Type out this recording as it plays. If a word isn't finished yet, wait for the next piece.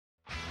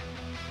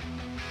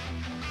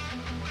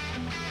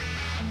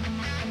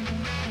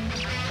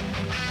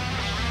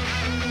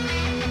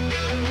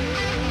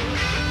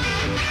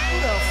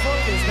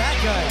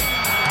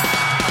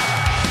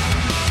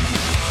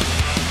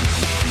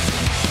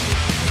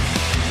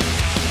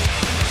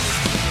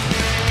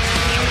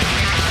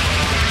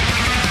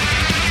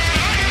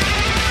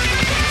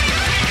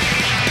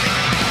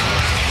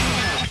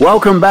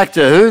Welcome back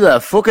to Who the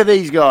Fuck Are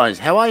These Guys?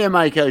 How are you,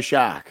 Mako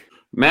Shark?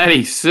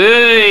 Matty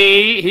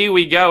C, here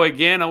we go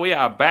again, and we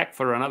are back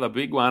for another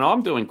big one.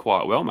 I'm doing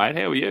quite well, mate.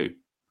 How are you?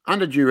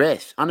 Under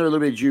duress, under a little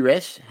bit of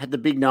duress. Had the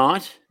big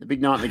night in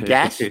the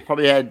gas.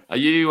 Probably had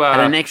had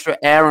an extra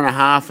hour and a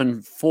half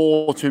and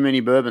 4 too many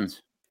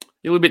bourbons.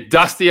 You're a little bit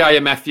dusty, are you,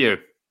 Matthew?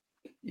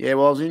 Yeah,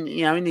 well, I was in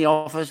the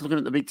office looking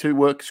at the big 2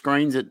 work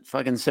screens at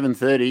fucking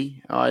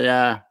 7:30.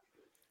 A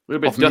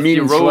little bit dusty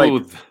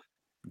road.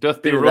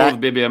 Dusty road,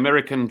 that. baby.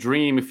 American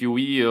dream, if you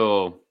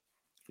will.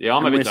 Yeah,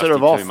 I'm a bit dusty sort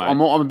of off. too, mate.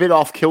 I'm a bit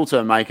off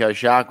kilter, Mako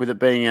Shark, with it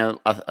being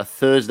a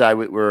Thursday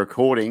we're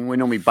recording. We're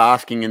normally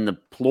basking in the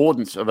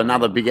plaudits of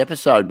another big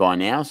episode by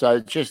now.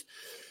 So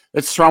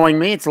it's throwing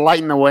me. It's late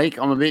in the week.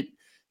 I'm a bit,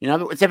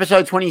 it's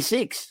episode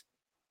 26.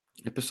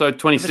 Episode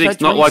 26,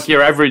 not like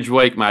your average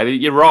week,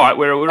 mate. You're right.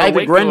 We're a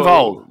week.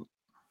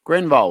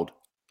 Grenvold.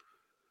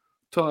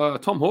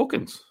 Tom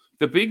Hawkins.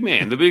 The big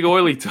man, the big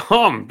oily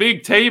Tom,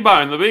 big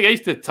T-Bone, the big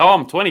Easter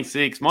Tom,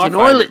 26.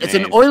 It's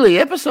an oily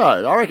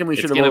episode. I reckon we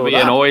should have. It's going to be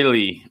an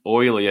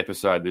oily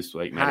episode this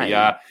week, mate.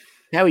 Hey,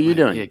 how are you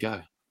doing? Yeah,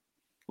 go.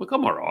 Look,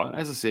 I'm all right.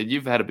 As I said,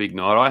 you've had a big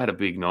night. I had a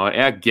big night.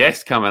 Our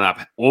guest coming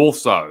up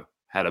also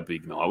had a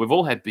big night. We've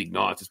all had big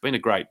nights. It's been a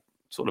great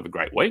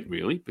week,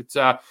 really. But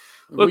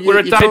look, we're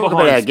a day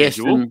behind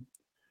schedule.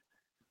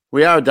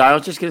 We are a day. I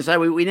was just going to say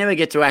we never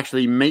get to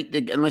actually meet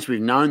unless we've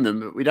known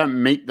them, but we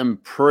don't meet them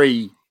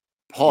pre-pod,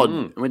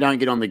 and we don't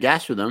get on the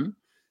gas with them.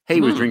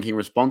 He was drinking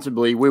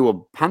responsibly. We were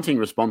punting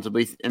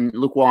responsibly. And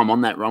look, while I'm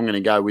on that, I'm going to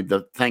go with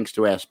the thanks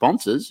to our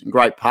sponsors and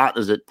great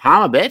partners at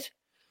Palmerbet.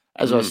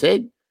 As I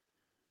said,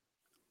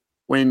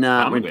 when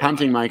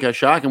punting, Mako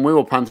Shark, and we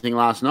were punting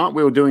last night,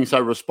 we were doing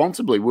so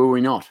responsibly, were we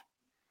not?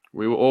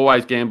 We were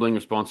always gambling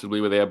responsibly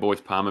with our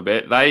boys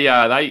Palmerbet.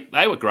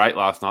 They were great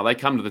last night. They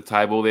come to the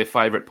table, their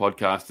favourite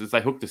podcasters.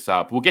 They hooked us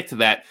up. We'll get to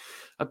that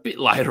a bit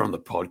later on the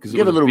pod because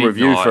give a little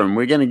review for them.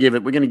 We're going to give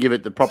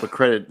it the proper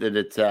credit that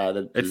it it's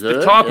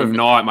deserves. The type of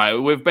night, mate.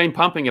 We've been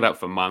pumping it up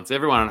for months.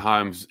 Everyone at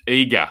home's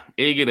eager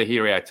to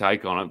hear our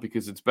take on it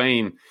because it's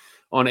been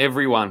on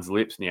everyone's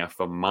lips now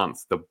for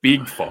months. The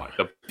big fight.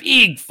 But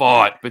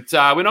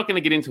we're not going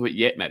to get into it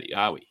yet, Matty,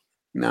 are we?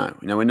 No,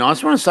 we're not. I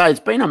just want to say it's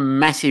been a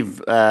massive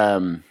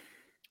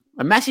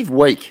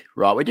week,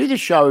 right? We do this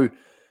show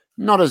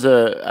not as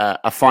a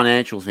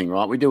financial thing,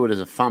 right? We do it as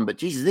a fun, but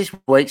Jesus, this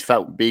week's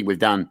felt big. We've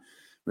done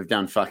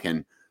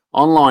fucking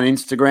online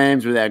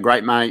Instagrams with our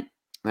great mate,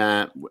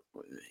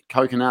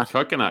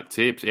 Coconut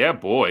Tips. Yeah,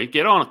 boy.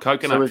 Get on a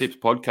Coconut Tips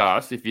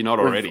podcast if you're not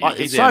already.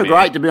 It's so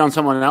great to be on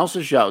someone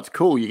else's show. It's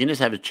cool. You can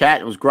just have a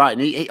chat. It was great.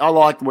 And I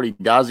liked what he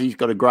does. He's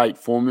got a great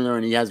formula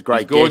and he has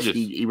great guests.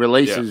 He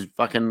releases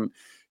fucking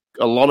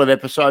a lot of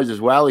episodes as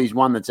well. He's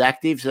one that's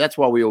active. So that's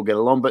why we all get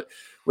along. But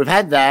we've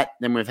had that.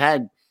 Then we've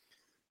had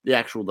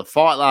the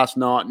fight last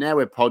night. Now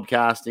we're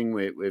podcasting.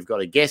 We've got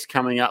a guest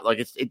coming up. Like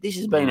this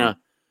has been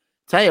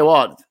tell you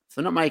what,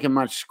 for not making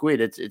much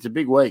squid, it's a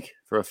big week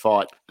for a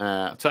fight.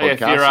 I'll tell you, if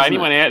you're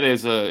anyone out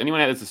there's a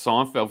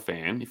Seinfeld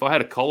fan, if I had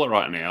a collar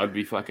right now, I'd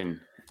be fucking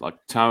like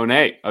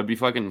Tony. I'd be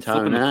fucking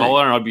flipping the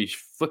collar and I'd be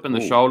flipping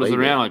the shoulders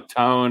around like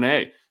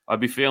Tony. I'd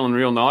be feeling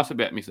real nice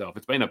about myself.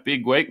 It's been a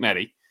big week,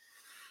 Matty.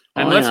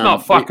 And let's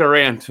not fuck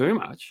around too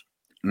much.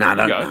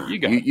 No, you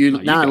go. You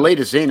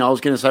lead us in. I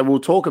was going to say we'll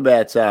talk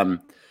about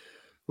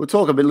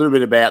little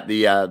bit about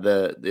the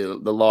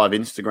live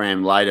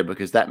Instagram later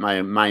because that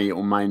may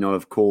or may not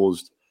have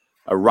caused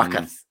a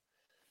ruckus.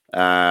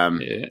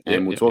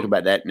 And we'll talk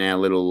about that in our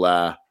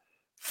little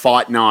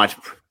fight night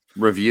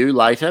review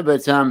later.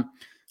 But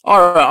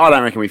I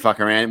don't reckon we fuck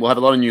around. We'll have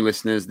a lot of new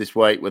listeners this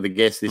week with a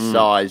guest this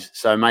size.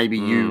 So maybe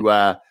you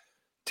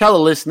tell the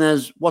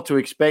listeners what to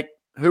expect.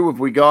 Who have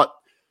we got?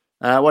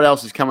 What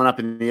else is coming up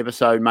in the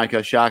episode,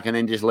 Mako Shark, and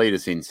then just lead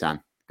us in,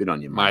 son. Good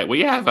on you, mate.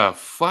 We have a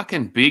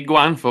fucking big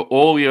one for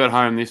all you at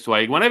home this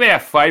week. One of our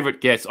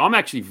favourite guests. I'm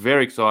actually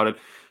very excited.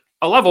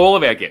 I love all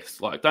of our guests.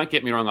 Like, don't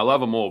get me wrong, I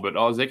love them all, but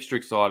I was extra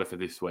excited for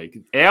this week.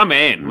 Our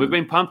man, we've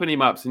been pumping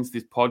him up since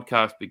this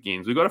podcast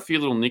begins. We've got a few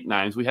little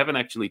nicknames. We haven't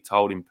actually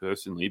told him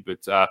personally,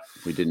 but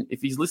we didn't.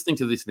 If he's listening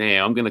to this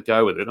now, I'm going to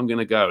go with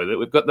it.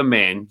 We've got the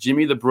man,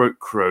 Jimmy the Brute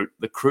Croot,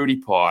 the Crooty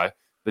Pie,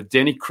 the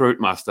Denny Croot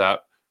Mustard,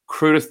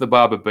 Crutus the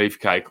Barber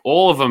Beefcake,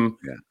 all of them.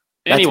 Yeah.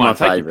 Anyone,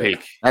 take your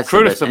pick. That's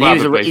Crutus the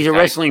Barber Beefcake. He's a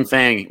wrestling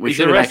fan. We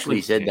should have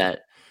actually said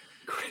that.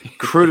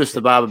 Crutus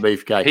the Barber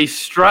Beefcake. He's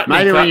strutting.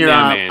 Maybe when you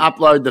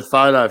upload the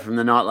photo from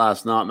the night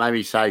last night,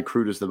 maybe say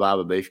Crutus the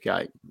Barber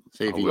Beefcake.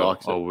 See if he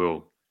likes it. I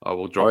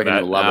will drop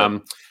that. Love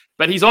it.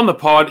 But he's on the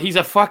pod. He's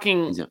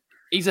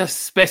a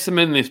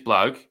specimen, this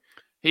bloke.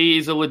 He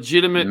is a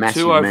legitimate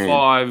massive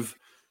 205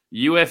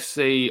 man.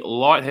 UFC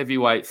light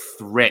heavyweight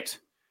threat.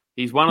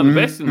 He's one of the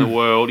best in the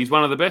world. He's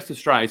one of the best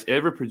Australians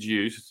ever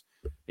produced.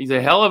 He's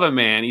a hell of a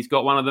man. He's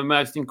got one of the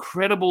most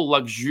incredible,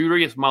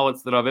 luxurious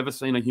mullets that I've ever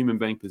seen a human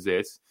being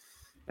possess.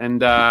 And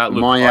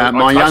my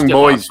young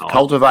boy's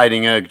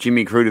cultivating a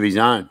Jimmy Croot of his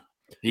own.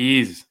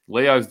 He is.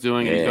 Leo's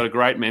doing it. He's got a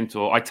great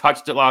mentor. I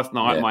touched it last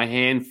night. My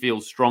hand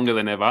feels stronger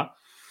than ever.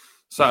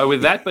 So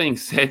with that being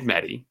said,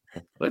 Matty,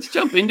 let's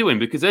jump into him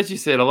because, as you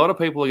said, a lot of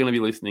people are going to be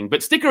listening.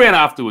 But stick around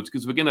afterwards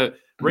because we're going to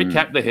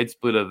recap the head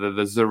splitter,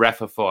 the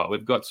Zerafa fight.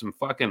 We've got some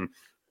fucking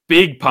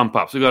big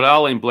pump-ups. We've got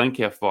Arlene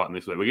Blenkow fighting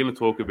this week. We're going to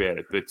talk about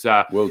it. But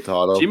world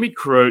title. Jimmy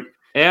Crute,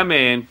 our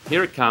man,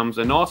 here it comes.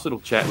 A nice little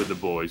chat with the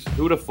boys.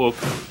 Who the fuck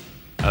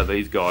are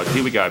these guys?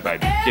 Here we go,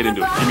 baby. Get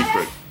into it. Jimmy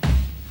Crute.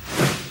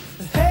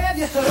 Have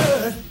you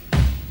heard?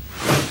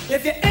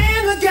 If you're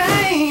in the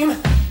game,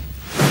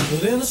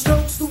 then the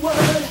stroke's the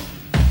word.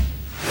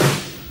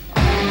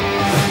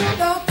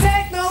 Don't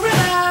take no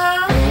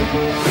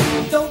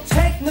rhythm, don't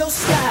take no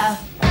style.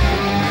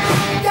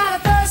 Got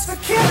a thirst for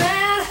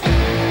killing,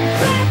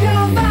 grab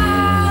your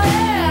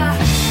fire.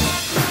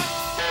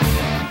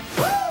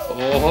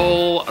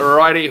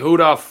 Alrighty, who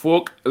the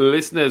fuck,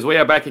 listeners? We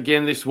are back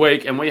again this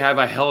week, and we have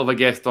a hell of a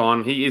guest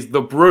on. He is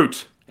the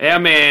Brute, our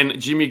man,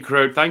 Jimmy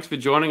Crute. Thanks for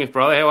joining us,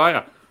 brother. How are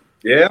you?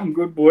 Yeah, I'm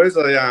good, boys.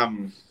 I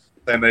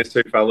seen these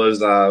two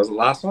fellas. Was it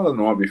last night or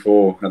the night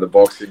before at the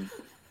boxing?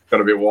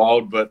 Got a bit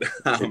wild, but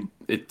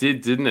it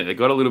did, didn't it? It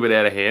got a little bit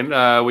out of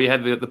hand. We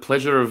had the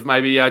pleasure of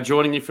maybe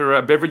joining you for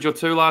a beverage or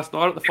two last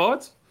night at the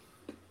fights.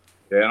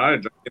 Yeah, and I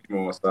don't drink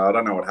anymore, so I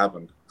don't know what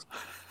happened.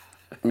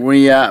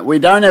 We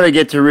don't ever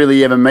get to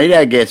really ever meet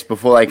our guests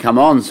before they come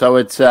on, so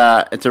it's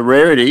a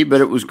rarity.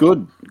 But it was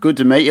good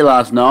to meet you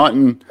last night.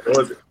 And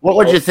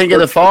what did you think of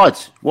the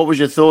fights? What was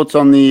your thoughts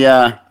on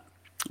the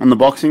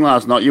boxing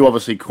last night? You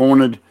obviously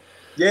cornered.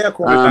 Yeah, I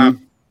cornered.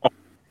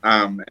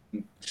 And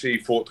she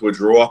fought to a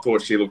draw. I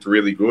thought she looked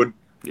really good.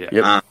 Yeah.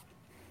 Yep.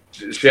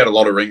 She had a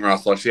lot of ring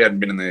rust. Like, she hadn't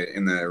been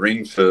in the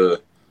ring for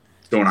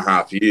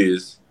 2.5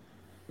 years,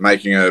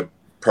 making a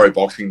pro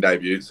boxing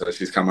debut. So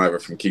she's come over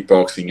from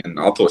kickboxing, and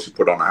I thought she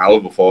put on a hell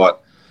of a fight.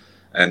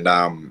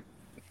 And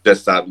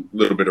just that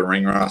little bit of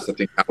ring rust, I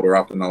think, held her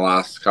up in the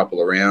last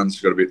couple of rounds.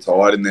 She got a bit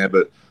tired in there,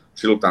 but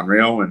she looked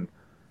unreal. And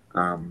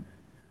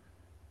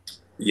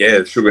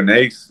Sugar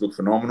Neeks looked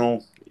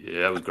phenomenal.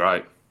 Yeah, it was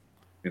great.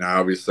 You know,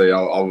 obviously, I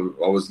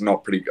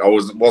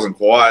wasn't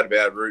quiet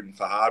about rooting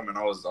for Hardman.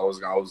 I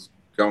was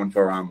going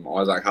for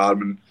Isaac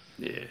Hardman.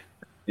 Yeah.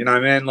 You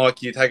know, man,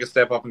 like, you take a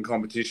step up in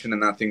competition,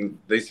 and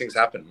these things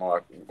happen.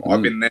 Like,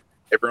 I've been there.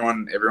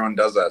 Everyone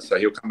does that, so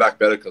he'll come back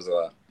better because of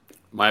that.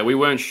 Mate, we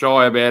weren't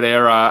shy about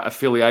our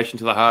affiliation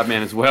to the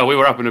Hardman as well. We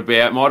were up and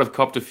about. Might have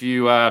copped a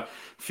few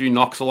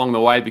knocks along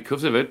the way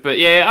because of it, but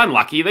yeah,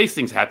 unlucky. These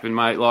things happen,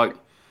 mate. Like,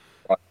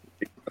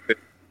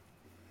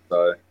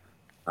 so.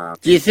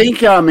 Do you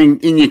think,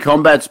 in your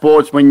combat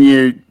sports, when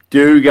you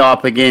do go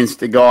up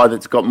against a guy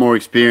that's got more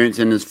experience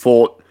and has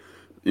fought,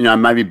 you know,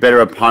 maybe better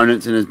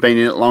opponents and has been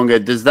in it longer,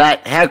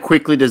 how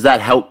quickly does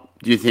that help,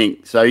 do you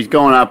think? So he's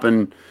gone up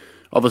and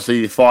obviously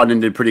the fight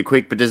ended pretty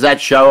quick, but does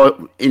that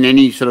show in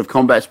any sort of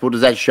combat sport,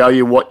 does that show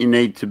you what you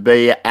need to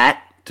be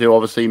at to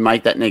obviously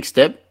make that next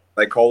step?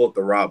 They call it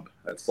the rub.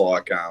 It's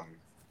like,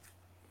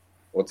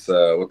 what's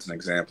an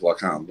example?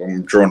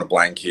 I'm drawing a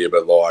blank here,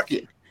 but like...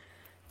 Yeah.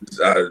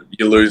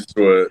 You lose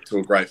to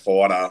a great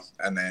fighter,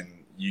 and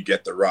then you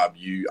get the rub.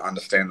 You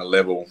understand the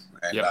level,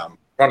 and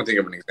trying to think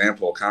of an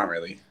example. I can't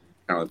really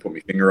put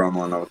my finger on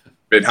one. I'm a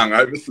bit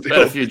hungover still.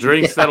 Had a few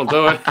drinks, that'll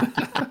do it.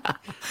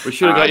 We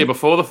should have got you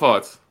before the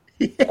fights.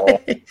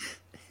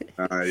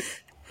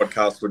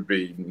 Podcast would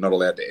be not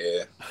allowed to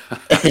air.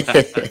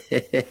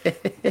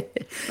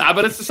 Nah,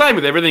 but it's the same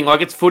with everything.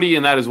 Like, it's footy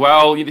and that as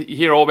well. You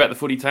hear all about the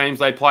footy teams.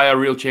 They play a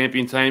real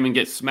champion team and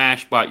get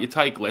smashed, but you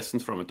take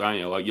lessons from it, don't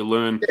you? Like, you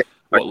learn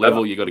what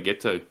level you got to get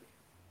to.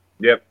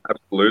 Yep,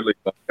 absolutely.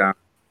 I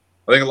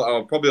think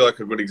probably like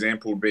a good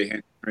example would be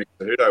Henry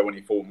Cejudo when he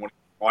fought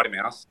Mighty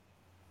Mouse,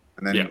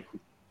 and then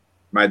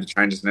made the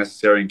changes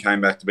necessary and came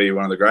back to be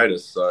one of the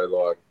greatest. So,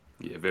 like,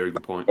 yeah, very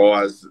good point.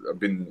 Guys have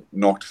been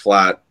knocked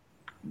flat,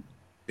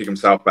 pick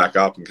himself back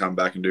up and come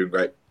back and do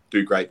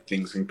great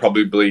things, and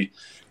probably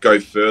go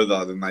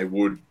further than they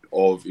would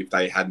have if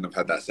they hadn't have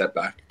had that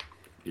setback.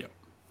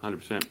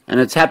 100%.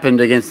 And it's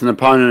happened against an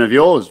opponent of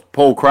yours,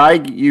 Paul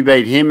Craig. You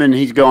beat him, and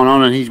he's gone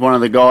on, and he's one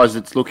of the guys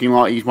that's looking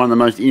like he's one of the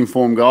most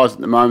informed guys at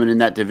the moment in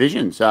that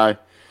division. So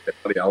that's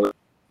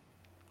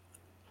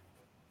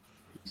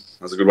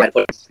a good way.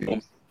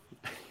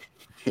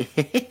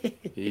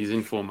 He's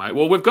informed, mate.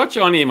 Well, we've got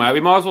you on here, mate. We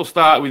might as well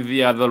start with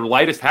the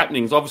latest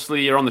happenings.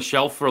 Obviously, you're on the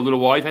shelf for a little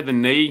while. You've had the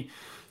knee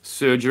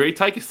surgery.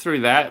 Take us through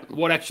that.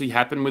 What actually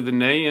happened with the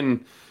knee,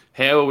 and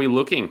how are we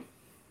looking?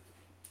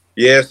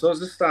 Yeah, so I was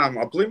just I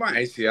blew my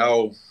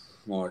ACL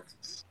like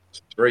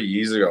 3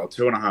 years ago,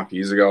 2.5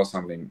 years ago or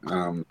something.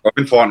 I've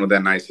been fighting with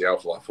an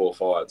ACL for like 4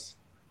 fights.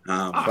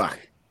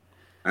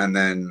 And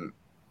then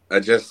I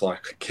just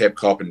like kept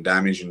copping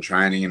damage in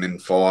training and in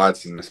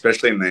fights, and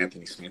especially in the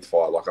Anthony Smith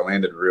fight. Like, I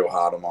landed real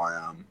hard on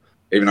my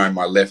even though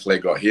my left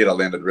leg got hit, I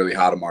landed really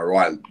hard on my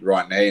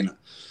right knee, and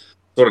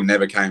sort of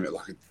never came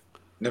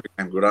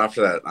good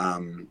after that.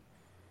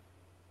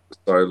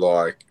 So,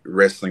 like,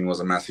 wrestling was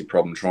a massive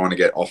problem, trying to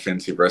get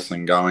offensive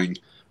wrestling going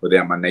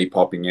without my knee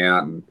popping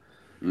out. And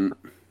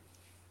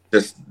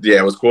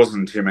it was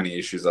causing too many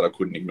issues that I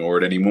couldn't ignore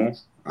it anymore.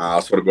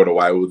 I sort of got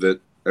away with it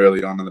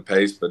early on in the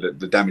piece, but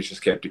the damage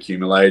just kept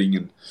accumulating.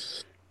 And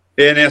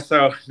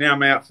Now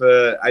I'm out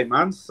for 8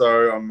 months,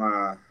 so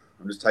I'm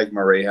just taking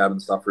my rehab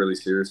and stuff really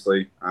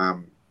seriously.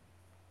 I'm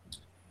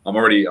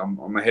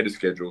ahead of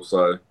schedule,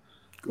 so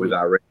with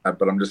our rehab,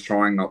 but I'm just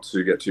trying not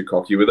to get too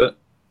cocky with it.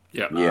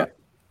 Yeah.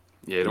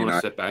 Don't want to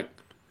set back.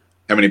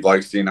 How many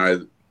blokes do you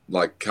know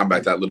like come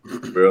back that little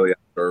bit early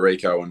after a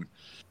Rico and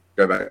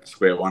go back to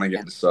square one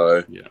again?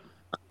 So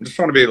I'm just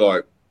trying to be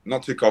like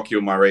not too cocky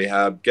with my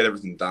rehab, get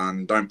everything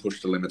done, don't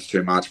push the limits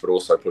too much, but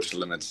also push the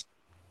limits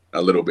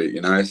a little bit,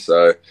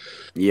 So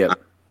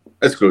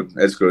it's good.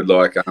 It's good.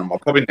 Like I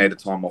probably need a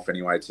time off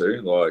anyway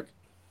too. Like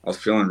I was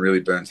feeling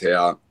really burnt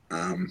out,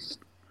 and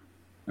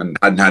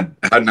hadn't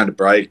had a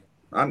break.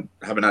 I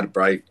haven't had a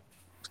break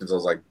since I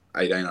was like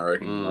 18, I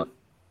reckon.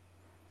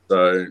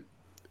 So.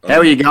 How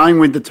are you going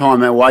with the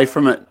time away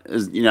from it?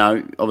 As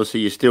obviously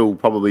you're still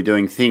probably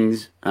doing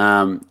things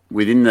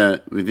within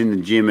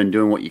the gym and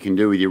doing what you can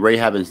do with your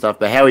rehab and stuff.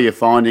 But how are you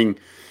finding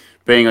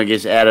being, I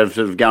guess, out of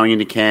sort of going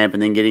into camp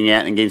and then getting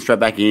out and getting straight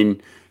back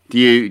in? Do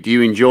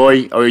you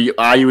enjoy, or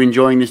are you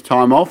enjoying this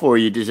time off, or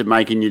is it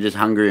making you just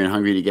hungry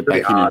to get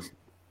back in?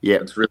 Yeah,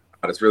 it's really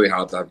hard. It's really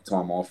hard to have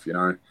time off.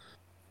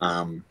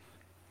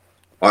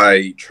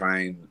 I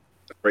train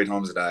 3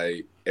 times a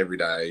day, every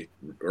day.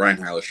 Rain,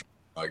 hail, or shine.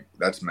 Like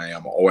that's me.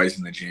 I'm always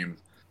in the gym,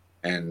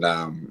 and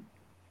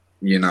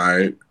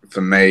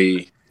for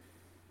me,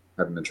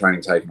 having the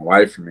training taken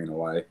away from me in a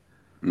way,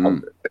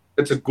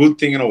 it's a good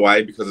thing in a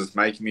way because it's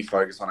making me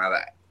focus on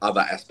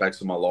other aspects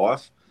of my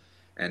life,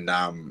 and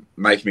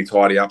making me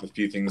tidy up a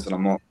few things that I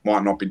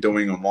might not be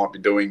doing or might be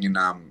doing in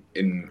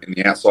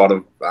the outside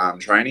of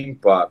training.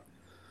 But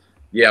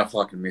yeah, I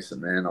fucking miss it,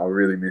 man. I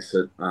really miss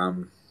it.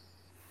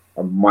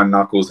 My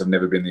knuckles have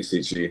never been this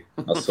itchy.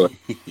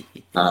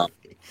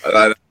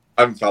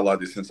 I haven't felt like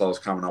this since I was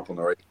coming up on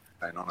the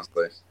region,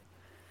 honestly.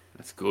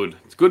 That's good.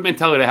 It's good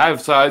mentality to have.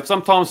 So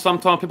sometimes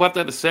people have to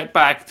have a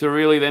setback to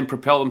really then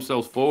propel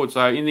themselves forward.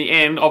 So in the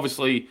end,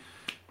 obviously,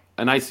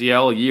 an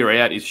ACL a year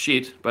out is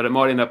shit, but it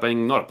might end up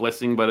being not a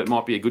blessing, but it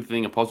might be a good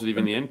thing, a positive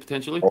in the end,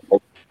 potentially.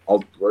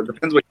 It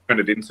depends what you turn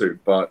it into,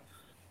 but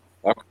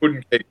I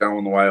couldn't keep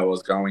going the way I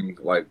was going,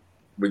 like,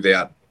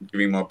 without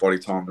giving my body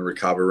time to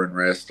recover and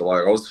rest.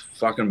 Like, I was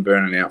fucking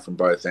burning out from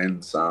both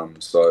ends.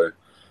 So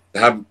to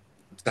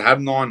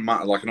have 9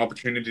 months, like an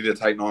opportunity to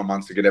take 9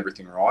 months to get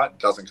everything right,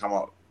 doesn't come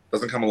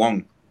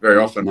along very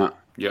often. No.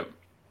 Yep.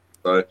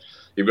 So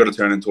you've got to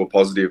turn it into a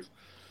positive.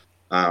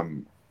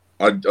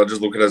 I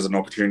just look at it as an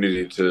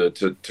opportunity to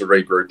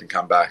regroup and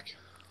come back.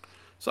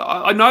 So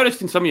I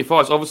noticed in some of your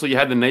fights, obviously you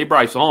had the knee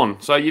brace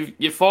on. So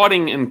you're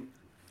fighting and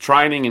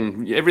training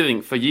and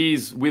everything for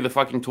years with a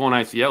fucking torn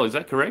ACL. Is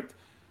that correct?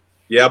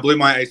 Yeah, I blew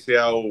my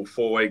ACL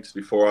 4 weeks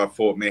before I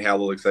fought Michal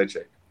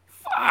Oleksiejczuk.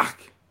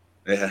 Fuck.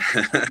 Yeah.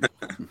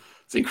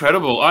 It's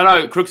incredible. I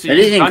know, Crooksy,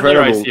 you've done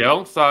your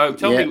ACL, so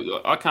tell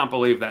me, I can't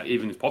believe that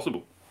even is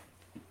possible.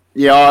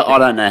 Yeah, I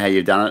don't know how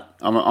you've done it.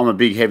 I'm a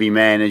big, heavy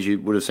man, as you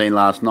would have seen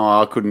last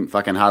night. I couldn't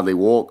fucking hardly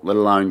walk, let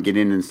alone get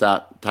in and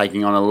start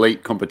taking on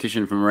elite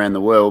competition from around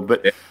the world.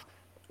 But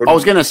I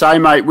was going to say,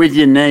 mate, with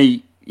your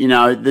knee, the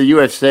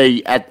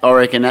UFC, I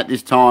reckon, at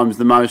this time is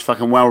the most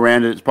fucking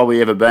well-rounded it's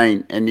probably ever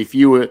been. And if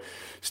you were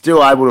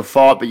still able to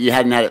fight, but you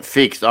hadn't had it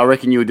fixed, I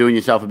reckon you were doing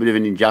yourself a bit of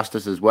an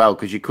injustice as well,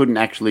 because you couldn't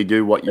actually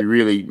do what you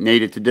really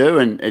needed to do,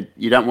 and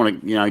you don't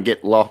want to,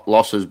 get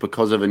losses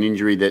because of an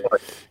injury that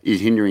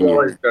is hindering you.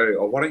 Always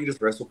go, why don't you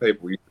just wrestle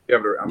people? You be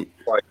able to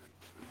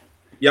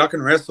I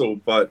can wrestle,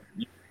 but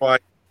you try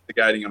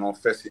instigating an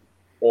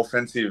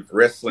offensive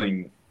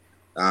wrestling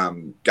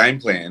game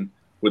plan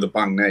with a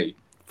bung knee.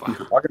 I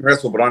can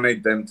wrestle, but I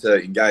need them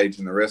to engage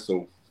in the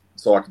wrestle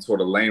so I can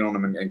sort of lean on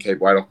them and keep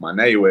weight off my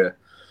knee, where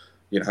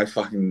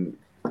fucking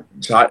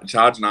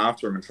charging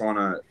after him and trying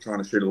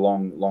to shoot a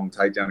long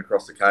takedown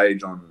across the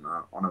cage on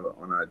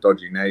a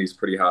dodgy knee is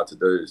pretty hard to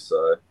do.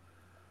 So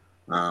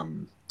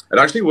it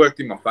actually worked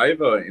in my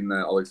favour in the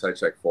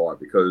Oleksiejczuk fight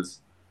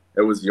because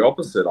it was the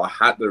opposite. I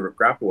had to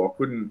grapple.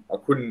 I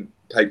couldn't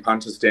take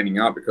punches standing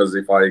up because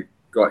if I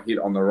got hit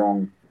on the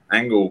wrong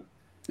angle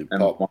and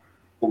my foot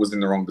was in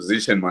the wrong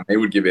position, my knee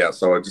would give out.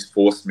 So it just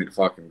forced me to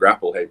fucking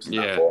grapple heaps in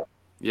that fight.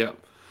 Yeah,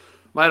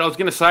 mate. I was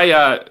going to say.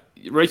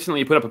 Recently,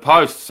 you put up a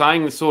post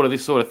saying this sort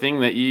of thing,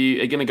 that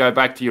you are going to go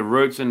back to your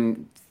roots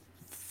and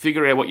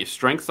figure out what your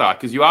strengths are,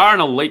 because you are an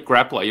elite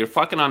grappler. You're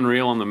fucking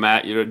unreal on the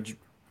mat. You're a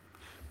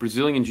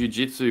Brazilian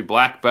Jiu-Jitsu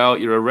black belt.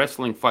 You're a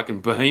wrestling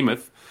fucking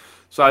behemoth.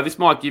 So this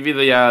might give you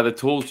the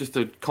tools just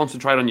to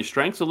concentrate on your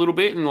strengths a little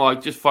bit and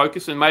like just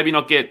focus and maybe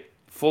not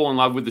fall in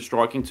love with the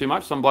striking too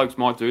much. Some blokes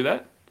might do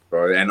that.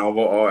 Right, and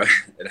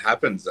it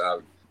happens.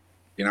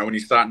 When you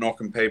start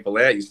knocking people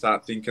out, you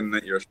start thinking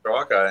that you're a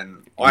striker,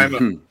 and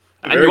I'm.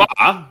 And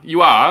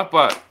you are,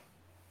 but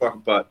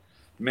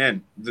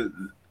man,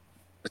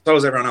 so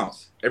is everyone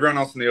else. Everyone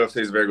else in the UFC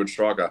is a very good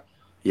striker.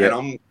 Yeah.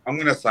 And I'm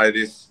going to say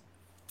this: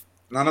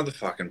 none of the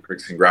fucking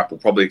pricks can grapple,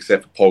 probably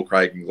except for Paul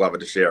Craig and Glover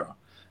Teixeira.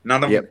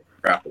 None of them can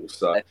grapple.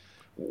 So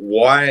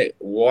why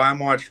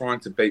am I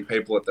trying to beat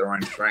people at their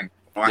own strength?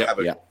 I have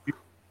a huge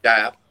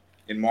gap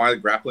in my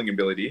grappling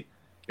ability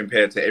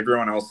compared to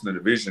everyone else in the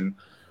division,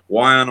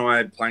 why aren't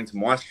I playing to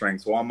my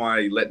strengths? Why am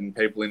I letting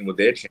people in with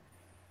their chance?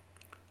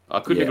 I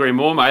couldn't agree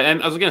more, mate.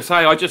 And I was going to say,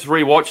 I just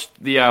rewatched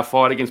the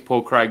fight against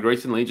Paul Craig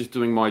recently, just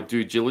doing my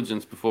due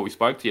diligence before we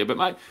spoke to you. But,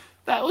 mate,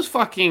 that was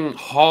fucking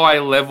high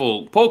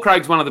level. Paul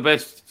Craig's one of the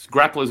best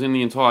grapplers in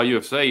the entire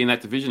UFC, in that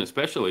division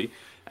especially.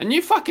 And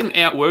you fucking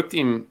outworked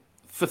him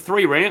for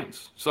 3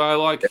 rounds. So,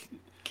 like,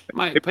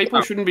 mate,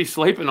 people shouldn't be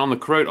sleeping on the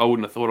Crute, I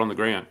wouldn't have thought, on the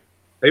ground.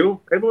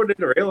 People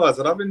didn't realise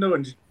that I've been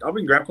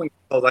grappling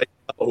since I was 8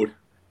 years old,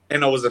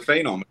 and I was a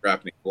phenom at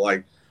grappling.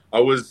 Like,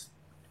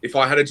 if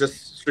I had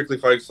just strictly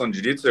focused on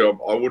jiu-jitsu,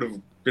 I would have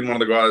been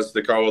one of the guys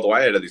that go all the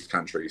way out of this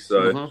country.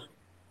 So,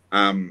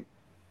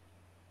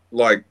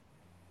 like,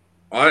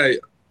 I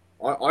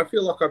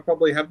feel like I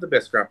probably have the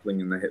best grappling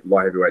in the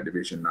light heavyweight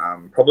division.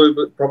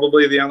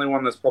 Probably the only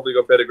one that's probably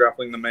got better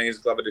grappling than me is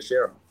Glover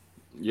Teixeira.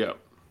 Yeah.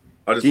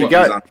 I just want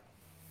his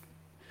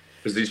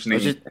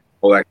positioning,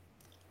 all that.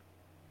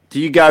 Do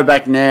you go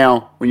back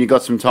now when you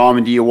got some time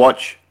and do you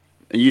watch?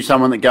 Are you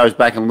someone that goes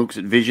back and looks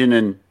at vision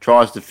and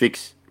tries to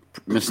fix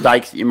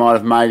mistakes that you might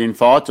have made in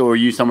fights, or are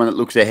you someone that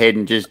looks ahead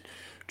and just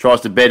tries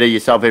to better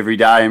yourself every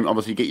day and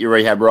obviously get your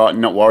rehab right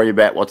and not worry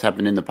about what's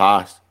happened in the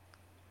past?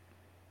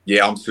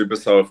 Yeah, I'm super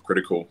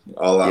self-critical.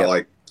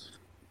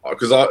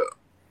 Because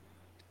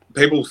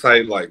people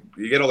say, like,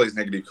 you get all these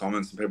negative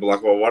comments and people are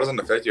like, well, why doesn't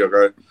it affect you? I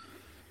go,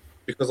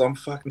 because I'm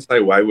fucking say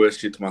way worse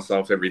shit to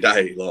myself every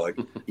day. Like,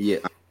 yeah.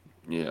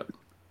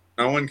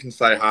 No one can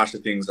say harsher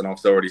things than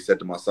I've already said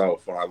to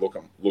myself when I look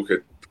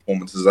at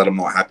performances that I'm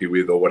not happy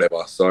with or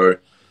whatever. So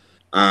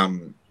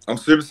I'm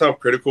super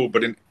self-critical,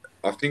 but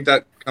I think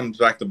that comes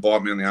back to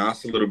bite me on the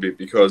ass a little bit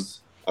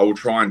because I will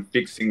try and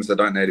fix things that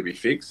don't need to be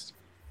fixed.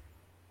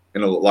 You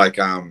know, like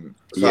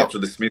after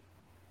the Smith,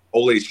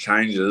 all these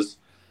changes,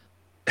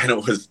 and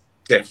it was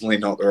definitely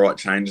not the right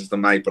changes to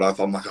make. But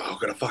I'm like, I've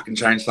got to fucking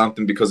change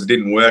something because it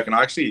didn't work. And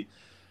I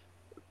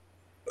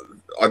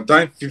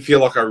don't feel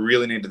like I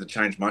really needed to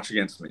change much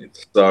against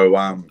Smith. So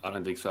I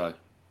don't think so.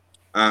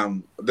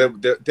 There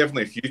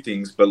definitely a few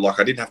things, but like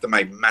I didn't have to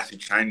make massive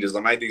changes.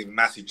 I made these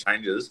massive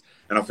changes,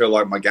 and I feel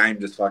like my game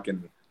just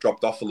fucking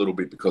dropped off a little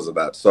bit because of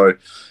that. So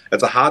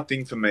it's a hard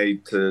thing for me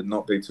to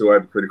not be too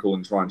overcritical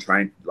and try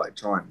and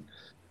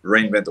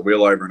reinvent the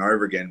wheel over and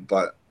over again.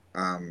 But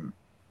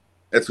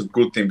it's a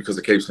good thing because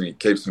it keeps me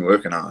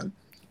working hard.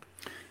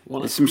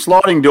 There's some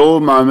sliding door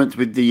moments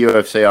with the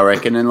UFC, I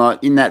reckon, and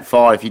like in that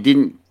fight, if you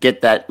didn't get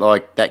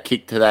that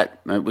kick to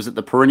that, was it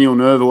the perennial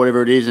nerve or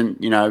whatever it is,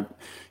 and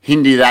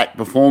hinder that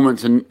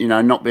performance and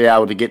not be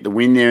able to get the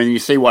win there, and you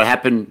see what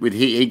happened with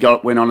he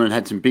went on and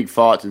had some big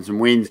fights and some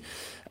wins,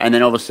 and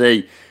then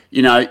obviously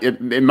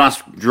it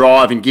must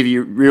drive and give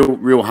you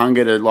real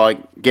hunger to like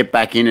get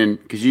back in,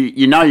 and because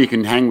you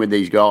can hang with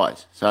these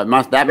guys, so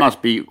that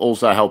must be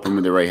also helping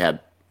with the rehab.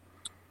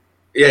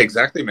 Yeah,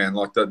 exactly, man.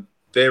 Like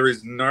there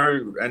is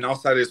no, and I'll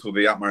say this with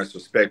the utmost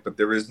respect, but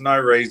there is no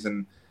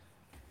reason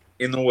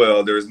in the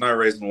world, there is no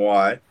reason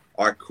why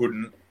I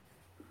couldn't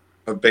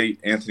have beat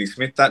Anthony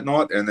Smith that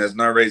night, and there's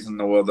no reason in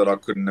the world that I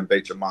couldn't have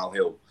beat Jamal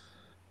Hill.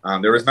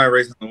 There is no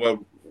reason in the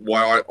world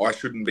why I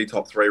shouldn't be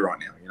top 3 right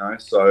now,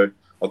 so,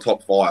 or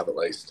top 5 at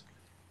least.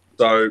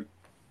 So,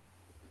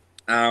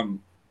 yeah,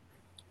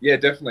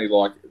 definitely,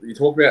 like, you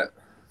talk about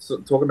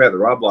the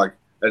rub, like,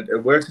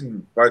 it works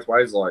in both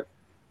ways. Like,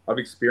 I've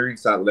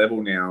experienced that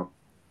level now,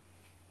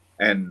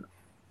 and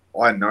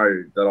I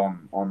know that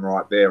I'm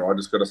right there. I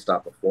just got to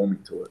start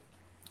performing to it.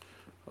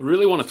 I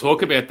really want to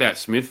talk about that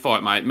Smith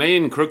fight, mate. Me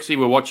and Crooksy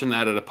were watching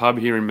that at a pub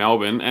here in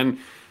Melbourne, and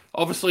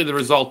obviously the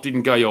result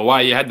didn't go your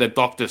way. You had the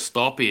doctor's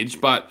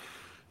stoppage, but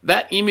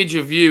that image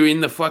of you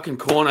in the fucking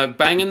corner,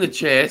 banging the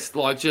chest,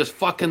 like just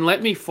fucking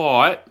let me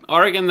fight,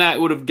 I reckon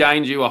that would have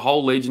gained you a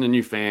whole legion of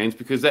new fans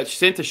because that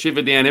sent a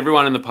shiver down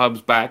everyone in the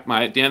pub's back,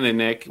 mate, down their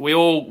neck. We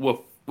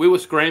were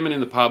screaming in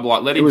the pub,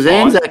 like, let him fight.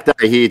 It was Anzac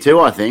Day here too,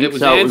 I think. It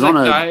was Anzac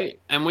Day,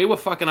 and we were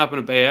fucking up and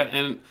about,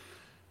 and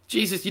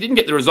Jesus, you didn't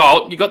get the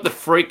result. You got the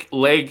freak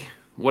leg,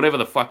 whatever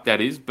the fuck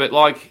that is. But,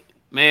 like,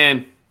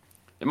 man,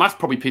 it must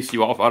probably piss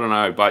you off. I don't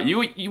know. But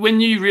you when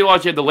you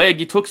realised you had the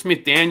leg, you took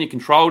Smith down, you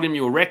controlled him,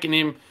 you were wrecking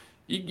him.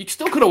 You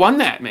still could have won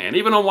that, man,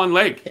 even on one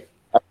leg.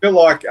 I feel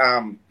like,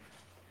 so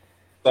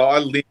I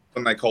limped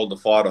when they called the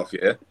fight off,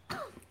 yeah?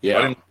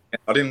 Yeah.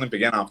 I didn't limp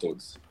again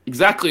afterwards.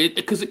 Exactly,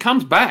 because it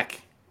comes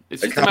back.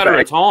 It's just a matter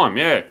of time,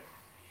 yeah.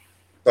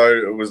 So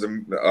it was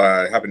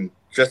happened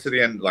just at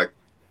the end, like,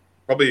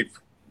 probably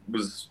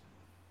was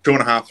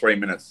 2.5, 3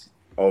 minutes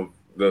of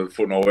the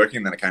foot not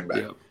working, then it came back.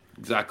 Yeah,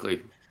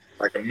 exactly.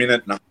 Like a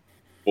minute and a half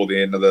before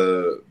the end of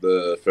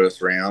the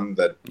first round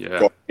that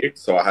got kicked.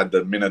 So I had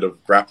the minute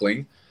of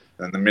grappling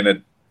and the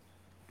minute,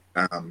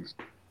 probably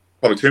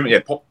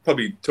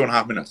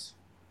 2.5 minutes.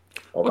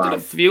 What did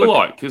it feel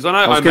like? Because I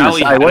know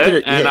O'Malley had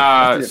it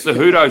and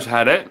Cejudo's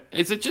had it.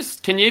 Is it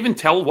just, can you even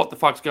tell what the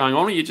fuck's going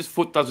on, or your just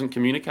foot doesn't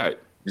communicate?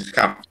 You just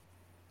can't.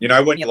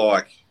 When you're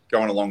like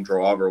going a long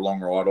drive or a long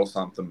ride or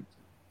something,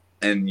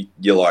 and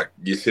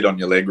you sit on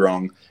your leg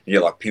wrong, you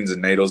get like pins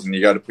and needles, and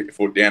you go to put your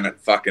foot down at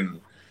fucking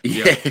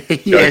yes.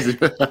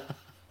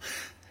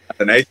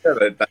 underneath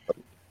it.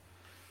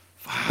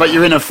 But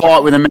you're in a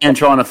fight with a man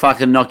trying to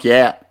fucking knock you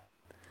out.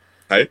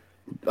 Hey?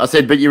 I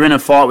said, but you're in a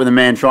fight with a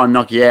man trying to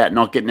knock you out,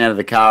 not getting out of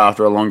the car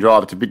after a long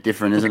drive. It's a bit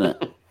different, isn't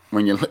it?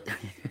 When you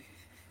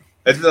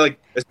It's like,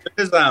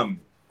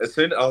 as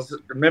soon I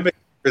remember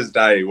his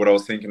day, what I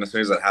was thinking as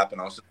soon as that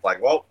happened, I was just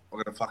like, well, I'm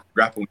going to fucking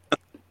grapple.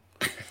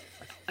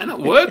 And it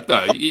worked,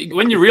 though.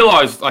 When you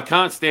realised I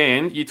can't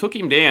stand, you took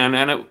him down,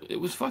 and it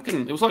was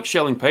like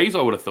shelling peas,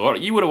 I would have thought.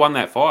 You would have won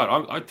that fight,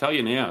 I tell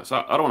you now. So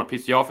I don't want to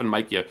piss you off and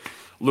make you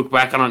look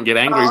back on it and get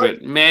angry,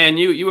 but, man,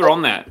 you were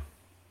on that.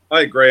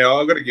 I agree.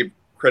 I've got to give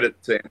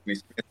credit to Anthony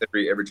Smith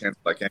every chance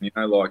I can. You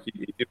know, like,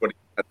 he did what he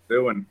had to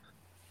do, and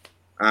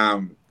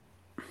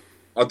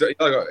I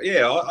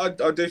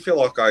do feel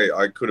like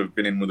I could have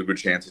been in with a good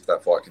chance if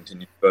that fight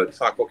continued, but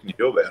fuck, what can you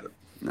do about it?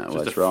 No,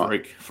 just that's a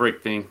right.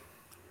 Freak thing.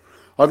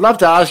 I'd love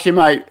to ask you,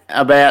 mate,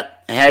 about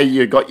how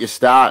you got your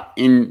start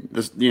in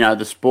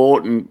the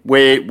sport and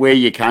where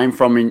you came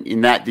from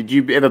in that. Did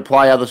you ever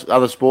play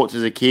other sports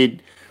as a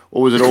kid,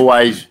 or was it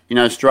always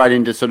straight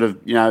into sort of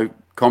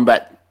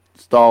combat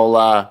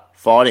style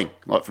fighting,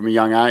 like from a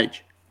young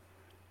age?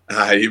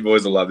 You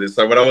boys will love this.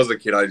 So when I was a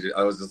kid,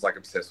 I was just like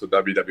obsessed with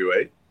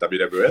WWE,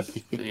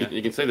 WWF. Yeah,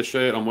 you can see the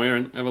shirt I'm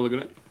wearing. Have a look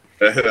at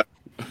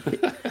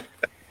it.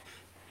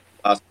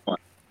 Last one.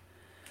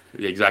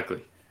 Yeah,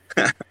 exactly.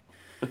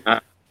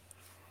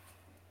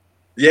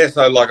 Yeah,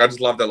 so like I just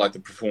loved that, like the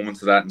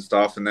performance of that and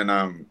stuff, and then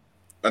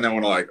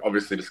when I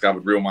obviously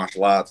discovered real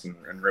martial arts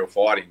and real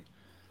fighting,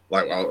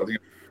 like I think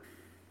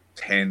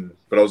 10,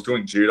 but I was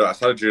doing judo. I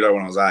started judo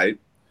when I was 8,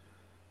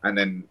 and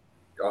then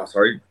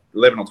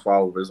 11 or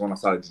 12 is when I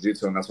started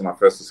jiu-jitsu, and that's when I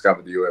first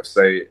discovered the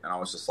UFC, and I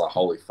was just like,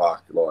 holy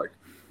fuck, like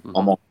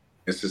I'm on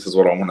this is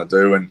what I want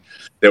to do. And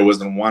there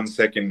wasn't 1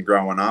 second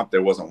growing up,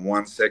 there wasn't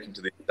 1 second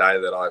to this day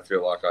that I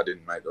feel like I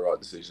didn't make the right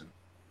decision.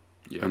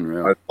 Yeah,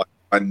 unreal.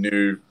 I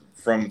knew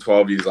from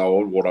 12 years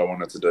old what I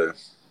wanted to do.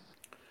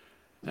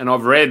 And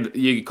I've read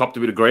you copped a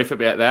bit of grief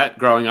about that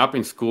growing up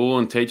in school,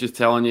 and teachers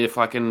telling you if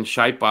I can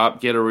shape up,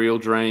 get a real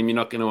dream, you're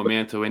not going to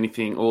amount to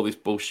anything, all this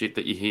bullshit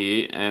that you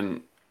hear.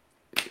 And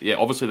yeah,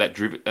 obviously that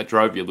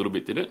drove you a little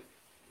bit, did it?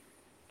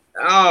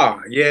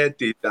 Oh, yeah, it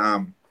did.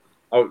 I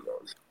would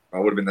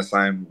have been the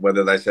same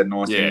whether they said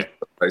nice things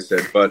they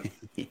said. But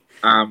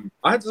I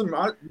had some,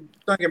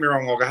 don't get me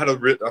wrong, like I had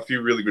a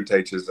few really good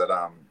teachers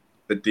that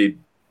did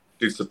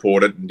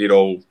support it and did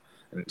all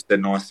and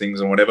said nice things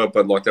and whatever.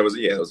 But like there was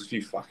a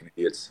few fucking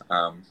idiots.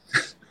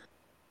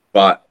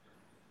 But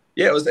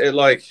yeah, it was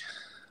like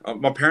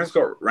my parents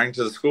got ranked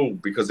to the school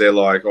because they're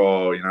like,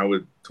 oh,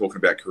 we're talking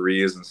about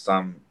careers and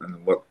stuff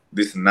and what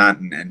this and that,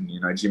 and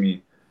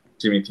Jimmy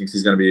thinks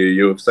he's going to be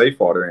a UFC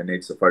fighter and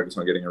needs to focus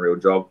on getting a real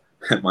job.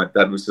 And my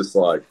dad was just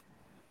like,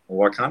 well,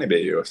 why can't he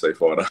be a UFC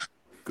fighter?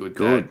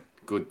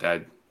 Good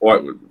dad.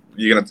 Why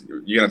you're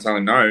gonna tell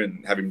him no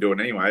and have him do it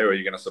anyway, or are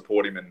you gonna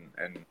support him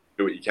and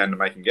do what you can to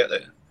make him get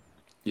there?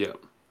 Yeah.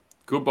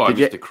 Goodbye,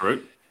 Mr.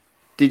 Crute.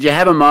 Did you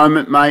have a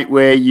moment, mate,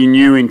 where you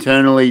knew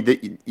internally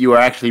that you were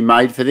actually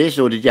made for this,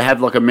 or did you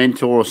have like a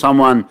mentor or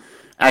someone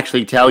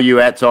actually tell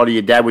you outside of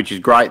your dad, which is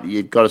great that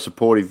you've got a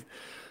supportive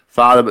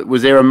father, but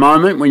was there a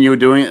moment when you were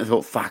doing it and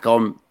thought, fuck,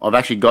 I've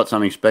actually got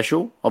something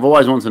special? I've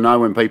always wanted to know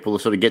when people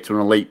sort of get to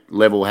an elite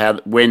level,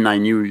 when they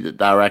knew that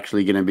they were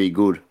actually going to be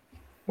good.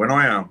 When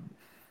I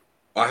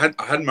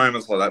had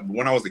moments like that. But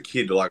when I was a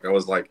kid, like I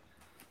was like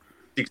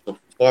 5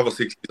 or 6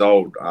 years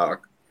old. I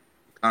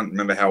can't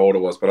remember how old I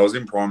was, but I was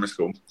in primary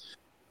school,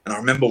 and I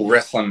remember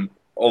wrestling.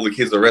 All the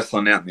kids are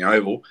wrestling out in the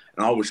oval,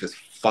 and I was just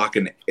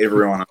fucking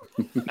everyone up.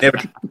 Never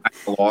in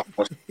my life.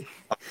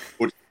 I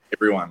put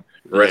everyone.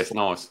 Yeah, it's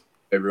nice.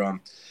 Everyone,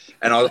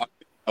 and I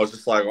was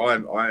just like,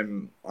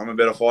 I'm a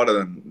better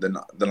fighter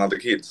than other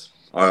kids.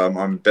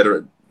 I'm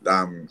better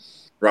at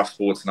rough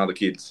sports than other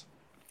kids.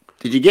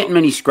 Did you get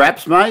many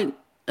scraps, mate,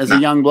 as a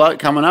young bloke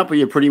coming up, or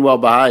you pretty well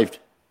behaved?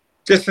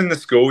 Just in the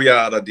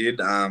schoolyard, I did.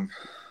 I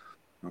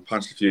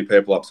punched a few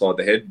people upside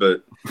the head,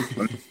 but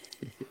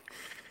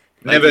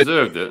never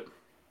deserved it.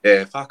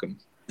 Yeah, fuck them.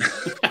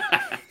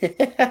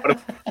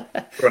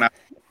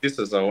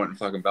 So I went and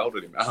fucking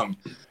belted him.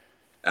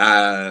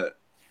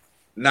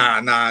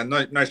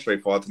 No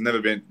street fights.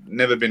 Never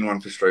been one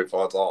for street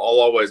fights. I'll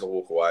always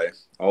walk away.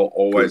 I'll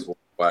always walk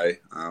away.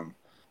 I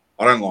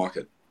don't like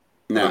it.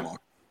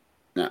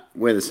 No,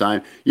 we're the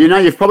same.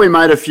 You've probably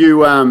made a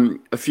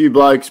few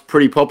blokes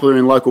pretty popular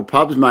in local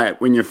pubs, mate.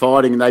 When you're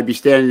fighting, they'd be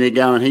standing there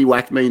going, "He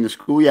whacked me in the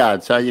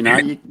schoolyard." So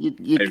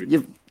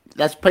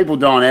that's people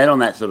dying out on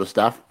that sort of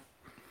stuff.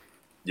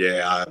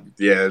 Yeah,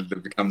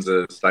 it becomes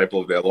a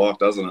staple of their life,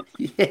 doesn't it?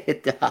 Yeah,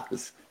 it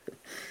does.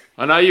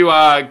 I know you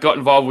got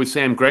involved with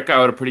Sam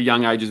Greco at a pretty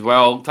young age as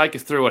well. Take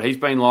us through what he's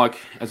been like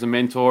as a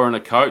mentor and a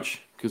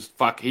coach, because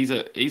fuck, he's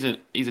an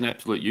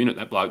absolute unit,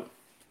 that bloke.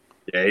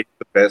 Yeah, he's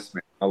the best,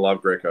 man. I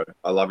love Greco.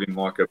 I love him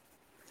like a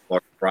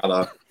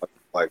brother.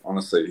 Like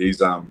honestly,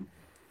 he's one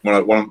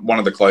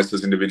of the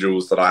closest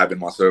individuals that I have in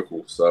my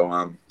circle. So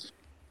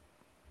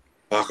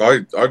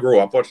I grew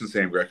up watching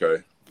Sam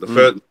Greco.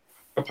 First,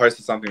 I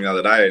posted something the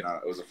other day,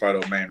 and it was a photo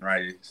of me and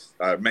Ray,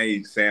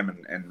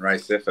 Sam and Ray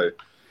Sefu.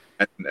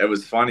 And it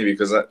was funny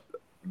because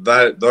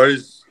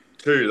those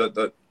two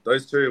that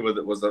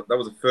was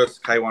the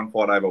first K1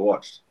 fight I ever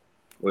watched.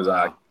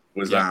 I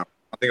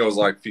think I was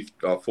like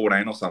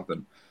 14 or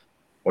something,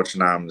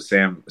 watching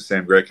Sam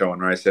Greco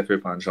and Ray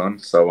Sefu punch on.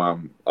 So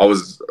I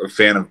was a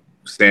fan of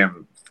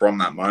Sam from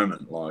that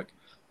moment. Like,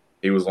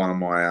 he was one of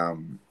my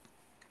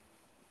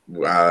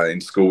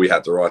in school we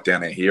had to write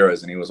down our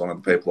heroes, and he was one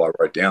of the people I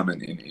wrote down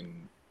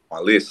in my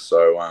list.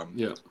 So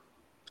and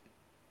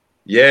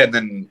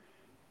then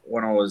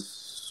when I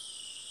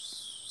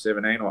was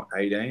 17 or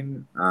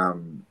 18,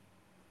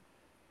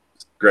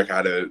 Greco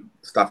had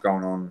stuff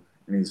going on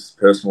in his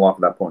personal life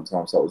at that point in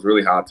time, so it was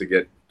really hard to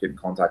get in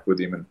contact with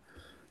him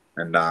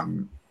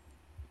and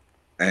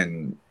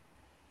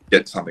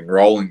get something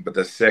rolling. But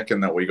the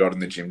second that we got in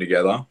the gym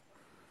together,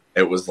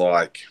 it was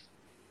like,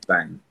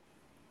 bang,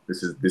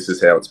 this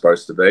is how it's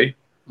supposed to be.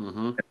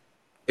 Mm-hmm.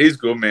 He's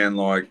good, man.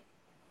 Like,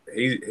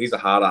 he's a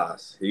hard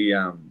ass.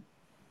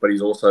 But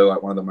he's also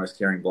like one of the most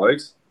caring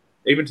blokes.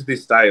 Even to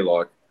this day,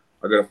 like,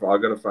 I got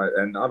to,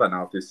 and I don't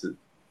know if this is,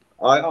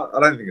 I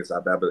don't think it's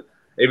that bad, but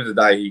even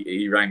today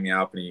he rang me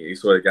up and he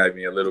sort of gave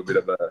me a little bit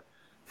of a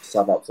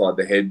slap upside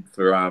the head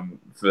for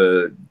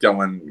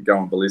going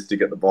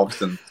ballistic at the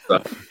box and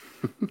stuff.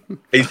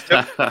 He's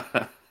still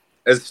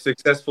as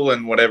successful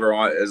in whatever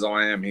as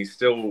I am. He's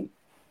still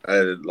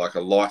like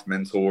a life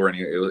mentor, and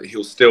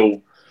he'll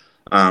still,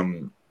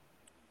 be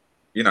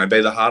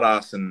the hard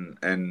ass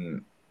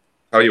and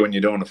tell you when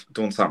you're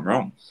doing something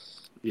wrong.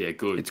 Yeah,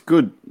 good. It's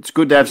good. It's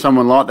good to have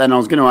someone like that. And I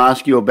was going to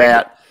ask you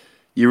about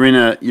you're in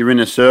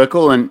a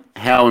circle and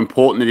how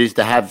important it is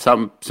to have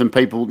some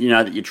people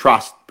that you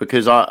trust,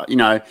 because you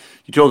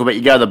talk about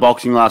you go to the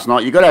boxing last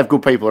night. You've got to have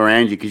good people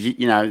around you, because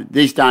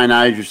this day and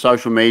age with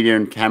social media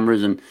and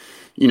cameras and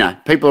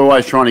people are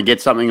always trying to get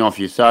something off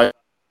you. So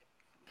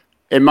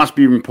it must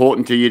be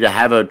important to you to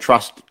have a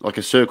trust, like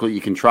a circle that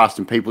you can trust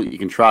and people that you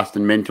can trust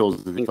and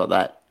mentors and things like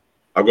that.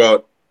 I've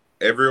got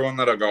everyone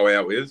that I go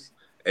out with,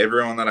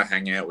 everyone that I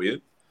hang out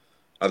with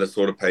are the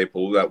sort of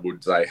people that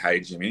would say, "Hey,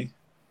 Jimmy,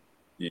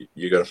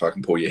 you got to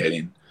fucking pull your head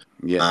in."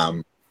 Yeah.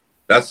 And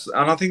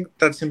I think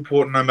that's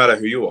important no matter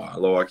who you are.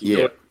 Like,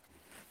 you're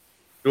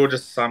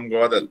just some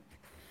guy that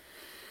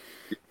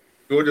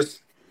you're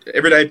just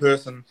everyday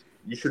person.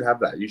 You should have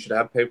that. You should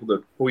have people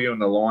that pull you in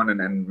the line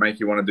and make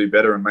you want to do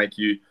better and make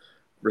you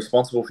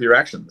responsible for your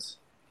actions.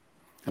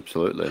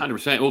 Absolutely.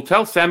 100%. Well,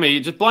 tell Sammy,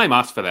 just blame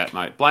us for that,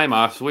 mate. Blame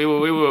us. We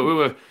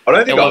were. I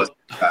don't think I was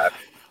bad.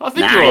 I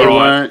think you're all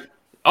right.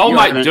 Old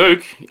mate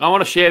Duke, I want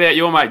to shout out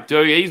your mate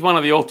Duke. He's one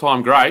of the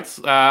all-time greats.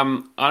 I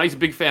know he's a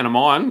big fan of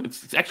mine.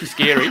 It's actually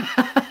scary,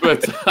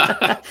 but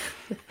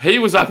he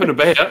was up and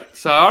about,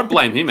 so I'd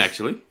blame him,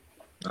 actually.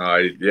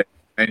 Yeah,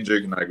 and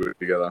Duke and I good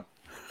together.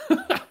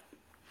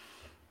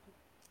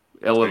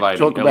 Elevating.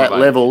 Talk about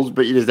levels,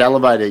 but you just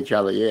elevate each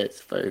other. Yeah,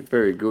 it's very,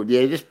 very good.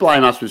 Yeah, just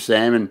blame us with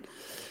Sam, and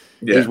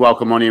he's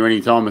welcome on here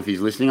anytime if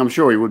he's listening. I'm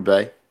sure he would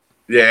be.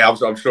 Yeah,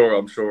 I'm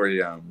sure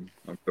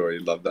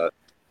he'd love that.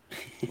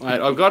 Mate,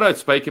 I've got to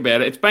speak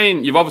about it.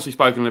 You've obviously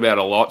spoken about it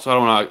a lot, so I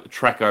don't want to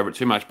track over it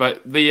too much.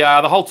 But the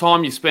whole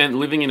time you spent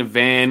living in a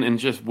van and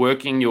just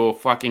working your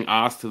fucking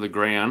ass to the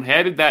ground,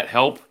 how did that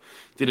help?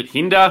 Did it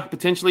hinder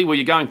potentially? Were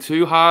you going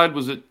too hard?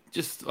 Was it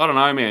just, I don't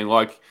know, man,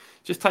 like,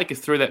 just take us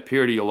through that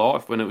period of your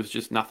life when it was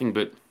just nothing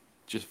but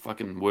just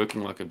fucking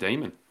working like a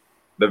demon.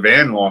 The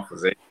van life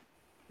was easy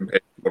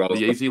compared to what I was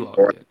the easy life.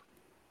 Yeah.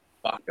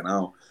 Fucking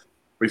hell.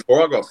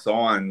 Before I got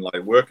signed, like I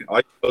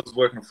was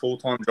working a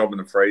full-time job in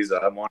the freezer,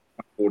 minus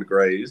 4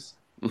 degrees,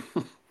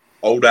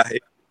 all day,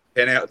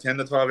 10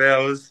 to 12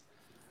 hours,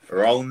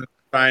 rolling the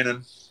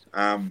training.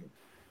 And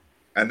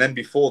then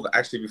before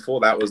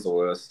that was the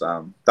worst.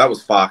 That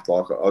was fucked.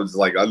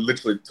 Like, I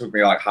literally took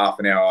me like half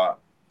an hour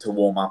to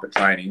warm up at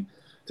training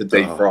to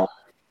defrost.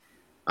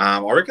 I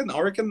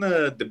reckon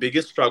the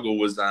biggest struggle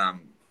was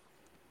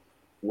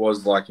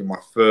like in my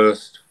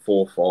first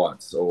 4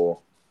 fights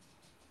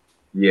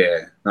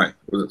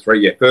was it 3?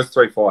 Yeah, first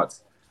 3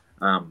 fights.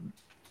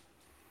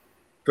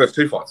 First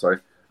 2 fights, sorry.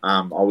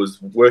 I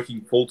was working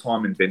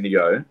full-time in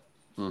Bendigo,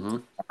 my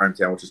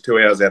hometown, which is 2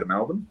 hours out of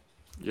Melbourne.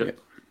 Yep.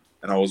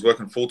 And I was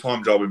working a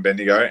full-time job in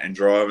Bendigo and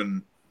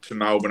driving to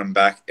Melbourne and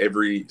back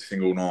every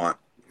single night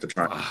for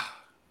training.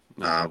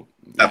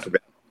 After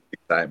about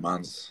 6 to 8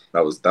 months,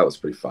 that was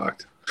pretty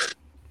fucked.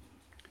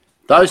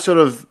 Those sort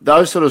of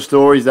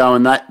stories, though,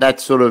 and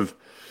that sort of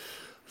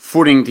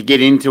footing to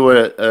get into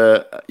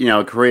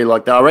a career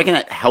like that, I reckon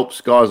it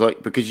helps guys,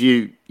 like, because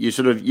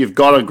you've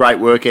got a great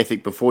work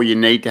ethic before you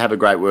need to have a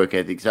great work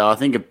ethic. So I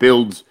think it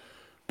builds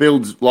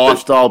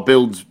lifestyle,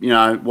 builds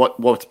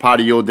what's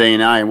part of your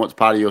DNA and what's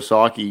part of your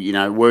psyche.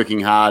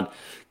 Working hard,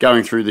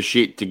 going through the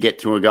shit to get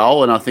to a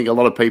goal. And I think a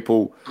lot of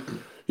people,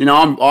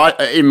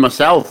 in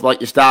myself,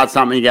 like, you start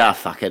something, you go,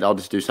 fuck it, I'll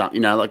just do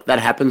something. Like, that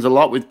happens a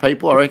lot with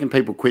people. I reckon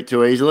people quit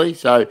too easily.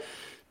 So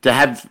to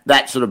have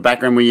that sort of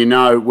background where you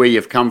know where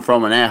you've come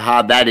from and how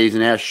hard that is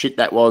and how shit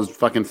that was,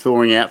 fucking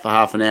thawing out for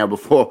half an hour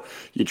before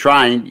you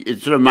train,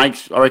 it sort of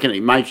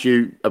makes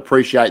you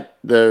appreciate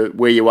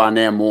where you are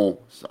now more.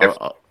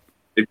 So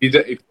if you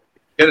get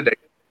it,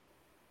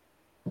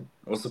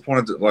 what's the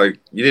point of like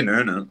you didn't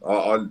earn it?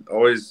 I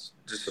always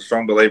just a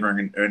strong believer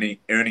in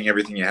earning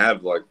everything you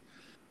have. Like,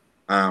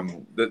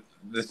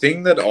 the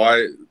thing that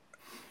I'm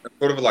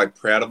sort of like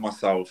proud of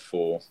myself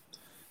for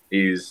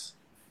is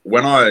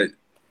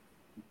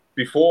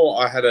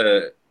before I had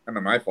a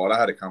MMA fight, I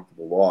had a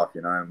comfortable life,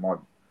 you know.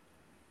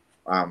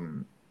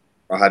 And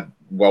I had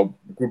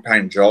good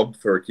paying job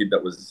for a kid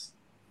that was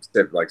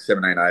like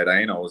 17,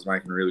 18. I was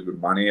making really good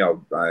money. I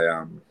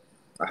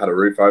had a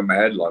roof over my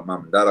head, like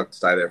mum and dad. I could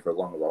stay there for as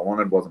long as I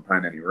wanted. Wasn't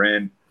paying any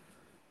rent.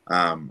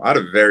 I had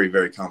a very,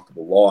 very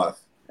comfortable life.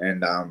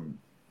 And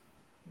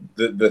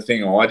the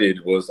thing I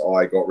did was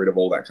I got rid of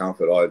all that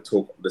comfort. I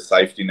took the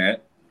safety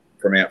net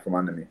from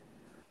under me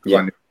because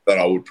I knew that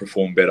I would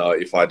perform better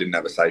if I didn't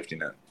have a safety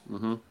net.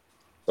 Mm-hmm.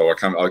 So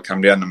I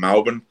come down to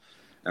Melbourne,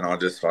 and I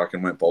just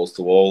fucking went balls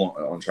to wall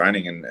on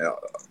training, and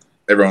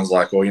everyone's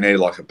like, "Oh, you need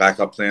like a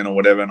backup plan or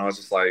whatever," and I was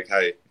just like,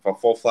 "Hey, if I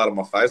fall flat on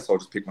my face, I'll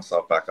just pick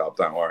myself back up.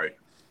 Don't worry."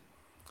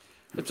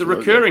 It's a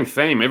recurring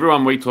theme.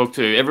 Everyone we talk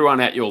to, everyone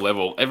at your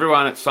level,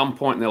 everyone at some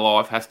point in their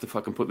life has to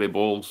fucking put their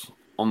balls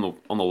on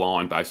the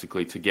line,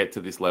 basically, to get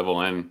to this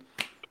level. And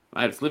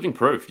mate, it's living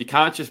proof. You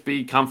can't just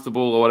be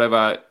comfortable or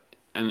whatever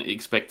and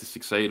expect to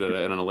succeed at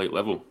an elite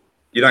level.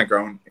 You don't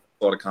grow in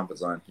a lot of comfort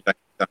zone.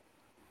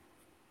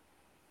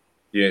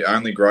 You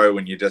only grow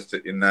when you're just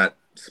in that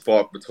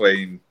spot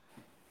between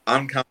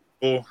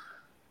uncomfortable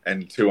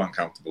and too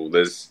uncomfortable.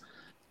 That's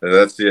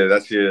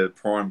your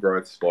prime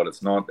growth spot.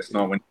 It's not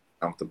when you're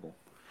comfortable.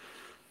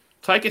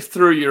 Take us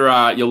through your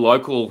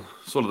local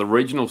sort of the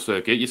regional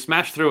circuit. You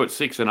smashed through at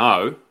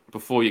 6-0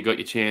 before you got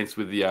your chance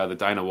with the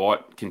Dana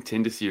White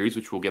Contender Series,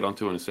 which we'll get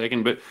onto in a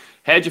second. But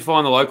how'd you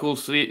find the local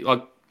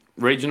like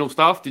regional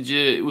stuff?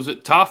 Was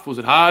it tough? Was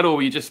it hard, or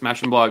were you just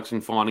smashing blokes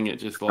and finding it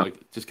just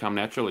come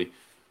naturally?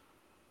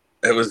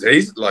 It was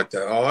easy.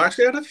 I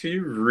actually had a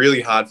few really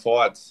hard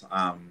fights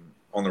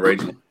on the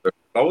regional.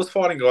 I was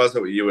fighting guys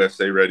that were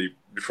UFC ready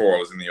before I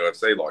was in the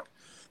UFC. Like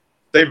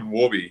Stephen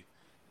Warby,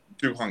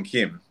 Doo Hong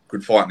Kim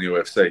could fight in the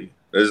UFC.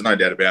 There's no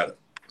doubt about it.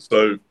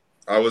 So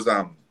I was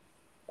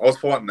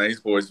fighting these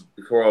boys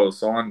before I was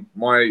signed.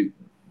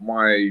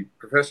 My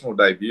professional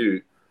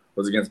debut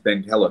was against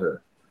Ben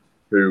Kelleher,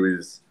 who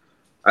is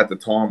at the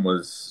time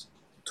was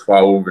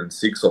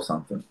 12-6 or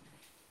something.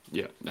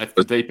 Yeah, that's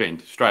the deep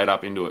end, straight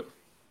up into it.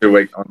 2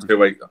 week or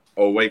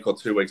a week or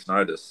 2 weeks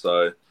notice.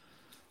 So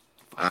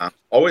I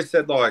always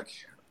had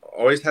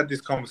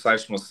this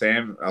conversation with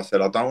Sam. I said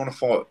I don't want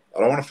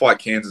to fight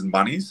Kansas and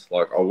bunnies.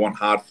 Like I want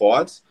hard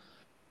fights,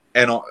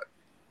 and I'm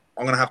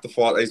gonna have to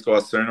fight these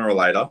guys sooner or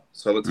later.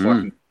 So let's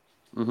fucking.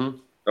 Mm-hmm.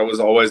 That was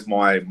always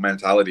my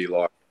mentality.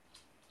 Like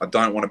I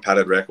don't want a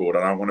padded record.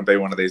 I don't want to be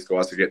one of these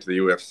guys who get to the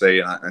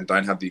UFC and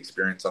don't have the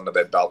experience under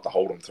their belt to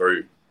hold them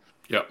through.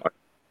 Yeah, at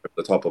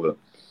the top of it.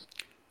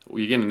 Well,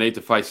 you're going to need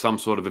to face some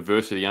sort of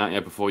adversity, aren't you,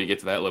 before you get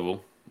to that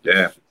level?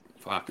 Yeah.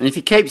 Fuck. And if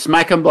you keep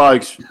smacking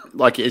blokes,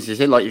 like as you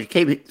said, like if you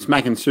keep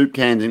smacking soup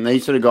cans and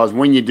these sort of guys,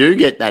 when you do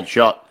get that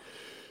shot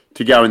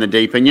to go in the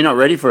deep end, you're not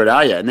ready for it,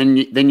 are you? And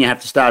then you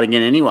have to start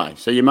again anyway.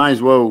 So you may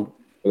as well.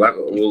 You're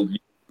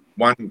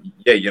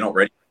not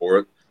ready for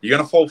it. You're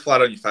going to fall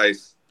flat on your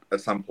face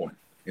at some point.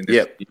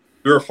 If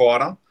you're a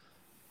fighter,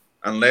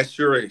 unless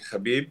you're a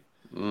Khabib,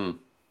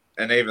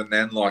 and even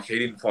then, like he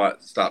didn't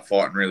start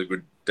fighting really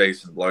good,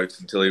 decent blokes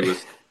until he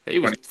was. He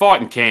was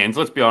fighting cans.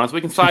 Let's be honest. We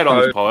can say it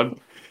on this pod.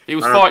 He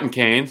was fighting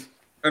cans.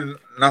 And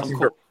nothing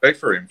but respect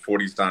for him for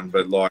what he's done,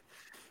 but like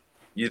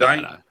you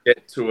don't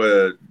get to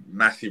a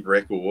massive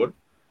record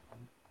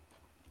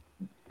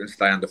and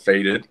stay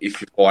undefeated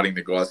if you're fighting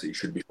the guys that you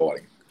should be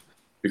fighting,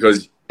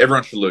 because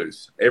everyone should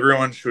lose.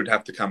 Everyone should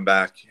have to come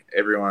back.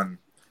 Everyone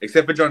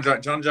except for John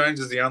Jones. John Jones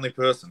is the only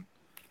person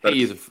that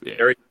is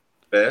very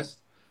best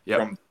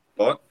from the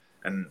spot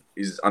and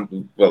is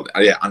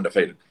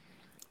undefeated.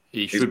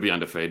 He should be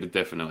undefeated,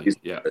 definitely.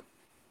 Yeah.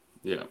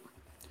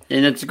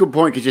 And it's a good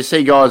point because you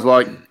see guys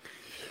like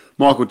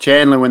Michael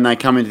Chandler when they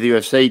come into the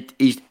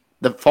UFC.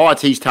 The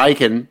fights he's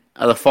taken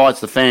are the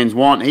fights the fans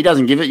want. He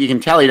doesn't give it. You can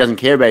tell he doesn't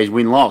care about his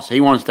win-loss. He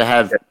wants to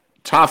have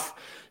tough,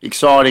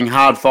 exciting,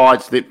 hard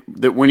fights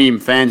that win him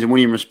fans and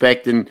win him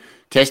respect and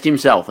test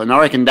himself. And I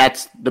reckon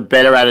that's the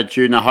better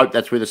attitude, and I hope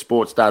that's where the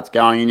sport starts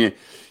going. And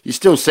you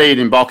still see it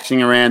in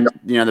boxing around,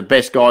 the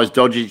best guys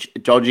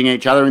dodging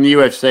each other. In the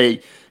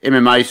UFC,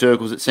 MMA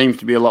circles, it seems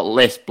to be a lot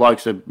less.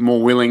 Blokes are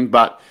more willing,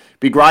 but it'd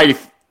be great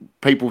if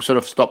people sort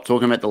of stop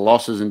talking about the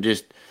losses and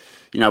just,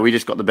 we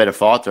just got the better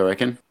fights, I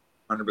reckon.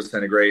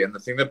 100% agree. And the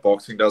thing that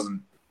boxing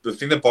doesn't do,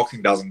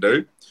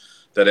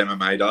 that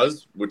MMA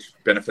does, which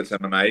benefits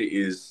MMA,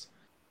 is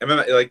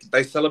MMA, like,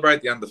 they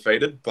celebrate the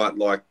undefeated, but,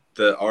 like,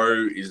 the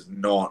O is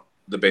not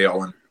the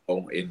be-all and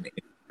all in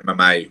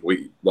MMA.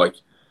 We, like,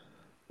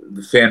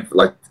 the fan,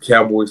 like,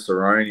 Cowboy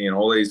Cerrone and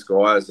all these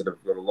guys that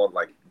have got a lot,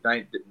 like,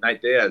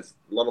 Nate Diaz,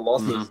 a lot of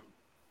losses. Mm-hmm.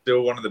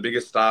 Still one of the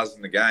biggest stars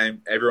in the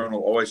game. Everyone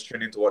will always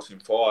tune in to watch him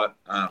fight.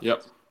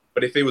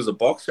 But if he was a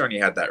boxer and he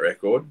had that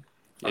record...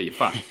 you're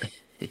fucked.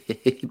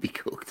 He'd be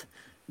cooked.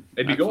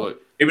 He'd be good.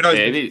 Even though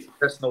he's the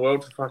best in the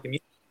world for fucking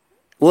years.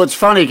 Well, it's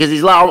funny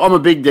because I'm a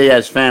big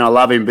Diaz fan. I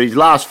love him, but his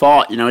last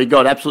fight, he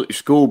got absolutely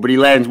schooled. But he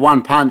lands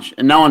one punch,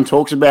 and no one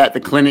talks about the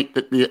clinic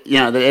that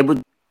that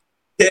Edward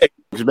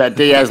talks about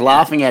Diaz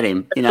laughing at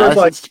him.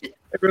 Everyone's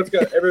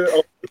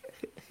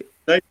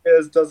Nate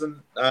Diaz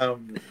doesn't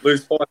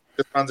lose fight,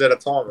 just runs out of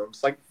time. I'm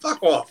just like,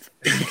 fuck off.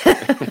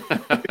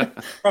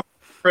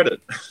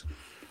 Credit.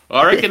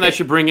 I reckon they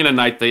should bring in a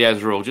Nate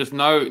Diaz rule. Just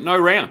no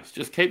rounds.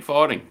 Just keep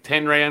fighting.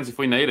 10 rounds if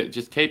we need it.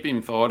 Just keep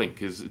him fighting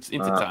because it's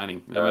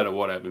entertaining no matter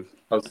what happens.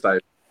 I'll stay.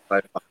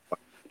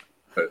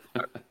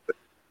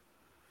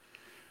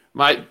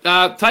 Mate,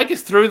 take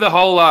us through the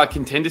whole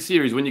Contender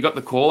Series when you got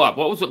the call up.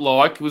 What was it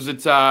like? Was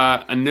it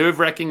a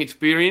nerve-wracking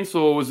experience,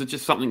 or was it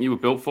just something you were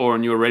built for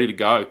and you were ready to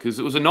go? Because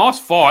it was a nice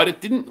fight.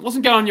 It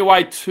wasn't going your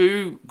way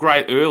too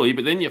great early,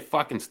 but then you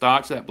fucking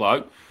starched that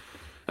bloke.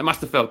 It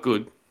must have felt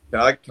good. Can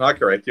I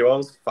correct you? I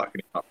was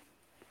fucking him up.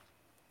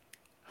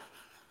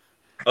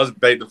 I was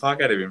beating the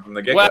fuck out of him from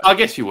the get-go. Well, I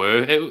guess you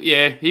were.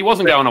 He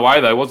wasn't going away,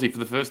 though, was he, for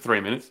the first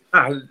 3 minutes?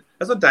 No,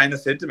 that's what Dana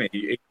said to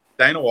me.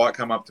 Dana White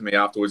come up to me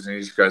afterwards and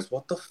he just goes,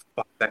 what the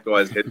fuck, that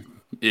guy's head?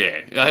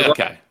 Yeah,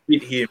 okay.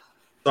 Hit him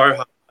so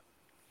hard.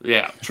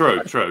 Yeah,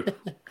 true. I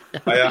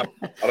don't know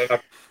if you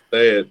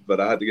see it, but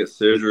I had to get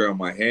surgery on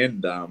my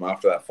hand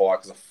after that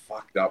fight because I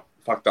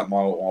fucked up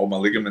all my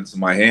ligaments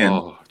in my hand.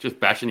 Oh, just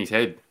bashing his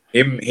head.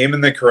 Him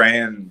and the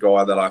Korean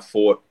guy that I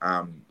fought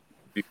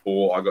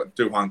before I got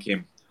Do-Hwan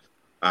Kim,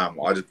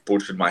 I just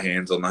butchered my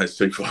hands on those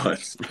two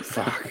fights.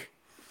 Fuck.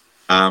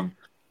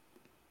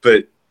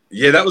 But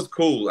yeah, that was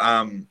cool.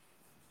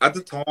 At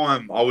the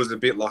time, I was a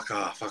bit like,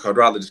 fuck, I'd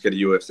rather just get a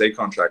UFC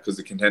contract because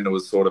the Contender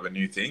was sort of a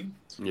new thing.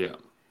 Yeah.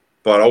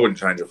 But I wouldn't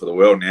change it for the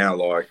world now.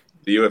 Like,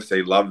 the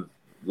UFC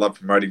love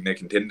promoting their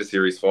Contender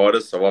Series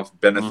fighters, so I've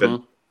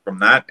benefited from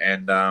that.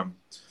 And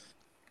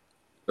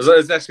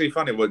it's actually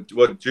funny what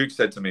Duke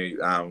said to me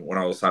when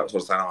I was sort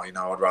of saying,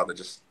 I'd rather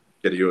just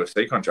get a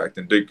UFC contract.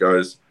 And Duke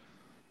goes,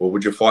 well,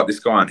 would you fight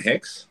this guy on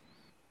Hex?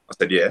 I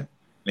said, yeah. And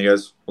he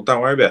goes, well, don't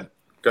worry about it.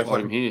 Go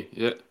fight him here.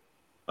 Yeah.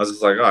 I was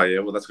just like, oh, yeah,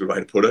 well, that's a good way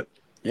to put it.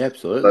 Yeah,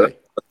 absolutely.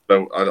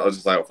 So I was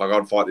just like, if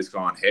I'd fight this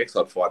guy on Hex,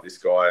 I'd fight this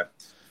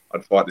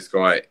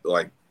guy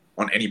like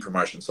on any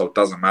promotion. So it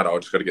doesn't matter. I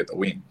just got to get the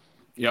win.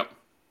 Yep.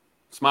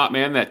 Smart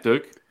man, that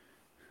Duke.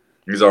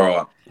 He's all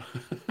right.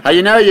 Hey,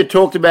 you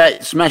talked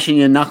about smashing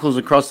your knuckles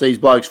across these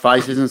blokes'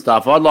 faces and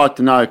stuff. I'd like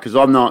to know, because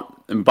I'm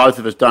not, and both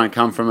of us don't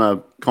come from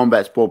a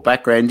combat sport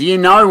background. Do you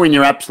know when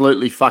you're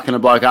absolutely fucking a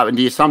bloke up, and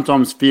do you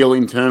sometimes feel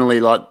internally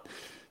like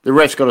the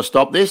ref's got to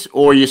stop this,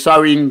 or you're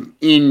so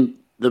in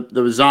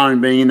the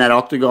zone, being in that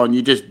octagon,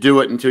 you just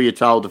do it until you're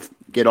told to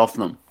get off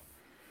them?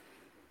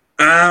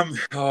 I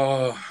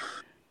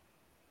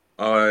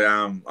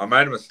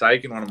made a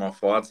mistake in one of my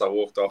fights. I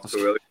walked off too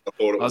early. I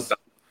thought it was done.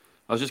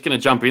 I was just going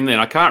to jump in there.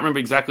 And I can't remember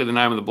exactly the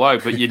name of the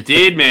bloke, but you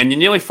did, man. You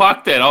nearly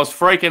fucked that. I was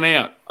freaking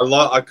out.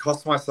 I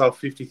cost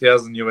myself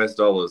 $50,000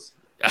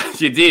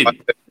 US. You did.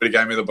 They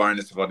gave me the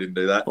bonus if I didn't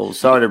do that. Well,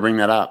 sorry to bring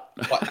that up.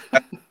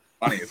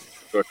 Funny, it's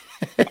good.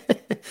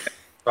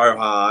 So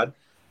hard,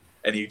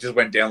 and he just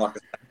went down like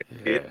a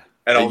kid.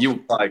 And I was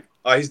like,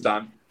 "Oh, he's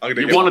done."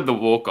 You wanted the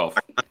walk off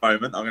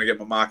moment. I'm going to get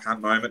my Mark Hunt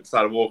moment.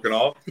 Started walking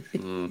off.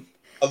 I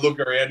look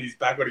around. He's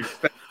back on his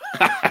feet.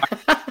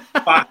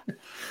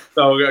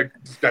 So I'm going to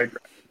just go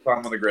climb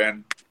him on the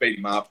ground, beat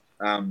him up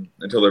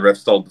until the ref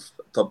stopped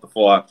the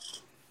fight.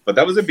 But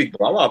that was a big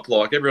blow up.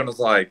 Like, everyone was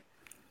like,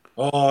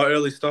 "Oh,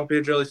 early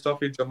stoppage."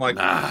 I'm like,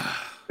 I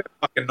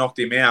fucking knocked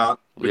him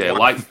out. Yeah,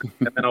 late.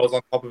 And then I was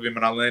on top of him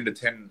and I landed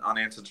 10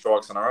 unanswered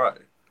strikes in a row.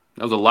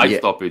 That was a late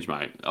stoppage,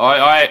 mate.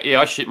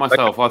 I shit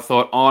myself. I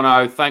thought, oh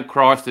no, thank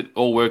Christ it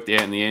all worked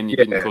out in the end. You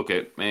didn't cook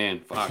it. Man,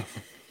 fuck.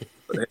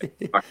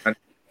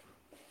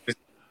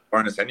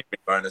 Bonus, any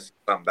bonus,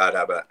 something bad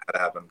had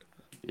happened.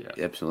 Yeah,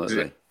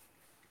 absolutely.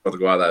 For the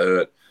guy that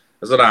hurt.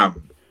 That's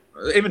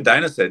what even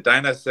Dana said.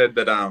 Dana said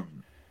that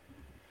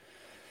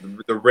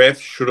the ref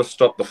should have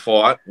stopped the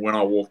fight when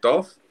I walked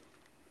off.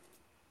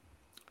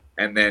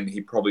 And then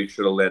he probably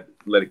should have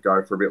let it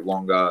go for a bit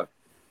longer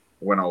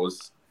when I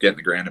was getting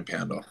the ground and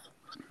pound off.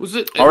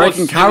 I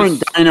reckon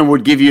current Dana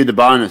would give you the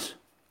bonus.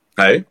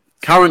 Hey?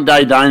 Current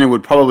day Dana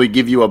would probably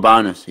give you a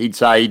bonus. He'd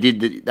say he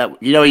did that.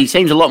 He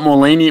seems a lot more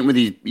lenient with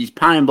his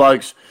paying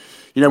blokes.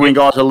 When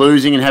guys are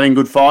losing and having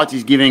good fights,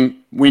 he's giving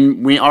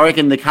I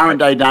reckon the current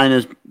day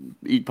Dana's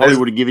he probably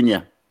would have given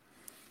you.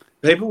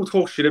 People will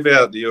talk shit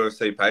about the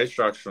UFC pay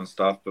structure and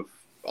stuff, but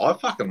I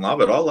fucking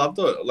love it. I love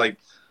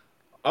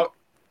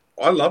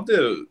I love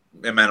the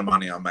amount of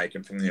money I'm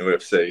making from the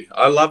UFC.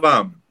 I love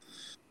I'm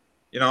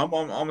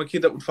a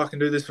kid that would fucking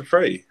do this for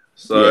free.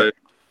 So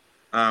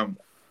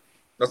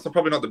that's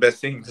probably not the best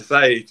thing to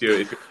say if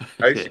you're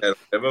coach or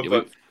whatever.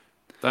 But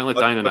don't let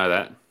Dana know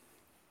that.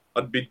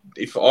 I'd be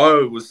if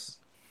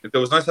there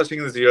was no such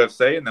thing as the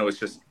UFC and there was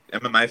just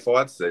MMA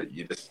fights that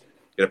you just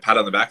get a pat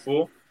on the back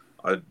for,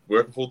 I'd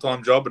work a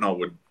full-time job and I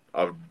would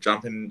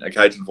jump in a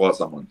cage and fight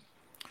someone.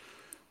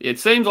 It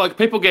seems like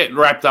people get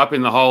wrapped up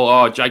in the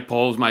whole, Jake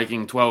Paul's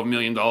making $12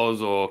 million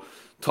or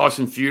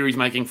Tyson Fury's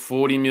making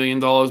 $40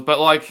 million. But,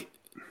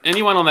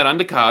 anyone on that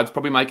undercard's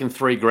probably making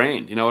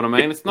 $3,000. You know what I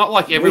mean? It's not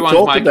like everyone's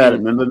we talked about it.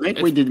 Remember,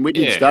 Mick? We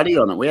did study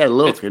on it. We had a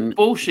look. It's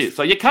bullshit.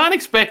 So you can't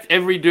expect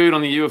every dude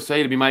on the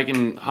UFC to be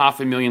making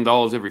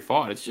 $500,000 every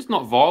fight. It's just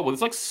not viable.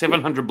 There's like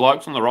 700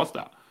 blokes on the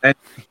roster. And,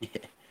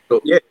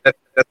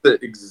 that's the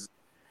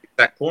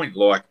exact point.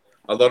 Like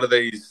a lot of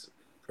these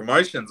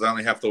promotions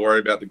only have to worry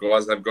about the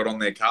guys they've got on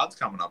their cards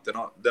coming up. They're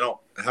not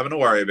having to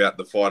worry about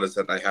the fighters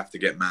that they have to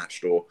get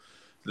matched or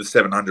the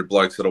 700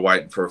 blokes that are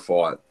waiting for a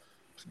fight.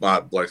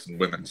 Blokes and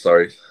women,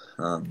 sorry.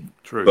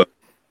 True. But,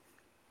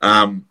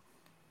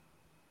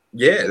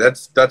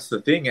 that's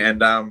the thing.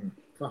 And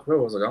where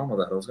was I going with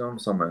that? I was going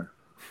somewhere.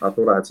 I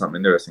thought I had something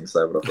interesting to say,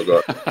 but I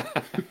forgot.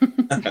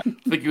 I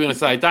think you were going to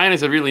say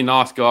Dana's a really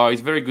nice guy.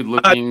 He's very good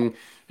looking.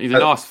 He's a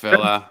nice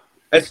fella.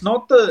 It's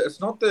not the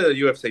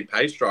UFC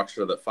pay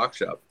structure that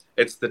fucks you up.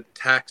 It's the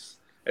tax.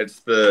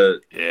 It's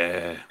the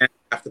you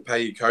have to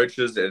pay your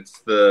coaches. It's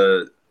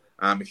the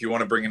if you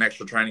want to bring an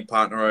extra training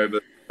partner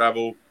over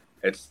travel.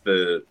 It's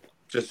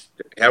just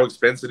how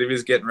expensive it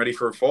is getting ready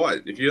for a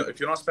fight. If you're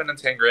not spending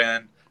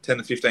 $10 to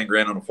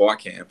 $15,000 on a fight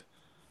camp,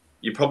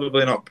 you're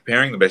probably not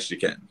preparing the best you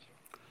can.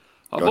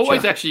 I've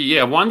always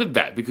actually wondered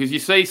that, because you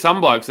see some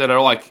blokes that are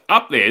like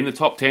up there in the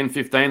top 10,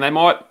 15, they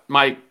might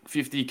make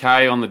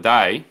 $50K on the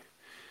day,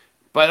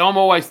 but I'm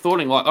always thought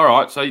like, all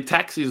right, so your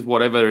tax is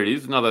whatever it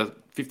is, another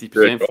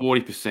 50%,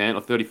 40%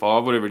 or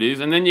 35%, whatever it is.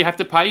 And then you have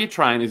to pay your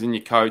trainers and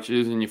your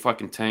coaches and your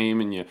fucking team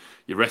and your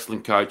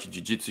wrestling coach, your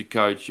jiu-jitsu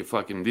coach, your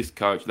fucking this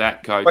coach,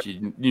 that coach,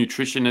 your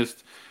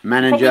nutritionist.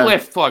 Manager. Probably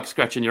left like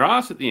scratching your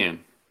ass at the end.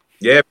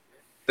 Yeah.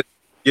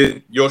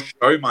 Your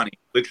show money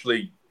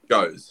literally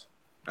goes.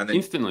 And then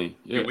instantly.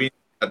 You win,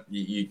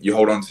 you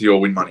hold on to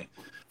your win money.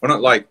 We're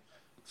not like,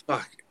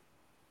 fuck.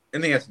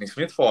 In the Anthony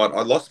Smith fight,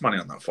 I lost money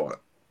on that fight.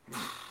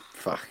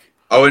 Fuck.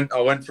 I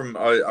went from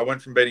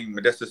beating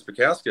Modestas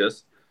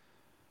Bukauskas,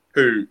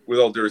 who, with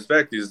all due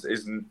respect,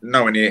 is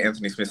nowhere near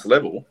Anthony Smith's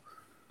level.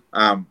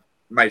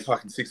 Made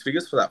fucking six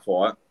figures for that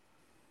fight.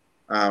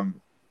 And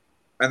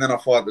then I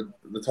fight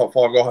the top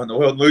 5 guy in the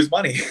world and lose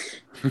money.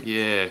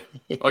 Yeah.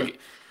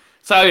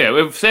 So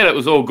we've said it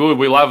was all good.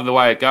 We love the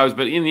way it goes,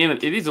 but in the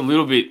end, it is a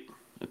little bit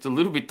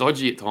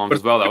dodgy at times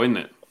as well, though, isn't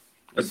it?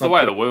 It's the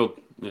way of the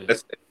world. Yeah.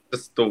 It's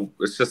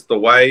just the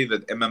way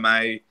that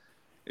MMA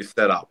is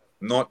set up.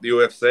 Not the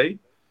UFC.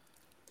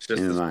 It's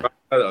just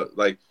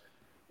like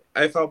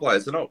AFL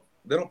players.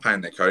 They're not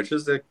paying their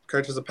coaches. Their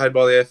coaches are paid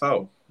by the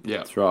AFL. Yeah,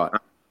 that's right.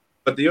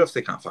 But the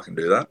UFC can't fucking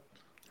do that.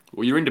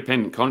 Well, you're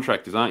independent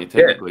contractors, aren't you?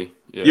 Technically,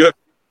 You have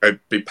to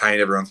be paying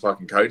everyone's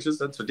fucking coaches.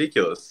 That's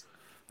ridiculous.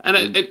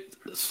 And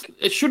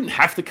it shouldn't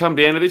have to come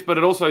down to this, but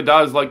it also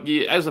does. Like,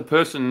 as a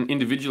person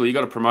individually, you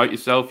got to promote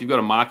yourself. You've got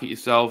to market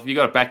yourself. You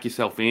got to back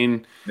yourself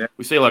in. Yeah.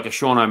 We see like a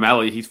Sean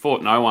O'Malley. He's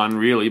fought no one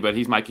really, but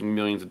he's making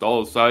millions of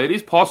dollars. So it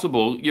is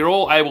possible. You're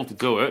all able to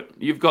do it.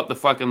 You've got the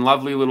fucking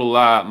lovely little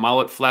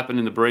mullet flapping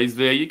in the breeze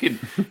there. You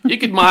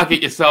could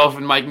market yourself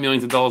and make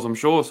millions of dollars, I'm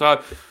sure.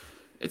 So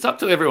it's up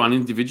to everyone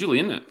individually,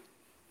 isn't it?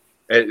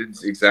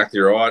 It's exactly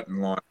right.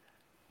 And like,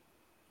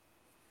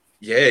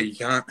 you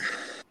can't.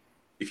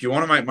 If you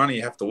want to make money,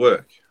 you have to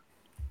work.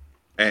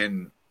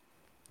 And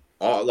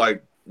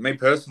like me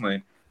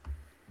personally,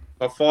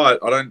 if I fight,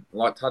 I don't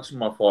like touching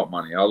my fight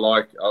money. I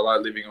like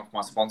living off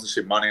my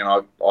sponsorship money, and I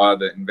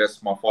either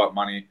invest my fight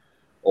money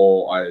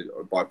or I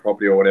buy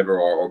property or whatever,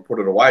 or put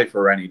it away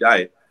for a rainy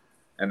day,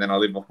 and then I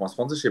live off my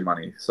sponsorship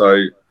money.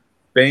 So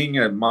being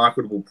a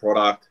marketable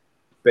product,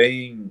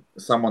 being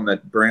someone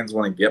that brands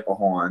want to get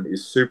behind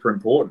is super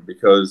important,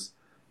 because,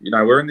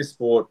 we're in this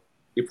sport,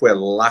 if we're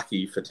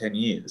lucky, for 10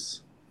 years.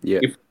 Yeah.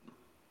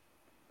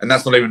 And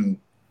that's not even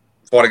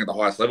fighting at the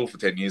highest level for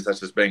 10 years. That's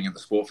just being in the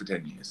sport for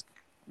 10 years.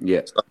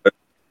 Yeah. So,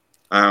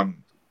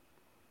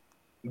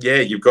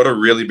 you've got to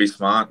really be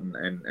smart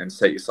and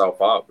set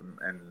yourself up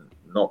and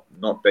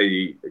not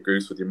be a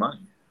goose with your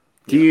money.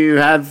 Do you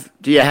have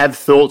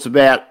thoughts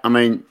about,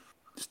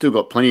 still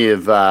got plenty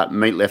of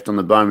meat left on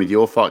the bone with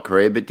your fight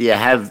career, but do you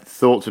have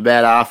thoughts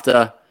about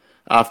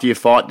after your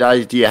fight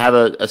days? Do you have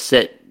a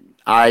set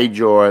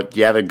age, or do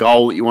you have a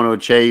goal that you want to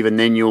achieve, and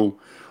then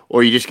or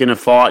are you just going to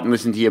fight and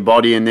listen to your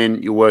body, and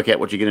then you'll work out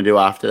what you're going to do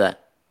after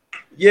that?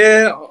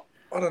 Yeah,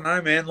 I don't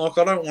know, man. Like,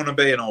 I don't want to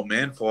be an old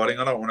man fighting.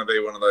 I don't want to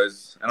be one of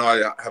those, and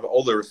I have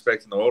all the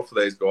respect in the world for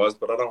these guys,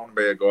 but I don't want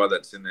to be a guy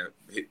that's in their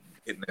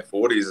hitting their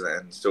 40s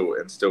and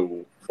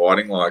still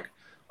fighting. Like,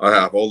 I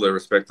have all the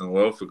respect in the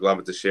world for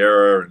Glover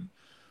Teixeira and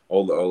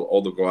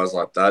all the guys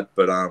like that,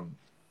 but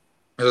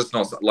it's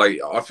not like,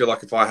 I feel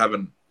like if I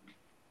haven't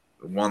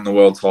won the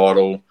world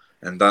title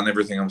and done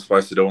everything I'm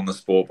supposed to do in the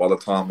sport by the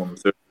time I'm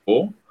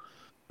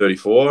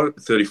 34,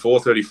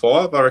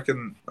 35, I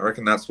reckon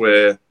that's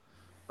where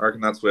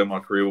my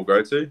career will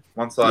go to.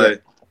 Once I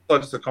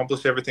just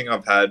accomplish everything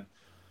I've had,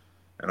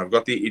 and I've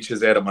got the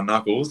itches out of my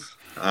knuckles.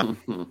 So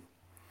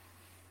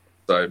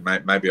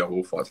maybe I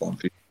will fight Long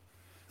Fish.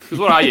 Because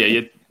what are you?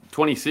 You're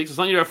 26 or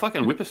something? You're a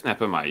fucking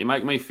whippersnapper, mate. You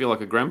make me feel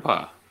like a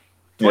grandpa.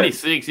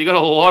 26, you got a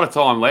lot of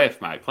time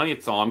left, mate. Plenty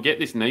of time. Get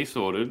this knee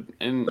sorted,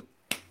 and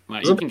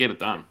mate, you can get it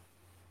done.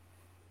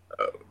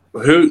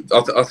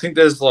 I think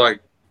there's like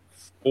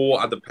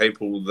 4 other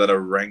people that are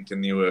ranked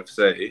in the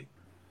UFC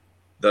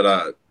that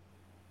are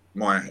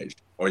my age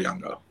or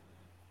younger.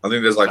 I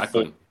think there's like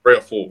 3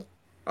 or 4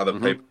 other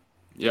people.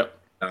 Yep.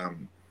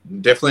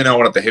 Definitely no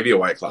one at the heavier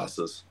weight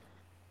classes.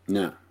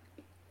 No.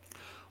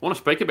 I want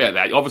to speak about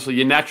that. Obviously,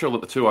 you're natural at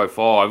the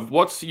 205.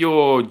 What's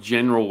your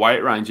general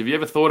weight range? Have you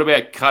ever thought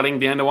about cutting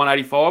down to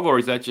 185, or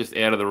is that just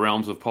out of the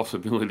realms of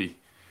possibility?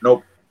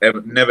 Nope,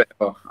 never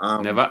ever.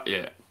 Never,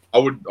 yeah. I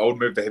would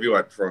move to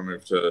heavyweight before I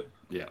move to.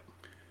 Yeah.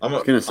 I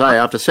was going to say,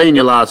 after seeing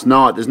you last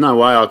night, there's no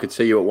way I could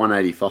see you at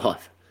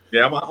 185.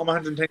 Yeah, I'm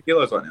 110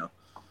 kilos right now.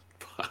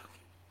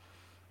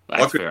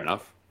 That's fair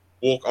enough.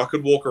 I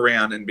could walk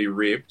around and be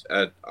ripped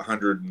at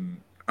 100 and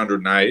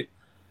 108.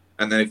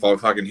 And then if I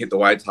fucking hit the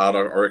weights hard,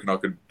 I reckon I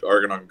could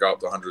go up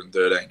to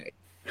 113.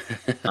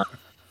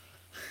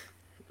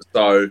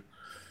 Yeah,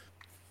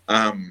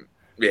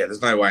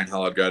 there's no way in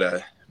hell I'd go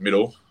to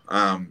middle.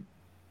 I'm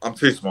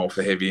too small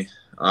for heavy.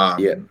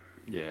 Yeah.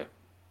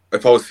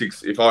 If I was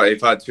if I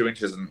had 2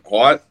 inches in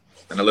height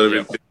and a little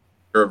bit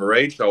of a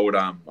reach, I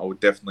would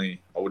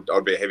definitely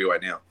I'd be a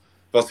heavyweight now.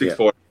 If I was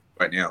 6'4"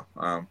 right now.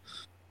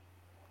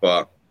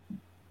 But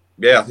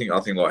yeah, I think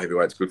light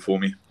heavyweight's good for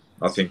me.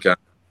 I think.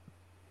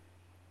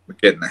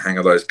 Getting the hang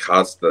of those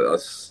cuts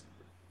that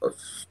I've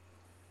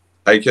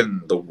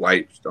taken the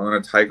weight. I'm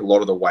going to take a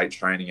lot of the weight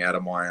training out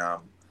of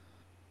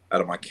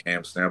my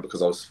camps now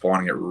because I was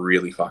finding it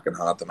really fucking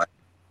hard to make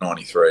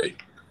 93.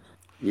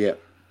 Yeah.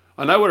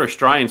 I know we're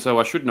Australian, so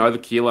I should know the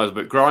kilos,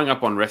 but growing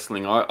up on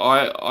wrestling,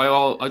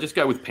 I just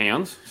go with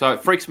pounds. So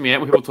it freaks me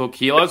out when people talk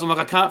kilos. I'm like,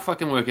 I can't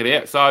fucking work it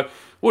out. So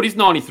what is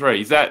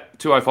 93? Is that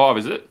 205,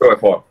 is it?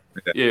 205.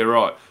 Yeah,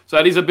 right. So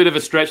it is a bit of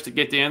a stretch to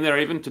get down there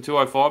even to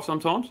 205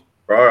 sometimes?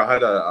 Bro, I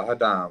had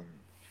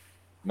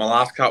my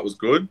last cut was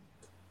good,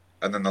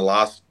 and then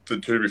the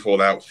 2 before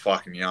that was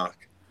fucking yuck.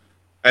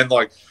 And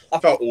like, I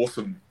felt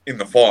awesome in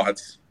the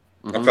fights.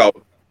 I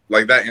felt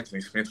like that Anthony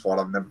Smith fight.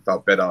 I've never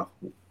felt better.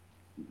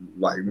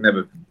 Like,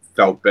 never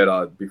felt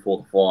better before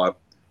the fight,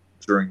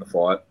 during the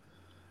fight.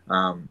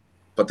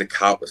 But the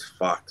cut was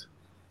fucked.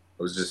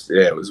 It was just,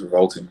 it was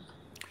revolting.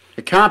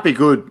 It can't be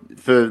good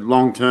for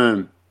long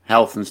term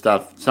health and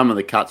stuff. Some of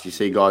the cuts you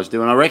see guys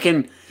do, and I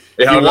reckon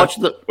if you watch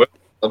the.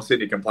 I'm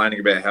sitting here complaining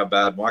about how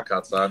bad my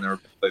cuts are, and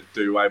they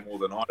do way more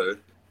than I do.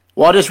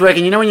 Well, I just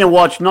reckon, when you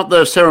watch, not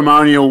the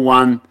ceremonial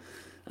one,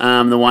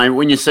 the way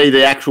when you see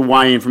the actual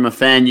weigh-in from a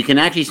fan, you can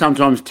actually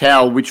sometimes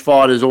tell which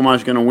fighter's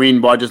almost going to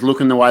win by just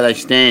looking the way they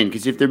stand.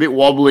 Because if they're a bit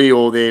wobbly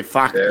or they're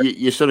fucked,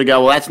 you sort of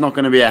go, well, that's not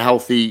going to be a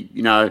healthy,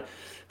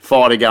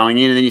 fighter going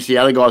in. And then you see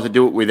other guys that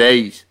do it with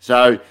ease.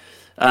 So,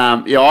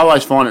 I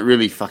always find it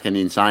really fucking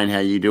insane how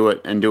you do it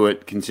and do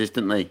it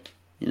consistently.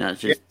 It's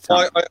just...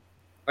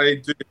 I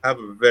do have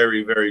a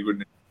very, very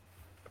good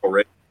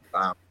already.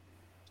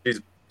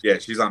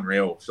 She's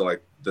unreal. So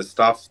like the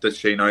stuff that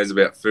she knows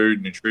about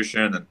food,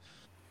 nutrition, and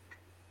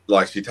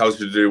like she tells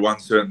you to do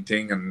one certain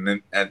thing,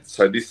 and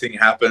so this thing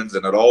happens,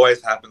 and it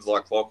always happens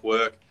like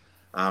clockwork.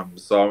 I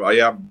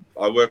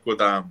work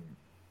with a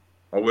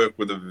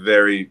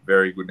very,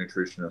 very good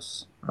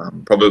nutritionist.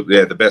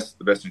 Probably the best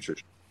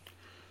nutritionist.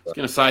 I was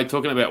going to say,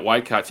 talking about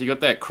weight cuts, you got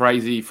that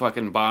crazy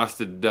fucking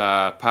bastard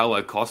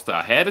Paulo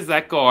Costa. How does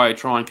that guy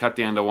try and cut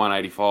down to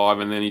 185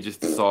 and then he just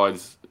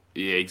decides,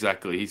 yeah,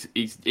 exactly,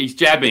 he's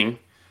jabbing.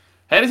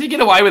 How does he get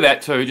away with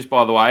that too, just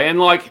by the way? And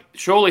like,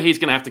 surely he's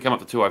going to have to come up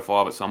to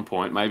 205 at some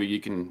point. Maybe you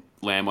can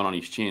land one on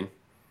his chin.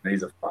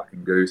 He's a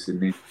fucking goose,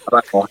 isn't he? I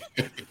don't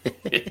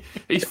like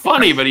He's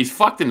funny, but he's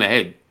fucked in the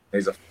head.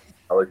 He's a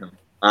pelican.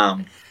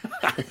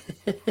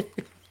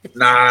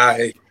 Nah,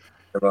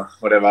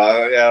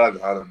 whatever. Yeah,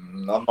 I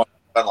don't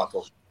like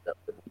talking about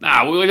it.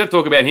 Nah, we don't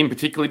talk about him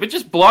particularly, but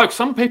just blokes.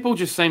 Some people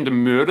just seem to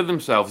murder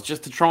themselves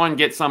just to try and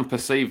get some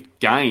perceived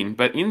gain.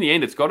 But in the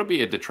end, it's got to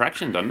be a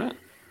detraction, doesn't it?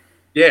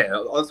 Yeah, I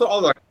was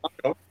like,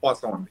 I'll fight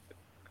someone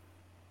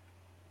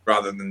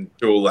rather than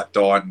do all that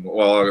diet.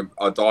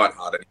 I diet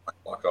hard anyway,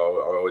 like I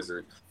always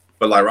do.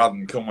 But like, rather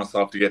than kill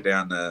myself to get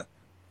down to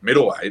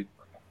middleweight,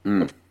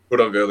 I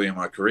put up early in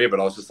my career. But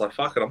I was just like,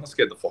 fuck it, I'm not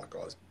scared to fight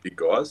guys, big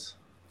guys.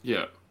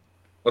 Yeah.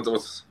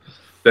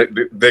 They're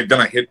going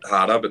to hit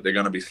harder, but they're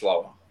going to be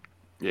slower.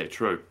 Yeah,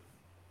 true.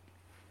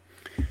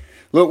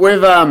 Look,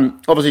 we've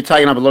obviously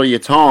taken up a lot of your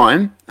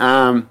time.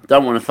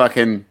 Don't want to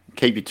fucking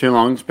keep you too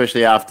long,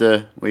 especially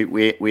after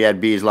we had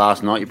beers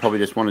last night. You probably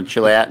just want to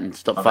chill out and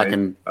stop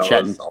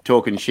chatting,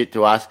 talking shit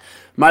to us.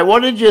 Mate,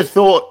 what were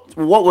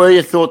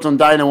your thoughts on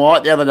Dana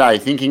White the other day,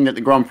 thinking that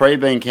the Grand Prix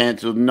being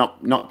cancelled,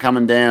 not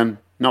coming down,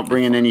 not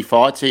bringing any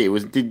fights here?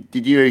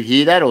 Did you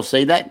hear that or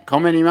see that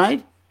comment he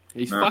made?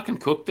 He's fucking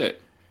cooked it.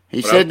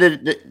 He said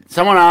that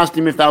someone asked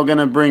him if they were going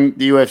to bring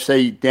the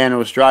UFC down to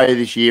Australia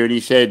this year, and he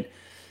said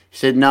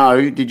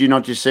no. Did you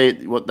not just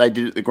see what they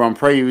did at the Grand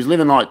Prix? He was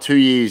living like 2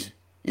 years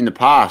in the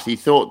past. He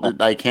thought that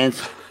they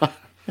cancelled.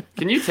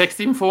 Can you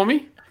text him for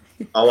me?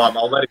 I'll let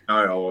him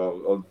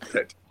know. I'll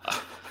text.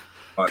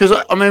 Because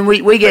I mean,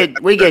 we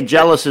get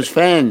jealous as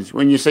fans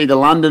when you see the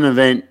London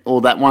event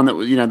or that one that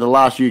was, the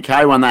last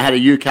UK one. They had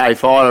a UK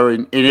fighter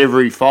in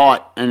every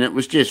fight, and it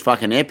was just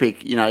fucking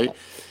epic.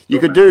 You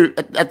could do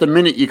at the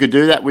minute you could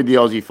do that with the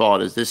Aussie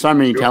fighters. There's so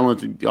many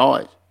talented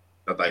guys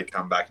that they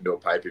come back and do a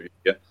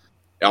pay-per-view.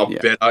 I'll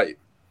bet. I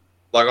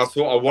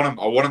want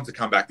them to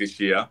come back this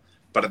year,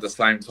 but at the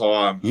same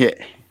time,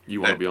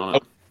 you want to be on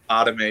it.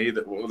 Part of me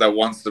that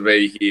wants to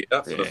be here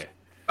for the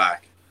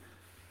back.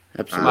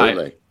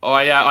 Absolutely. Mate,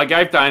 I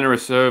gave Dana a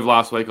serve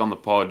last week on the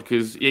pod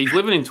because he's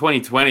living in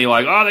 2020.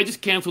 Like, they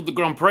just cancelled the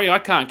Grand Prix. I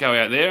can't go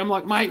out there. I'm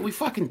like, mate, we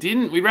fucking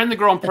didn't. We ran the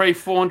Grand Prix,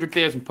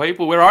 400,000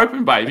 people. We're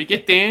open, baby.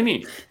 Get down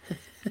here.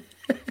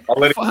 I'll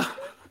let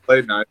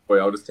him know.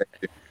 I'll just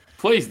text him.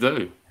 Please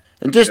do.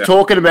 And just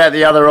talking about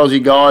the other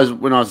Aussie guys,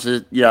 when I was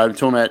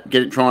talking about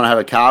trying to have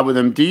a card with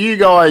them, do you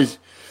guys?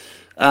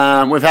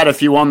 We've had a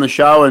few on the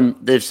show, and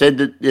they've said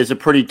that there's a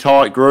pretty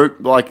tight group.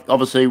 Like,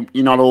 obviously,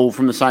 you're not all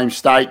from the same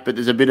state, but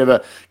there's a bit of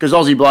because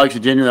Aussie blokes are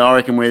generally, I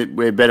reckon,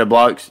 we're better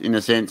blokes in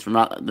a sense than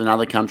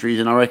other countries,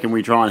 and I reckon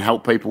we try and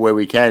help people where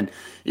we can.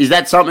 Is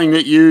that something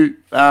that you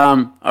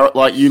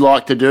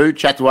like to do?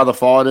 Chat to other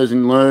fighters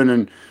and learn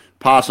and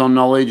pass on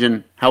knowledge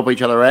and help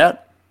each other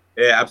out?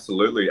 Yeah,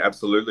 absolutely. I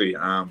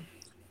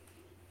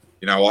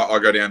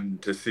go down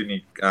to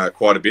Sydney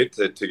quite a bit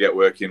to get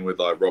work in with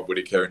like Rob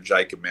Whittaker and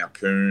Jacob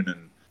Malcoon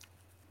and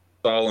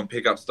style and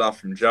pick up stuff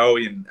from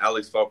Joey and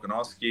Alex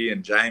Volkanovski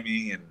and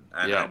Jamie and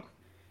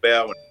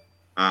Bell.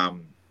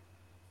 And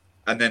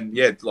then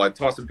like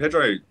Tyson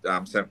Pedro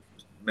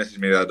messaged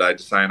me the other day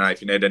just saying, hey,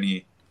 if you need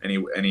any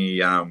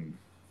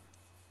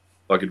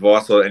like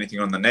advice or anything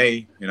on the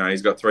knee,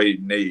 he's got 3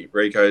 knee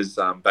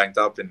recos banked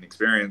up in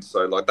experience.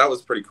 So like that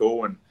was pretty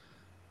cool. And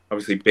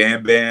obviously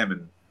Bam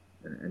Bam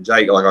and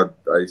Jake, like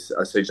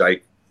I see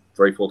Jake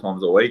 3-4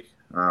 times a week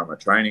at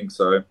training.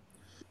 So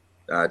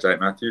Jake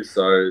Matthews.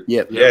 So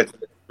it's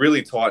a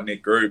really tight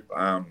knit group.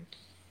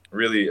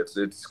 Really,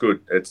 it's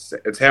good.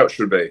 It's how it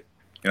should be.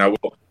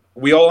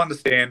 We all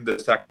understand the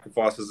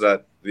sacrifices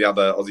that the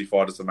other Aussie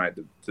fighters have made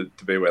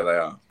to be where they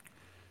are.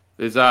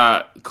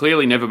 There's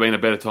clearly never been a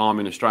better time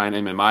in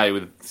Australian MMA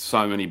with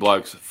so many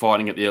blokes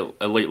fighting at the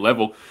elite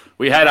level.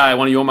 We had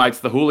one of your mates,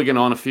 the Hooligan,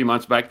 on a few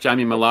months back,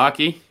 Jamie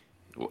Malarkey.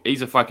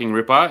 He's a fucking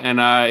ripper. And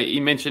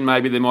he mentioned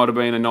maybe there might have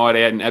been a night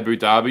out in Abu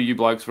Dhabi. You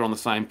blokes were on the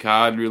same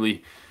card,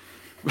 really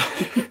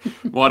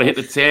might have hit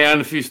the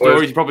town. A few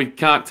stories you probably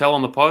can't tell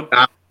on the pod.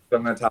 Nah,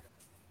 I'm going to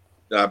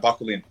tell.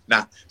 Buckle in.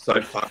 I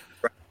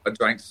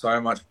drank so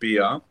much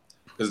beer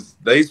because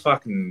these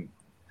fucking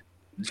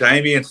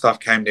Jamie and stuff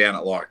came down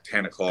at like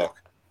 10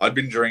 o'clock. I'd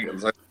been drinking. It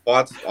was like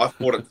fights. I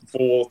fought at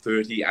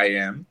 4:30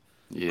 a.m.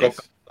 Yes. Got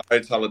to the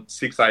hotel at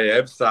 6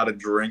 a.m. Started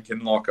drinking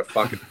like a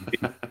fucking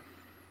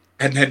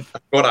and then I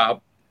got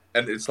up,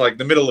 and it's like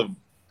the middle of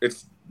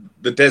it's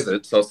the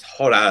desert, so it's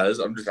hot as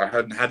I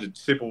hadn't had a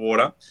sip of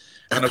water,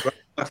 and I got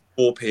up at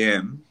 4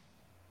 p.m.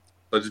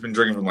 So I've just been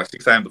drinking from like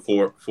 6 a.m. to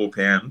 4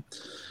 p.m.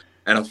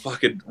 And I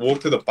fucking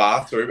walked to the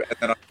bathroom, and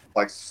then I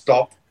like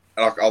stopped,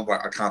 and I was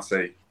like, I can't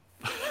see.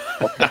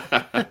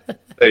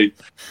 I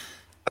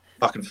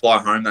fucking fly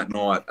home that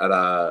night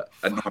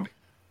at 9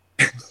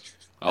 p.m.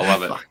 I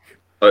love it.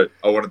 So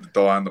I wanted to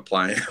die on the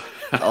plane.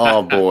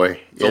 Oh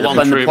boy,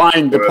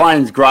 the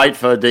plane's great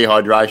for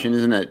dehydration,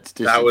 isn't it? It's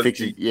just that was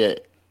the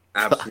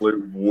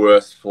absolute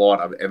worst flight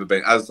I've ever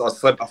been. I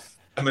slept.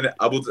 I'm in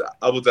Abu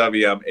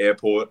Dhabi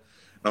airport,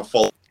 and I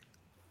followed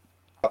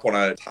up on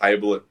a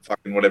table at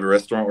fucking whatever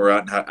restaurant we're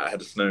at, and I had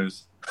to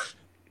snooze.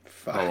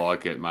 I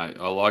like it, mate.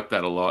 I like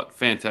that a lot.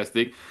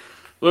 Fantastic.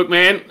 Look,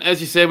 man, as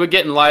you said, we're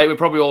getting late. We're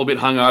probably all a bit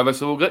hungover,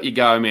 so we'll let you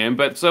go, man.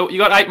 But so you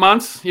got 8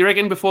 months, you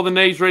reckon, before the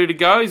knee's ready to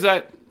go? Is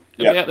that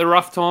about the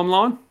rough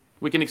timeline?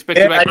 We can expect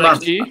you back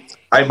next year?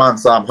 8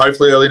 months,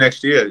 hopefully early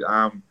next year.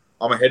 I'm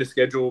ahead of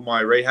schedule with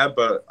my rehab,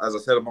 but as I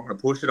said, I'm not going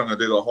to push it. I'm going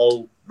to do the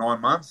whole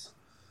 9 months.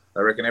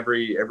 I reckon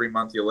every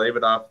month you leave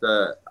it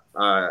after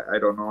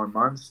 8 or 9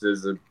 months,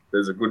 there's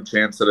a good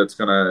chance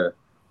that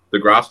the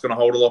graft's going to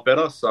hold a lot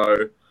better.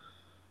 So,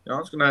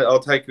 I'll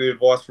take the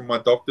advice from my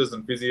doctors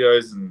and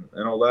physios and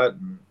all that,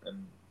 and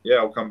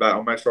I'll come back.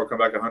 I'll make sure I come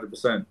back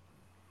 100%.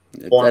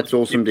 That's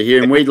awesome to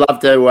hear, and we'd love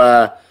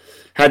to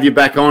have you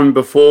back on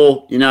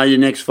before your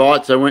next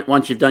fight. So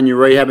once you've done your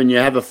rehab and you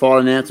have a fight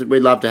announcement, we'd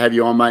love to have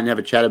you on, mate, and have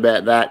a chat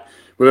about that.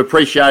 We've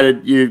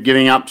appreciated you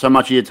giving up so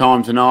much of your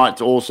time tonight.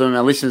 It's awesome.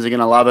 Our listeners are going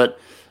to love it,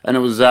 and it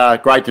was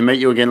great to meet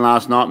you again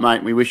last night,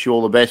 mate. We wish you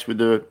all the best with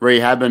the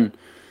rehab and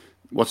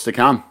what's to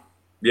come.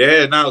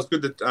 Yeah, no, it was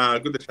good to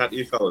chat to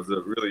you fellas.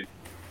 I really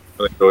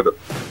enjoyed it.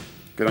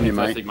 Good on you,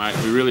 mate.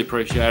 We really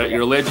appreciate it.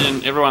 You're a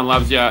legend. Everyone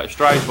loves you.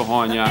 Australia's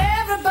behind you.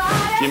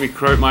 Jimmy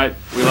Crute, mate.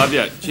 We love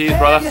you. Cheers,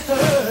 brother.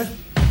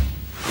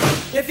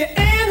 If you're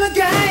in the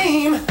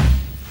game,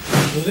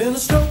 then the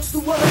stroke's the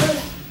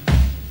word.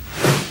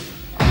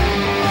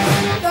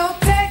 Don't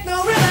take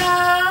no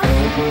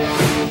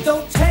rhythm.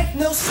 Don't take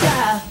no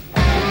style.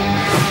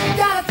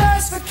 Got a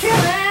thirst for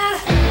killing.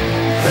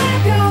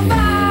 Grab your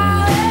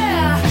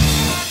fire.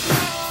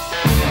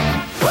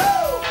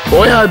 Woo!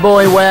 Boy, oh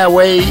boy, wow,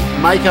 we,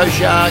 Mako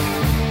Shark,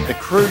 the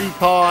Crudy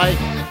pie,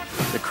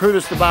 the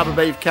crudest Barber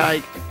beef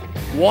cake.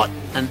 What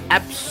an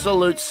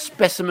absolute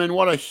specimen.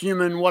 What a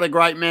human. What a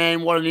great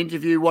man. What an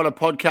interview. What a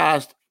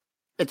podcast.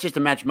 It's just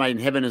a match made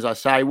in heaven, as I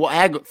say.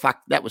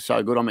 Fuck, that was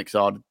so good. I'm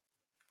excited.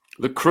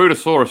 The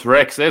Crudosaurus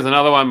Rex. There's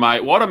another one,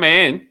 mate. What a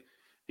man.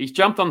 He's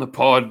jumped on the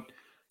pod,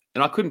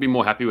 and I couldn't be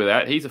more happy with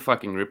that. He's a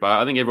fucking ripper.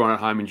 I think everyone at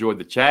home enjoyed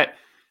the chat.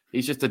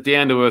 He's just a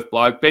down-to-earth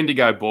bloke,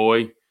 Bendigo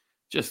boy,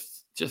 just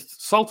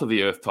salt of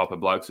the earth type of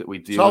blokes that we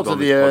deal with on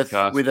this podcast.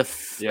 Salt of the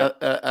earth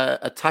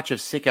with a touch of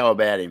sicko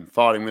about him,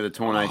 fighting with a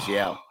torn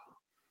ACL.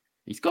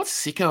 He's got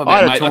sicko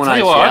about him, mate. I had a torn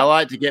ACL. I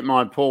had to get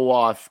my poor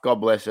wife, God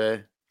bless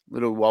her,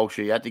 little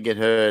Walshy, I had to get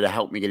her to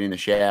help me get in the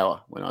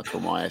shower when I tore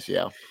my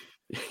ACL.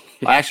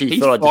 I actually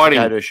thought I'd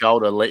dislocated her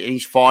shoulder.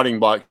 He's fighting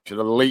like to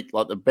the elite,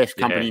 like the best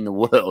company in the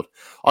world.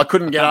 I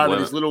couldn't get over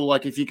this little,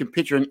 like if you can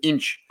picture an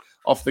inch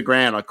off the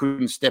ground, I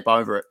couldn't step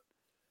over it.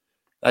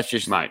 That's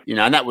just, mate,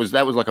 and that was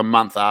like a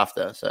month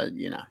after. So,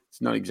 it's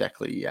not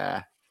exactly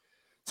a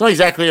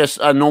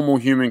normal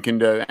human can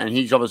do. And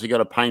he's obviously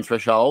got a pain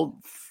threshold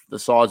the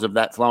size of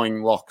that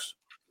flowing locks.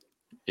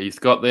 He's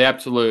got the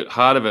absolute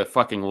heart of a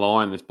fucking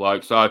lion, this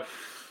bloke. So,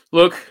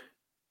 look,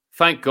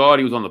 thank God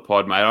he was on the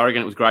pod, mate. I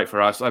reckon it was great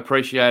for us. I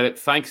appreciate it.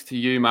 Thanks to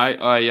you, mate.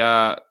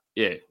 I'll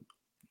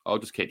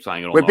just keep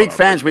saying it all. We're big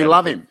fans. We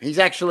love him. He's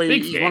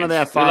one of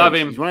our faves. We love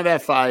him. He's one of our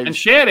faves. And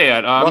shout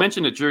out, I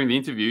mentioned it during the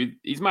interview,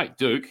 his mate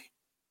Duke.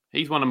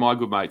 He's one of my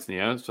good mates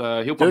now,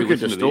 so he'll probably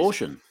listen to this. Duke of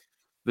Distortion.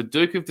 The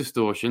Duke of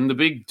Distortion. The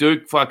big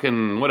Duke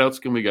fucking... What else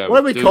can we go with?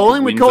 What do we call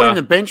him? We call him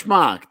the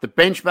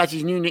Benchmark. That's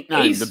his new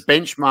nickname. The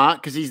Benchmark,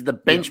 because he's the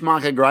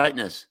benchmark of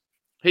greatness.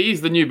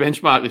 He's the new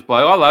benchmark, this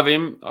bloke. I love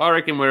him. I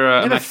reckon we're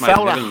a match made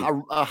in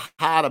heaven. A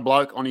harder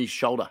bloke on his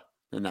shoulder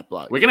than that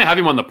bloke. We're going to have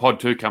him on the pod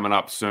too coming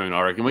up soon,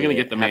 I reckon. We're going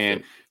to get the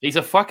man. He's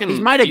a fucking...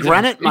 He's made of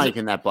granite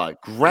making that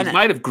bloke. Granite. He's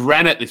made of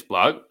granite, this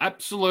bloke.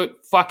 Absolute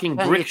fucking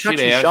brick shit out. You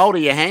touch his shoulder,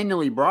 your hand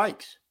nearly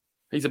breaks.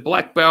 He's a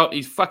black belt.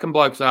 He's fucking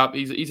blokes up.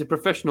 He's a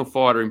professional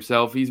fighter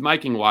himself. He's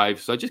making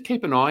waves. So just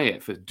keep an eye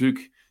out for Duke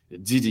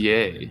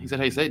Didier. Is that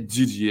how you say it?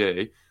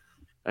 Didier.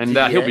 And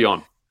he'll be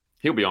on.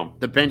 He'll be on.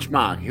 The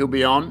Benchmark. He'll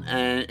be on,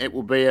 and it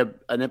will be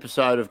an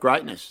episode of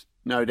greatness,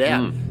 no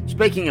doubt.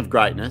 Speaking of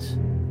greatness,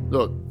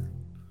 look,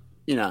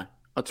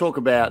 I talk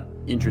about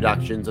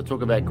introductions. I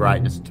talk about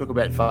greatness. I talk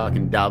about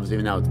fucking doves,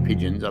 even though it's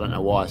pigeons. I don't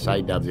know why I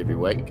say doves every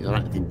week, because I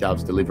don't think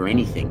doves deliver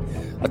anything.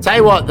 I tell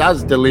you what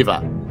does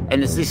deliver,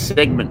 and it's this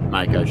segment,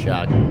 Mako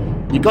Shark.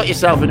 You got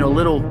yourself into a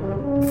little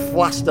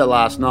fluster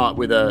last night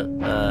with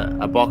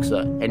a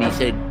boxer, and he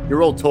said,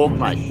 "You're all talk,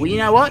 mate." Well, you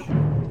know what?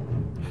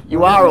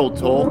 You are all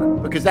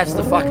talk, because that's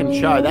the fucking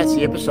show. That's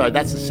the episode.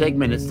 That's the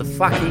segment. It's the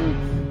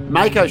fucking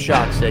Mako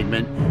Shark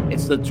segment.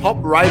 It's the top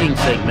rating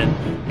segment.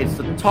 It's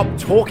the top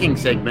talking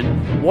segment.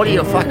 What do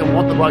you fucking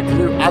want the bloke to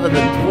do other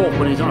than talk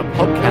when he's on a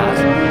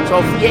podcast? So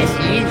yes,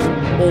 he is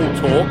all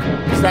talk,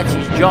 because that's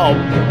his job,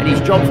 and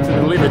his job is to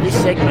deliver this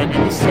segment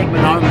and this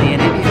segment only,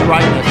 and it is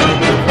greatness, and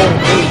it is called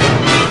the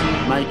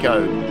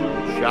Mako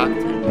Shark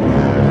Tank.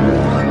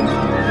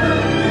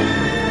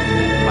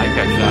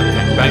 Mako Shark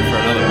Tank. Back for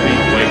another big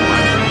week,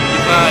 mate.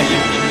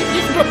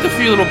 You've dropped a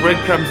few little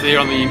breadcrumbs there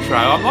on the intro.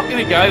 I'm not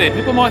going to go there.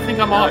 People might think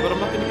I might, but I'm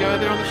not going to go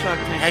there on the Shark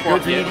Tank. How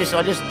good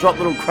I just dropped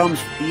little crumbs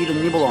for you to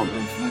nibble on.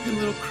 Fucking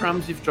little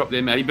crumbs you've dropped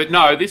there, Matty. But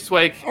no, this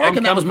week... I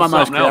reckon that was my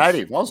most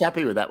creative. I was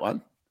happy with that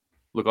one.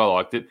 Look, I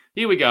liked it.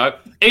 Here we go.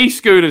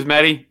 E-scooters,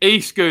 Matty.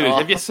 E-scooters.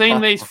 Have you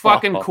seen these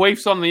fucking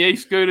queefs on the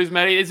e-scooters,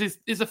 Matty?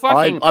 Is a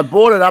fucking... I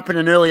brought it up in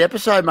an early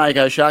episode,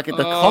 Mako Shark, at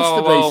the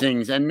cost of these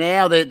things, and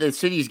now the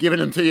city's giving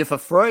them to you for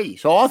free.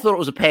 So I thought it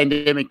was a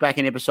pandemic back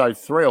in episode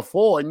 3 or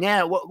 4, and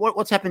now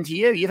what's happened to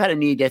you? You've had a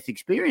near-death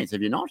experience,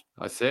 have you not?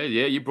 I said,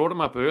 yeah, you brought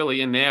them up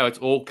early, and now it's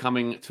all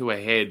coming to a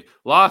head.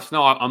 Last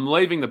night, I'm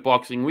leaving the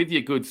boxing with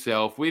your good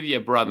self, with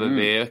your brother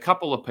there, a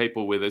couple of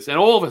people with us, and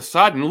all of a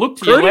sudden, look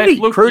to your left,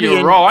 look to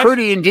your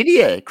right. Crudy and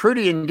Didier.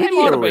 They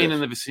might have been in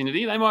the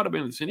vicinity.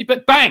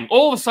 But bang,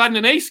 all of a sudden,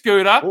 an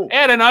e-scooter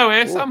out of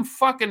nowhere, some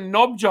fucking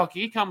knob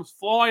jockey comes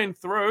flying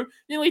through,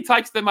 nearly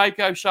takes the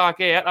Mako Shark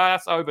out,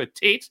 ass over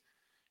tit.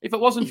 If it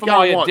wasn't for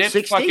my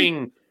adept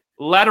fucking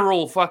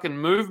lateral fucking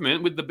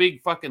movement with the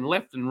big fucking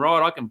left and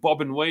right, I can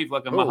bob and weave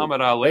like a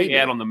Muhammad Ali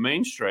out on the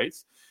mean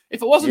streets.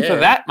 If it wasn't for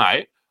that,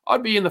 mate,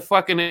 I'd be in the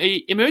fucking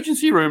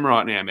emergency room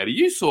right now, Matty.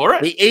 You saw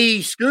it. The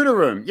e-scooter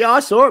room. Yeah,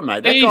 I saw it,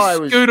 mate. That guy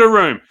was... E-scooter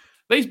room.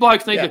 These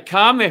blokes need to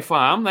calm their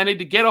farm. They need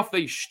to get off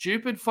these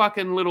stupid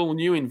fucking little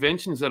new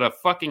inventions that are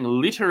fucking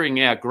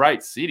littering our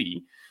great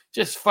city.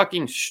 Just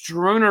fucking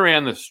strewn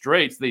around the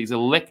streets, these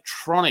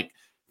electronic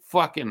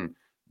fucking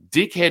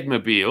dickhead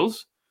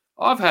mobiles.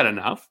 I've had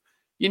enough.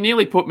 You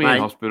nearly put me in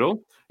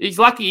hospital. He's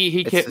lucky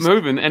he kept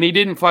moving and he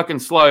didn't fucking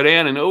slow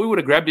down, and we would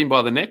have grabbed him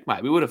by the neck,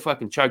 mate. We would have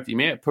fucking choked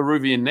him out.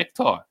 Peruvian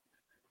necktie.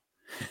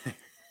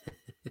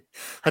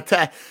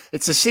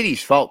 It's the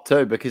city's fault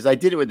too, because they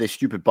did it with their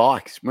stupid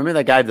bikes. Remember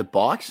they gave the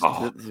bikes?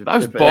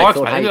 Those bikes,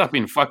 they ended up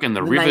in fucking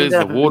the rivers,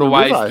 the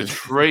waterways, the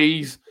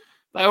trees.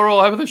 They were all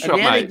over the shop,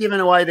 and now mate. They're giving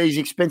away these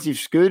expensive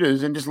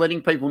scooters and just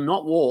letting people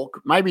not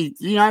walk. Maybe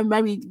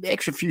maybe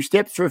extra few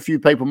steps for a few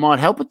people might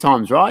help at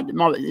times, right? It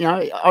might,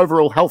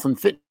 overall health and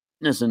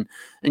fitness and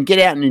get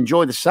out and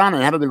enjoy the sun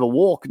and have a bit of a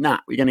walk. Nah,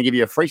 we're going to give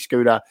you a free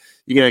scooter.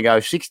 You're going to go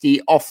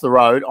 60 off the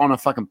road on a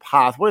fucking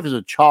path. What if it's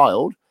a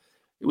child?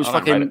 It was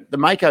fucking the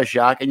Mako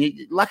Shark, and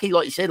you lucky,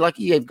 like you said,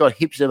 lucky you've got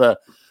hips of a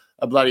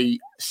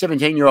bloody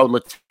 17-year-old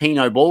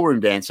Latino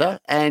ballroom dancer,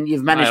 and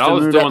you've managed to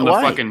move out the way. I was doing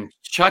the fucking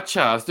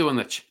cha-cha. I was doing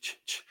the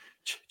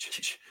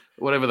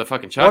whatever the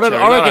fucking cha-cha.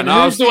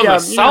 I was doing the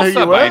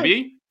salsa,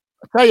 baby.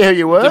 I'll tell you who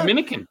you were.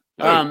 Dominican.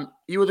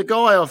 You were the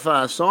guy off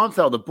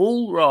Seinfeld, the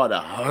bull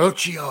rider.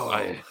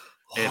 Jarocho.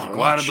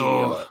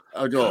 Eduardo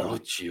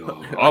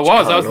Jarocho. I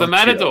was the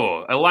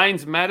matador.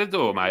 Elaine's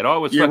matador, mate. I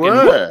was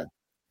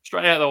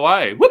straight out of the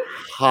way. Whoop.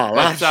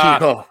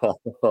 Eduardo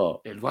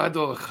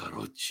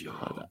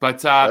Jarocho.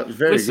 But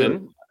listen,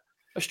 good.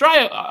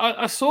 Australia,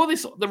 I saw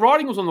this. The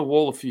writing was on the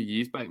wall a few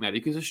years back, Matty,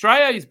 because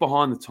Australia is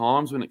behind the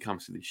times when it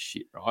comes to this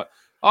shit, right?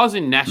 I was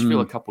in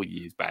Nashville a couple of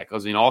years back. I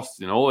was in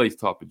Austin, all these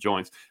type of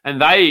joints, and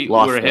they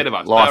were ahead of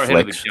us. They were ahead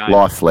of the game.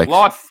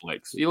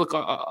 LifeFlex. You look,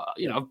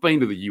 I've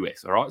been to the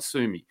US. All right,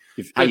 sue me.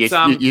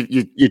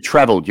 You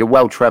travelled. You're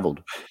well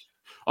travelled.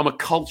 I'm a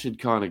cultured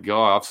kind of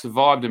guy. I've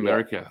survived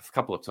America a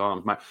couple of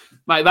times, mate.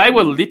 Mate, they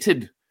were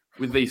littered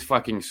with these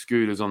fucking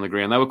scooters on the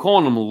ground. They were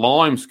calling them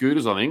Lime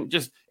scooters, I think.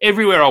 Just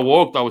everywhere I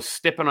walked, I was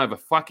stepping over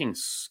fucking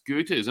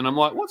scooters, and I'm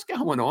like, what's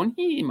going on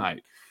here,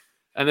 mate?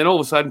 And then all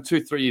of a sudden,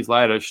 2-3 years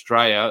later,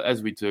 Australia,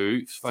 as we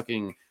do,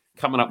 fucking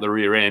coming up the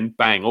rear end,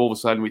 bang, all of a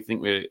sudden we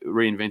think we're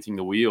reinventing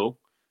the wheel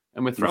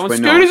and we're throwing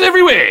scooters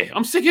everywhere.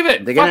 I'm sick of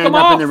it. They're going to end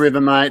up in the river,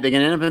 mate. They're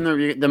going to end up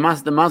in the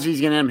Muzzie's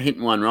going to end up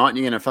hitting one, right? And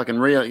you're going to fucking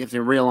you have to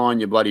realign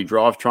your bloody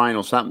drivetrain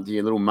or something to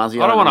your little Muzzie.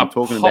 I don't want to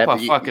pop a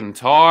fucking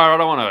tyre. I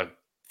don't want to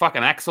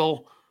fucking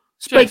axle.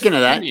 Speaking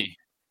of that,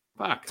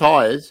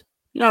 tyres.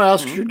 You know what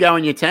else should go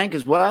in your tank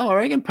as well? I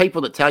reckon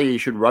people that tell you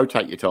should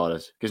rotate your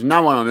tyres, because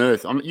no one on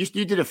earth.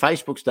 You did a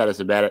Facebook status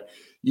about it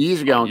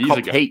years ago on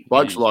Cop Heat.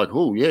 Blokes like,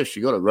 oh, yes,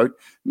 you got to rotate.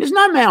 There's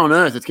no man on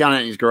earth that's going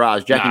out in his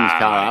garage, jacking his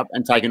car up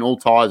and taking all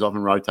tyres off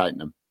and rotating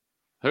them.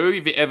 Who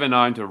have you ever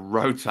known to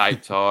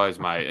rotate tyres,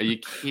 mate? Are you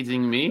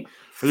kidding me?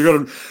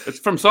 It's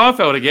from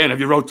Seinfeld again. Have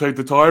you rotated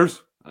the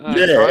tyres?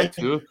 Yeah.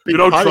 You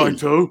don't try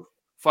to.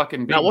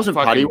 Fucking no, it wasn't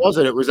Putty, was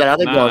it? It was that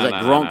other guy. It was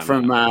that Gronk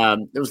from.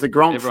 It was the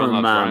Gronk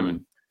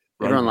from.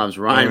 Everyone loves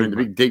Raymond, the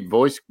big deep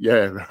voice.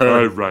 Yeah,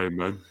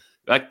 Raymond.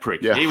 That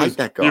prick. Yeah, I hate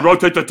that guy. You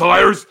rotate the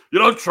tyres. You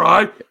don't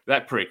try.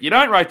 That prick. You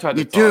don't rotate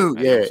the tyres. You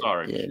do, yeah.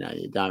 Sorry. Yeah, no,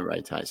 you don't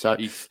rotate. So,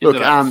 look,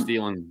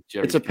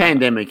 it's a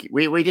pandemic.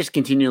 We just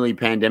continually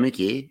pandemic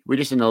here. We're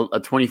just in a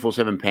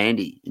 24/7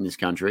 pandy in this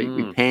country.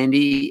 We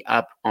pandy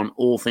up on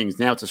all things.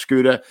 Now it's a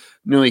scooter.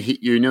 Nearly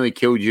hit you, nearly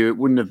killed you. It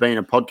wouldn't have been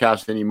a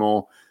podcast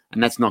anymore,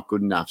 and that's not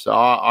good enough. So,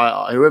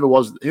 whoever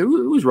was,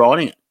 who was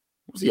writing it?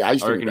 What was the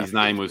age? I reckon his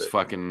name was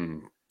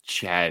fucking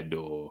Chad,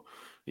 or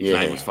his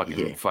name was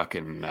fucking.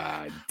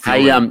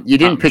 Hey, you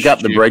didn't pick up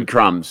the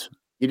breadcrumbs.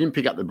 You didn't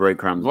pick up the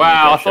breadcrumbs.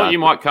 Wow, I thought you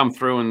might come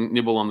through and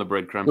nibble on the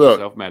breadcrumbs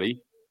yourself,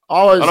 Matty.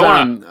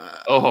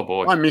 Oh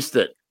boy, I missed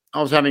it.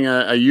 I was having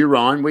a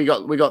urine. We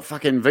got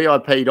fucking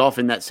VIP'd off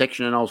in that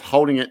section, and I was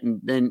holding it, and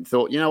then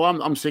thought,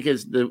 I'm sick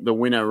as the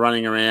winner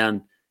running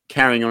around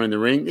carrying on in the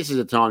ring. This is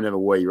a time to have a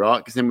wee, right?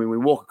 Because then when we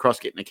walk across,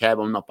 get in the cab,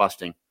 I'm not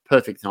busting.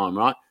 Perfect time,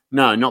 right?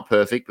 No, not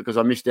perfect, because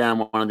I missed out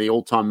on one of the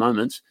all-time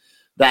moments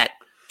that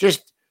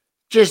just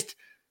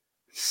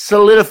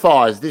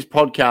solidifies this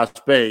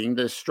podcast being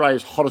the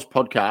Australia's hottest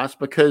podcast,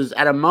 because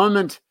at a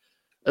moment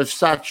of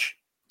such,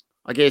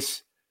 I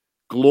guess,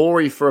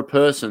 glory for a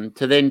person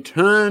to then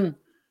turn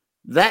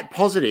that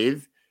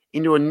positive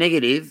into a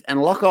negative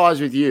and lock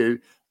eyes with you,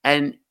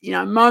 and,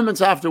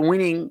 moments after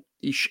winning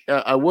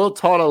a world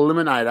title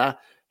eliminator,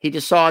 he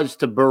decides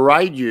to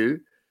berate you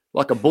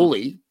like a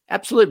bully.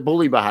 Absolute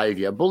bully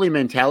behaviour, bully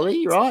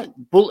mentality, right?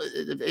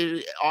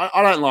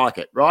 I don't like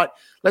it, right?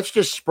 Let's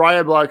just spray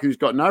a bloke who's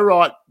got no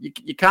right.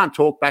 You can't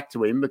talk back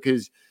to him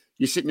because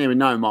you're sitting there with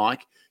no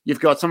mic.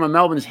 You've got some of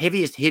Melbourne's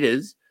heaviest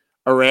hitters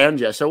around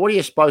you. So what are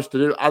you supposed to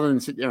do other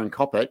than sit there and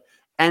cop it?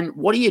 And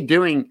what are you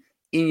doing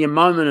in your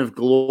moment of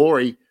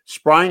glory,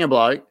 spraying a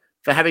bloke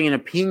for having an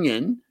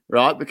opinion,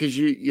 right? Because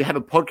you have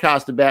a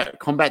podcast about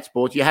combat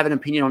sports. You have an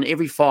opinion on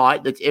every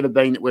fight that's ever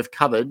been that we've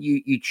covered.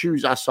 You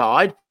choose a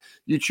side.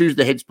 You choose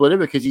the head splitter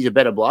because he's a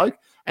better bloke,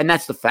 and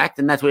that's the fact,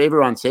 and that's what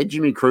everyone said.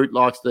 Jimmy Crute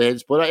likes the head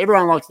splitter.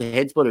 Everyone likes the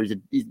head splitter.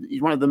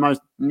 He's one of the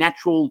most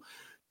natural,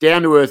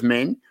 down-to-earth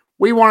men.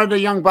 We wanted a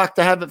young buck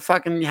to have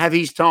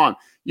his time.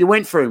 You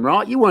went for him,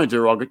 right? You weren't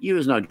derogatory. There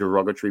was no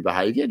derogatory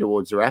behaviour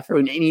towards Zarafa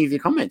in any of your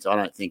comments, I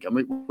don't think. I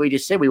mean, we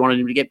just said we wanted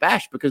him to get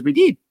bashed because we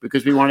did,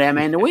 because we wanted our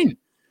man to win.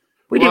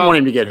 We didn't want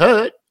him to get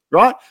hurt,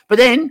 right? But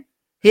then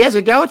he has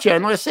a go at you,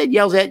 and like I said,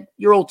 yells out,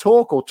 "You're all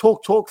talk," or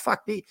talk,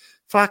 fuck me.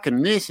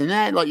 Fucking this and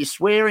that, like you're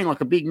swearing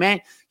like a big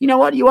man. You know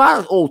what? You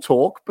are all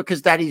talk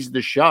because that is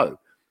the show.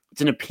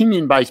 It's an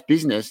opinion-based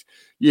business.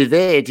 You're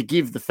there to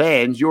give the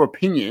fans your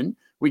opinion,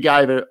 We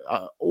gave it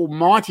an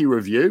almighty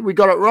review. We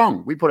got it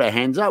wrong. We put our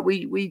hands up.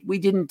 We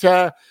didn't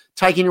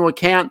take into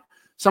account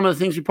some of the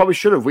things we probably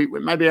should have.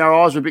 Maybe our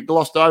eyes were a bit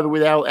glossed over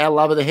with our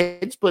love of the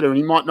head splitter, and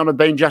he might not have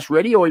been just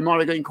ready, or he might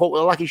have been caught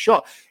with a lucky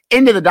shot.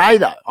 End of the day,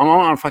 though, I'm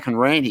on a fucking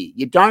rant here.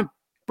 You don't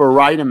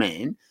berate a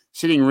man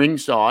sitting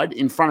ringside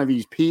in front of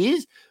his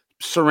peers,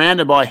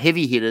 surrounded by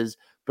heavy hitters,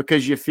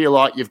 because you feel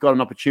like you've got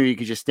an opportunity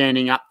because you're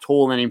standing up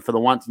taller than him for the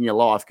once in your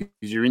life because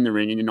you're in the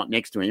ring and you're not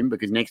next to him,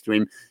 because next to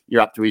him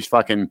you're up to his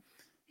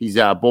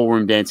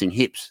ballroom dancing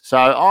hips. So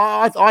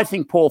I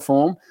think poor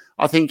form.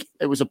 I think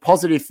it was a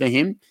positive for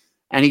him,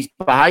 and his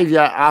behaviour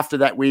after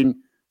that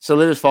win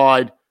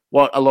solidified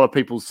what a lot of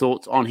people's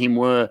thoughts on him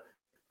were,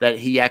 that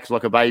he acts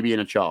like a baby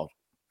and a child.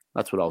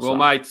 That's what I'll say. Well,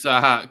 mate,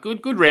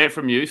 good rant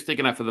from you,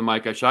 sticking up for the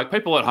Mako Shark.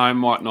 People at home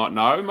might not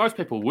know. Most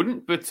people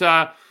wouldn't, but...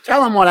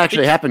 tell them what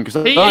actually happened, because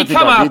I don't think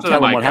I did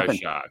tell them what happened.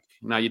 Shark.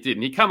 No, you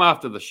didn't. You come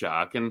after the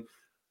Shark, and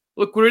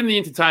look, we're in the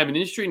entertainment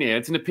industry now.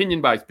 It's an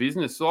opinion-based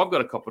business, so I've got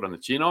to cop it on the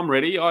chin. I'm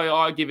ready.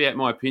 I give out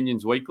my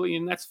opinions weekly,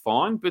 and that's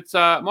fine. But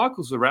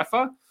Michael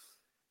Zarafa,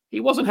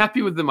 he wasn't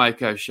happy with the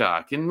Mako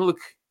Shark. And look,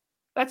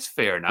 that's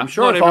fair enough. I'm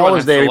sure if I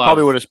was there, he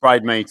probably would have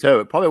sprayed me too.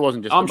 It probably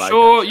wasn't just I'm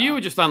sure you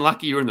were just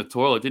unlucky you were in the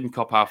toilet, didn't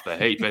cop half the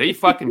heat. But he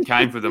fucking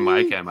came for the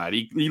Mako,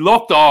 mate. He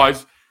locked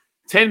eyes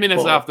 10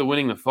 minutes after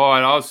winning the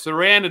fight. I was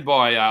surrounded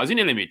by... I was in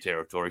enemy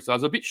territory, so I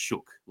was a bit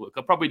shook. Look,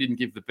 I probably didn't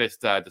give the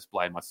best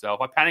display myself.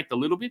 I panicked a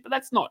little bit, but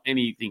that's not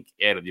anything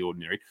out of the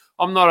ordinary.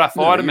 I'm not a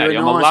fighter, Matty.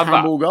 I'm a lover.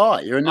 Humble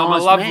guy. You're a nice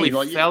I'm a lovely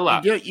man.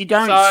 fella. You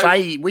don't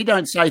say... We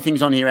don't say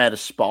things on here out of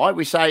spite.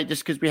 We say it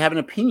just because we have an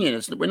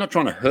opinion. We're not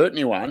trying to hurt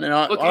anyone. And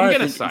I'm going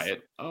to say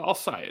it. I'll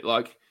say it.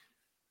 Like,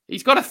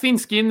 he's got a thin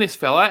skin, this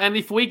fella, and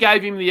if we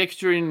gave him the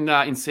extra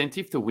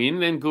incentive to win,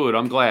 then good.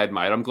 I'm glad,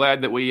 mate. I'm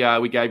glad that we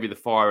gave you the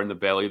fire in the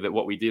belly, that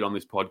what we did on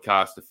this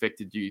podcast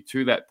affected you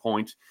to that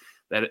point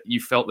that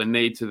you felt the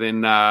need to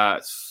then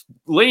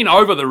lean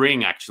over the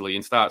ring, actually,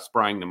 and start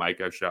spraying the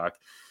Mako Shark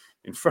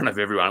in front of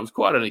everyone. It was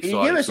quite an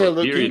exciting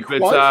period.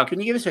 Can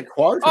you give us a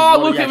quote? Oh,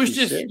 look, it was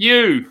just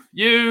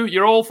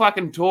you're all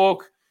fucking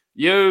talk.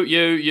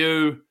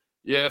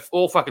 Yeah,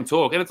 all fucking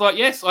talk. And it's like,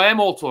 yes, I am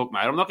all talk,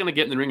 mate. I'm not going to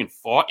get in the ring and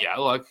fight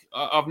you. Like,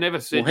 I've never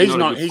said he's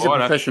not. He's a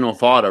professional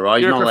fighter, right?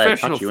 You're he's not a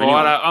professional fighter.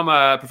 Anyway. I'm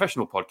a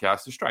professional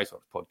podcaster, Straight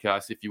Sides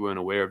podcast, if you weren't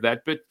aware of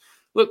that. But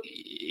look,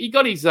 he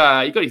got his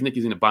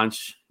knickers in a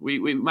bunch.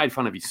 We made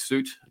fun of his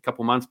suit a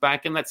couple months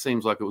back, and that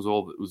seems like it was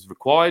all that was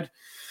required.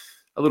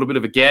 A little bit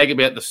of a gag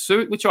about the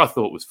suit, which I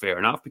thought was fair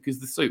enough because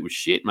the suit was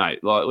shit,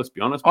 mate. Like, let's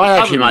be honest. I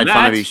actually made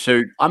fun of his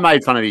suit. I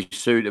made fun of his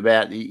suit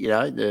about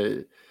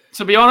the.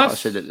 To be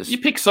honest, you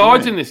pick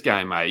sides in this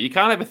game, mate. You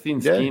can't have a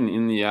thin skin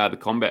in the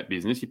combat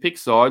business. You pick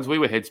sides. We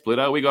were head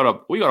splitter. We got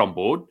on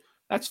board.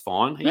 That's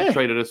fine. He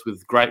treated us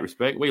with great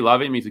respect. We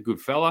love him. He's a good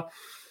fella.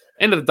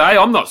 End of the day,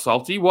 I'm not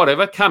salty.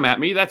 Whatever, come at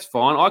me. That's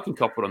fine. I can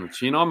cop it on the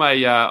chin. I'm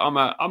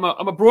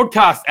a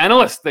broadcast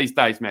analyst these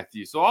days,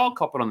 Matthew. So I'll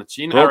cop it on the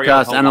chin.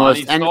 Broadcast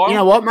analyst, and you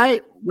know what,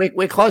 mate?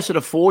 We're closer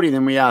to 40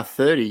 than we are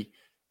 30.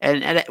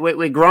 And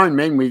we're grown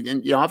men.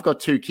 I've got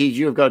 2 kids.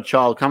 You've got a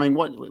child coming.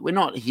 We're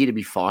not here to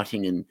be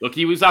fighting and look.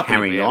 He was up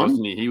carrying on,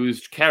 wasn't he? He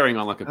was carrying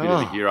on like a bit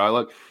of a hero.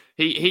 Like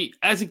he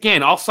as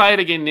again. I'll say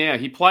it again now.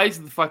 He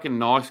plays the fucking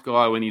nice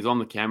guy when he's on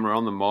the camera,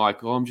 on the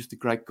mic. Oh, I'm just a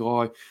great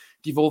guy.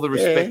 Give all the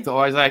respect to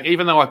Isaac,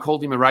 even though I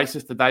called him a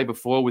racist the day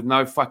before with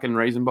no fucking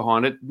reason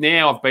behind it.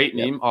 Now I've beaten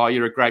him. Oh,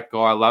 you're a great guy.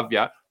 I love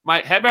you,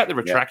 mate. How about the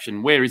retraction?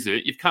 Yep. Where is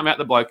it? You've come out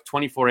the bloke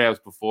 24 hours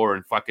before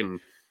and fucking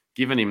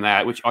given him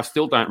that, which I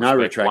still don't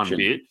respect one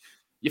bit.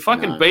 You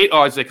fucking beat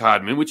Isaac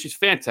Hardman, which is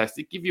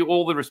fantastic. Give you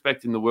all the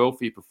respect in the world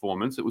for your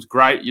performance. It was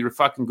great. You're a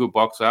fucking good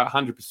boxer,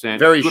 100%.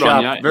 Very good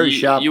sharp. On you. Very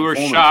sharp. You were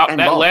sharp.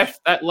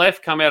 That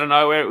left come out of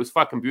nowhere. It was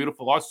fucking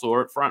beautiful. I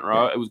saw it front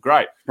row. It was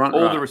great.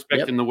 All the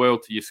respect in the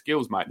world to your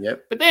skills, mate.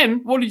 Yep. But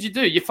then what did you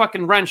do? You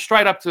fucking ran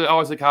straight up to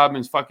Isaac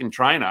Hardman's fucking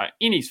trainer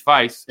in his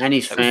face. And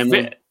his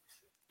family.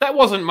 That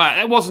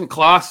wasn't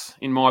class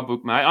in my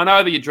book, mate. I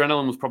know the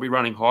adrenaline was probably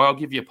running high. I'll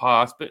give you a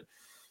pass, but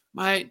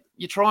mate,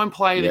 you try and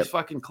play this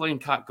fucking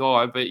clean-cut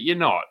guy, but you're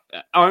not.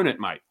 Own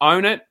it, mate.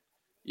 Own it.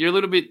 You're a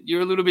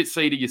little bit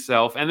seedy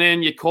yourself, and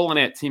then you're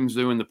calling out Tim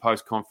Tszyu in the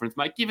post-conference,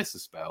 mate. Give us a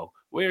spell.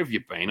 Where have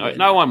you been?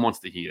 No one wants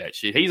to hear that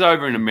shit. He's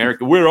over in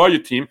America. Where are you,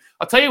 Tim?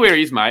 I'll tell you where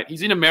he is, mate.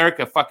 He's in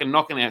America, fucking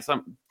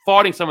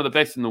fighting some of the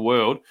best in the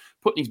world,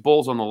 putting his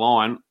balls on the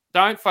line.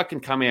 Don't fucking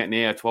come out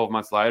now 12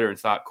 months later and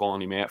start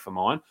calling him out for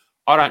mine.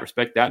 I don't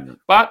respect that,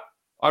 but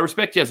I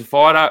respect you as a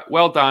fighter.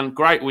 Well done.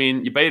 Great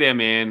win. You beat our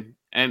man,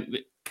 and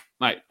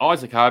mate,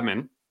 Isaac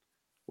Hardman,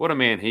 what a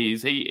man he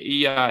is.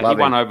 He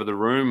won over the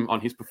room on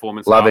his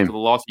performance after the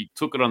loss. He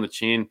took it on the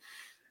chin.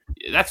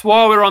 That's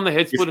why we're on the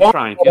head splitter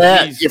train.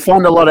 You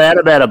find a lot out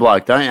about a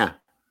bloke, don't you?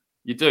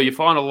 You do. You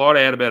find a lot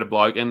out about a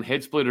bloke, and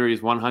head splitter is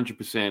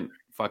 100%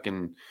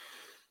 fucking.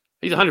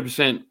 He's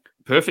 100%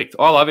 perfect.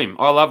 I love him.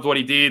 I loved what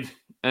he did,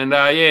 and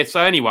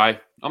So anyway,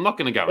 I'm not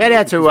going to go.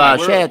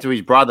 Shout out to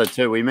his brother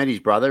too. We met his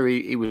brother.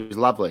 He was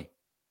lovely.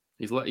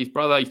 His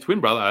twin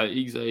brother.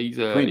 He's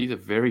a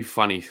very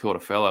funny sort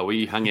of fellow.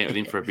 We hung out with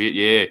him for a bit.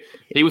 Yeah,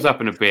 he was up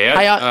and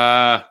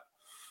about.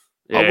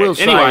 Yeah. I will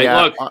say, anyway,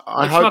 look,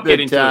 I hope that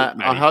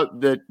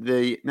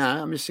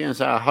I'm just going to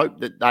say, I hope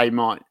that they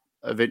might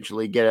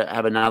eventually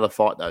have another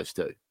fight. Those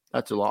two.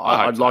 That's a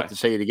lot. I'd like to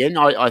see it again.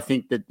 I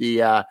think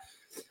that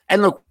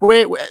and look,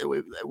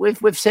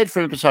 we've said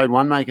from episode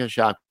 1, Mako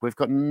Shark, we've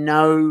got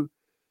no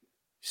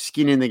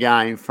skin in the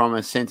game from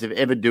a sense of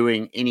ever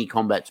doing any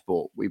combat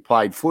sport. We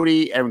played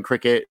footy and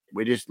cricket.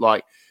 We're just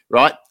like,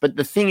 right. But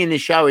the thing in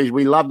this show is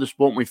we love the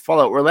sport and we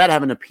follow it. We're allowed to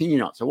have an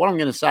opinion on it. So what I'm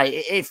going to say,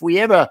 if we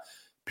ever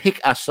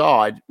pick a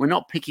side, we're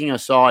not picking a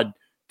side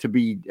to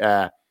be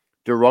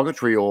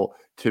derogatory or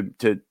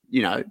to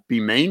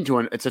be mean to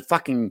it. It's a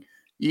fucking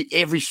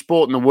every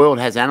sport in the world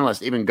has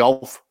analysts, even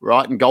golf,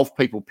 right? And golf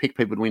people pick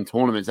people to win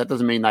tournaments. That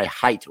doesn't mean they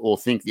hate or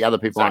think the other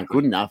people aren't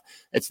good enough.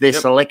 It's their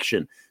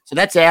selection. So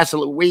that's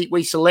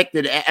we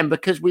selected, and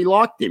because we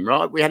liked him,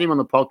 right? We had him on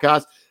the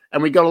podcast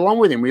and we got along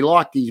with him. We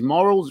liked his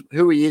morals,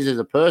 who he is as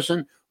a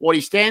person, what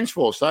he stands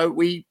for. So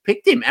we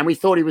picked him, and we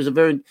thought he is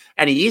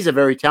a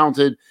very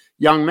talented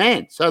young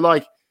man.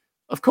 So,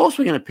 of course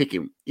we're going to pick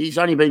him. He's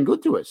only been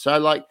good to us.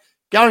 So,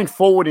 going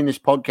forward in this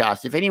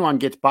podcast, if anyone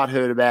gets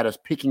butthurt about us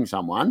picking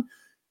someone,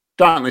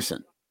 don't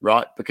listen,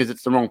 right? Because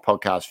it's the wrong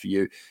podcast for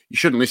you. You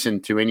shouldn't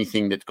listen to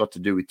anything that's got to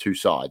do with two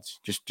sides.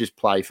 Just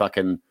play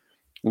fucking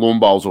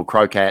lawn bowls or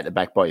croquet at the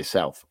back by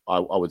yourself, I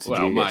would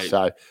suggest. Well, mate,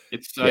 so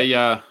it's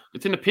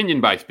it's an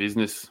opinion-based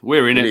business.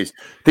 We're in it. It is.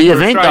 The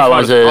event,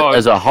 though,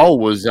 as a whole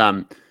was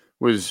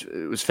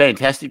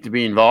fantastic to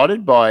be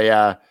invited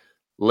by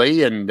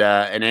Lee and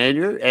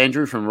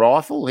Andrew from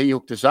Rifle. He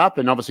hooked us up,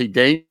 and obviously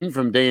Dean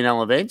from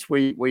D&L Events.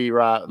 We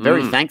are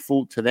very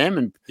thankful to them,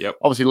 and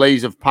obviously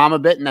Lee's of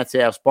Palmerbet, and that's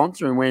our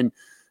sponsor. And when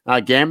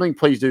gambling,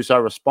 please do so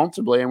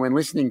responsibly. And when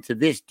listening to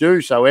this,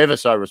 do so ever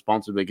so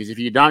responsibly, because if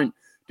you don't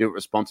do it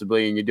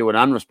responsibly and you do it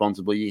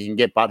unresponsibly, you can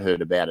get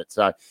butthurt about it.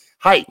 So,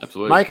 hey,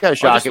 Mako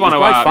Shark, it was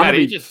great fun to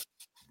be...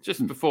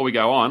 Just before we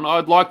go on,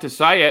 I'd like to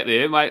say out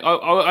there, mate,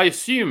 I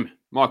assume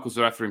Michael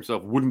Zarafa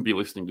himself wouldn't be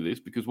listening to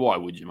this, because why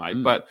would you,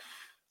 mate? But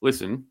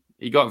listen,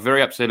 he got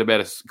very upset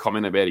about a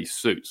comment about his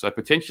suit. So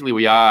potentially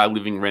we are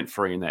living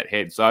rent-free in that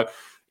head. So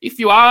if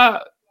you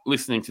are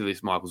listening to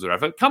this, Michael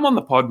Zarafa, come on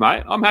the pod,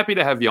 mate. I'm happy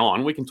to have you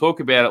on. We can talk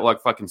about it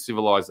like fucking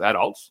civilized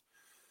adults.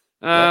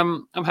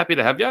 I'm happy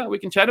to have you. We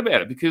can chat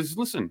about it because,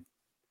 listen,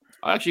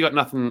 I actually got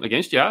nothing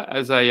against you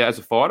as a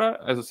fighter.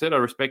 As I said, I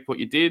respect what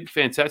you did.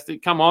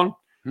 Fantastic. Come on.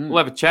 We'll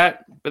have a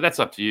chat. But that's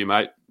up to you,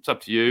 mate. It's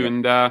up to you.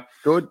 And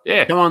good.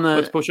 Yeah. Come on.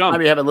 Let's push on.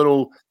 Maybe have a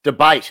little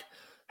debate.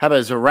 Have a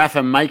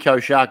Zarafa Mako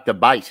Shark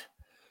debate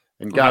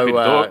and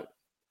go.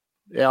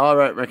 I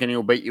reckon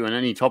he'll beat you on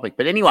any topic.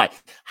 But anyway,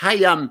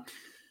 hey,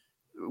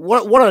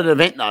 what an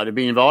event though to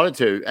be invited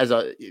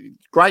to.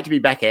 Great to be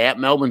back out.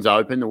 Melbourne's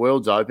open, the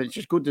world's open. It's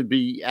just good to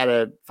be at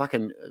a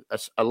fucking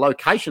a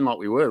location like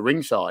we were,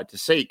 ringside, to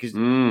see, because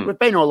we've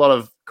been to a lot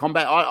of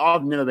combat.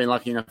 I've never been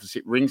lucky enough to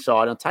sit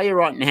ringside. I'll tell you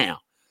right now,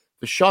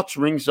 the shots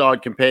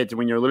ringside compared to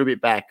when you're a little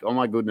bit back. Oh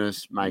my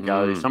goodness,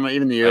 Mako.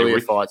 Even the earlier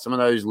fights, some of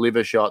those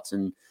liver shots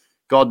and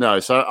God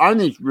knows. So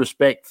only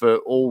respect for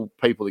all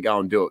people to go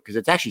and do it, because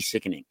it's actually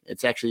sickening.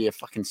 It's actually a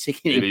fucking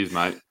sickening. It is,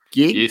 mate.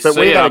 Gig. But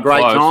we had a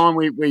great time.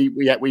 We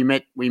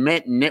met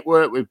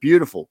networked. We're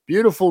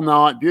beautiful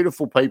night,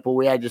 beautiful people.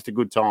 We had just a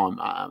good time.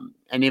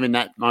 And even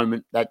that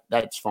moment,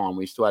 that's fine.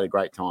 We still had a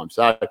great time.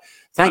 So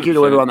thank 100%. You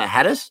to everyone that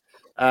had us.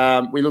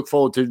 We look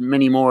forward to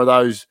many more of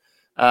those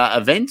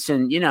events,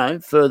 and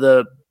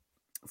further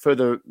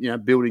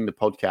building the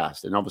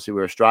podcast. And obviously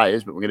we're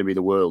Australians, but we're going to be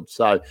the world.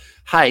 So,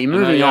 hey,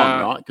 moving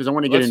on, right? Because I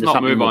want to get into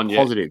something more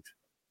positive.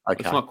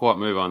 Okay. Let's not quite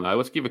move on, though.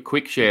 Let's give a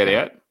quick shout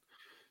out.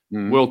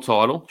 World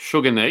title,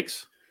 Sugar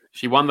Neeks.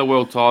 She won the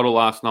world title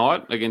last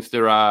night against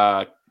her,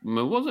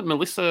 was it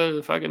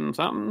Melissa fucking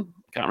something?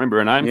 Can't remember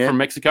her name, from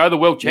Mexico, the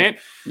world champ.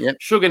 Yep.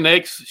 Sugar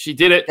Neeks, she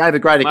did it. Gave a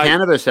great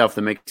account of herself,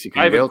 the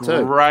Mexican girl, too.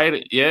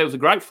 It was a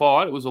great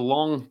fight. It was a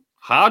long,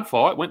 hard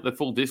fight, went the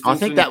full distance. I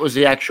think that was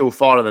the actual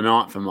fight of the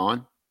night for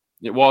mine.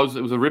 It was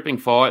a ripping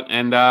fight,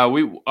 and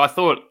I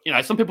thought,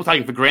 some people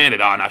take it for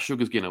granted. Oh no,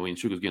 Sugar's going to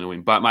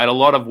win. But mate, a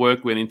lot of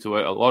work went into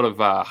it, a lot of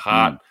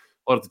heart,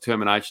 a lot of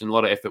determination, a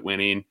lot of effort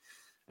went in,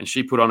 and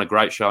she put on a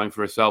great showing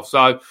for herself.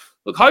 So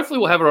look, hopefully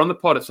we'll have her on the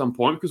pod at some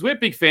point, because we're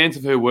big fans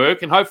of her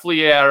work, and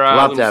hopefully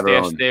our little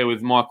stash there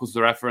with Michael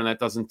Zarafa, and that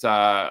doesn't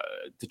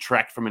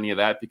detract from any of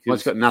that, because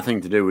it's got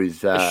nothing to do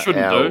with. It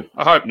shouldn't do.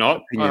 I hope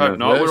not.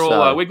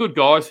 We're good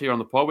guys here on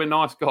the pod. We're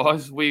nice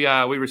guys. We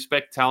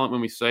respect talent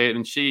when we see it,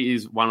 and she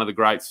is one of the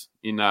greats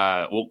in.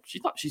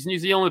 She's New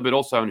Zealand, but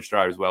also in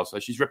Australia as well. So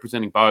she's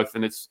representing both,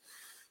 and it's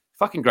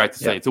fucking great to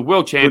see. It's a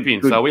world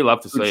champion, so we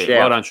love to see it.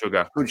 Well done,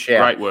 Sugar. Good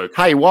shout. Great work.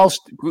 Hey,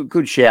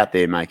 good shout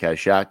there, Mako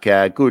Shark.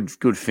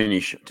 Good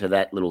finish to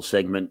that little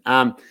segment.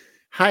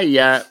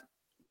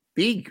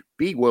 Big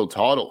world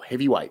title,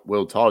 heavyweight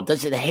world title.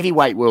 The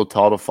heavyweight world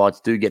title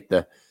fights do get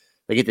the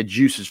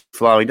juices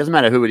flowing. Doesn't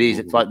matter who it is.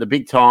 It's like the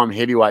big time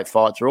heavyweight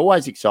fights are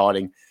always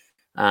exciting.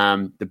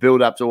 The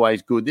build up's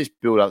always good. This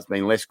build up's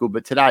been less good,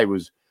 but today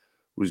was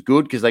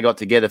good because they got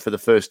together for the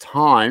first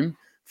time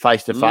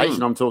face to face,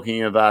 and I'm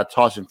talking of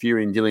Tyson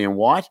Fury and Dillian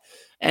White.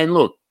 And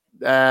look,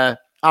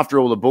 after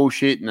all the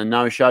bullshit and the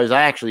no-shows,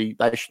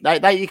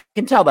 they you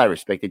can tell they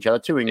respect each other.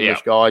 Two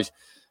English guys,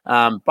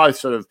 both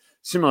sort of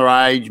similar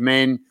age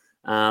men,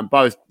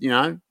 both,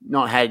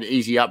 not had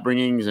easy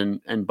upbringings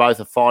and both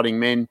are fighting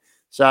men.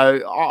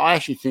 So I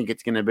actually think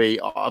it's going to be,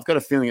 I've got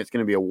a feeling it's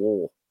going to be a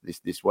war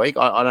this week.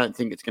 I don't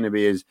think it's going to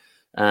be as,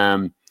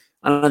 I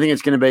don't think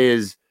it's going to be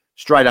as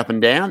straight up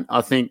and down.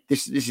 I think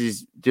this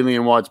is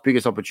Dillian Whyte's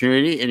biggest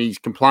opportunity, and he's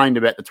complained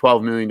about the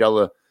 $12 million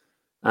or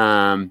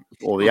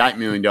the $8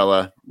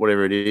 million,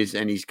 whatever it is,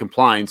 and he's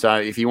complained. So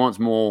if he wants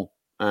more,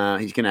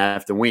 he's going to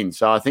have to win.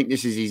 So I think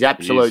this is his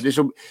absolute.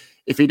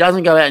 If he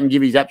doesn't go out and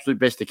give his absolute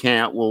best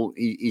account, well,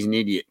 he's an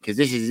idiot, because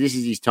this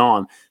is his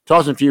time.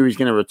 Tyson Fury's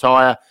going to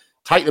retire,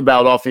 take the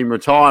belt off him,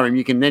 retire him.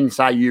 You can then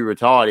say you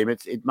retired him.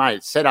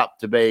 It's set up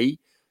to be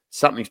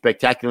something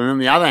spectacular. And on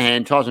the other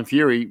hand, Tyson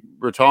Fury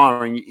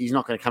retiring, he's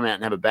not going to come out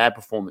and have a bad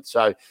performance.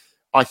 So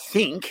I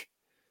think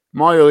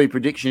my early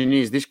prediction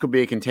is this could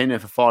be a contender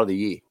for Fight of the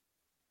Year.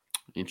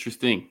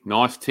 Interesting.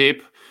 Nice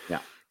tip. Yeah.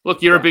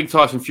 Look, you're a big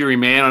Tyson Fury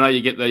man. I know you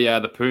get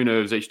the poo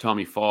nerves each time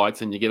he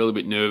fights, and you get a little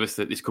bit nervous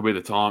that this could be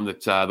the time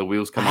that the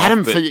wheels come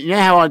off. You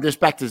know how I just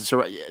back to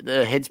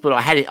the head split. I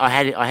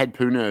had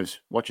poo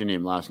nerves watching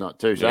him last night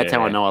too. So that's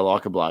how I know I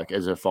like a bloke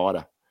as a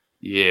fighter.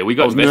 Yeah, we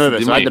got invested,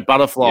 nervous. I had the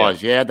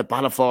butterflies. Yeah, the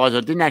butterflies.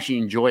 I didn't actually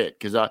enjoy it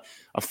because I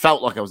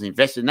felt like I was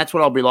invested, and that's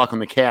what I'll be like on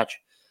the couch,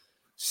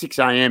 6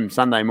 a.m.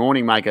 Sunday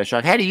morning, Mako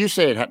Show. How do you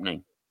see it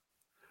happening?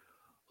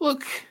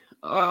 Look,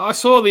 I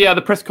saw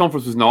the press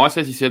conference was nice,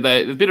 as you said.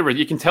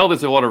 You can tell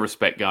there's a lot of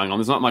respect going on.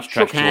 There's not much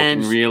trash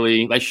talking,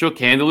 really. They shook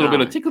hands, a little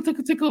bit of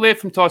tickle there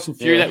from Tyson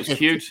Fury. Yeah. That was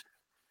cute.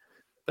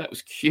 That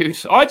was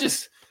cute.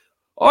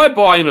 I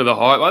buy into the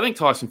hype. I think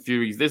Tyson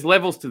Fury, there's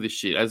levels to this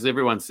shit. As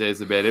everyone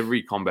says about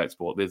every combat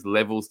sport, there's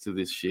levels to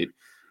this shit.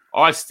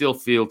 I still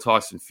feel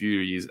Tyson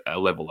Fury is a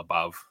level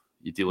above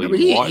your Dillian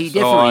Whyte. He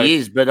definitely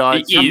is, but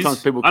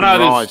sometimes people can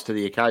rise to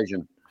the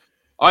occasion.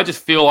 I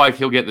just feel like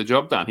he'll get the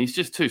job done. He's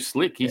just too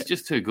slick. He's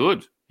just too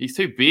good. He's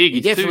too big.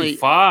 He's too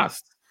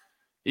fast.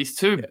 He's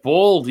too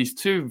bald. He's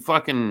too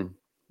fucking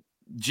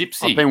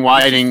gypsy. I've been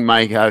waiting,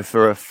 Mako,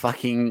 for a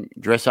fucking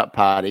dress-up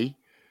party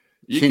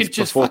since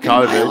before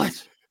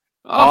COVID.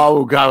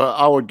 Oh.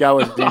 I would go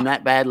with him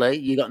that badly.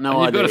 You got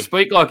no idea. You've got to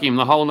speak like him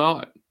the whole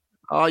night.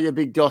 Oh, you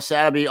big doss.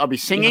 I'll be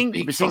singing.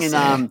 I'll be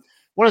singing.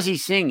 What does he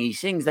sing? He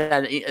sings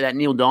that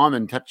Neil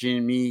Diamond,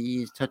 touching me,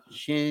 he's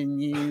touching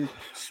you,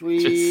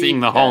 sweet. Just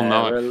sing the whole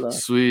night,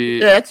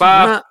 sweet.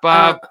 Ba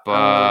ba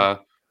ba.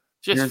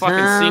 Just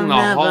fucking sing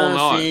the whole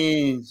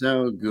night.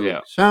 So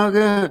good, so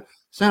good,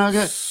 so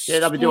good. Yeah,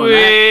 I'll be doing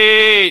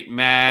that.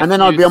 Man. And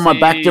then I'll be on my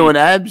back doing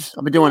abs.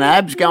 I'll be doing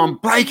abs, going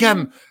break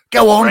him.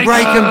 Go on,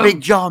 break him,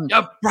 Big John.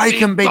 Break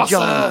him, Big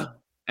John.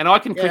 And I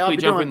can quickly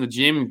jump in the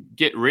gym,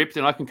 get ripped,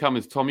 and I can come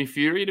as Tommy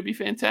Fury. It'd be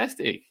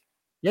fantastic.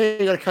 Yeah,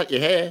 you got to cut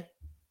your hair.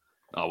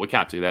 Oh, we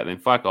can't do that then.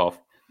 Fuck off.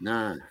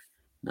 No.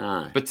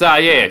 But so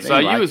you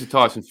as a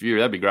Tyson Fury,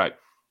 that'd be great.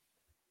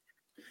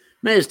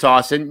 Me as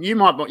Tyson, you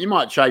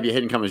might shave your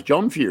head and come as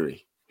John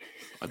Fury.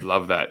 I'd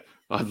love that.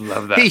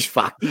 He's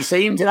fucked. You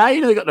see him today?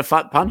 He got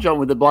the punch on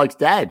with the bloke's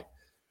dad.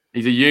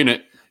 He's a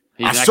unit.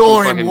 I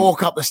saw him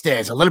walk up the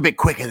stairs a little bit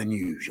quicker than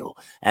usual.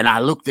 And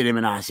I looked at him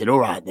and I said, all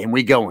right, then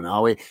we're going,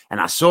 are we?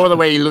 And I saw the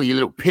way he looked, your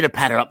little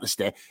pitter-patter up the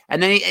stair.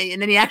 And then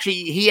he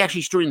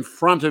actually stood in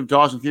front of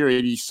Tyson Fury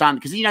and his son,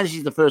 because this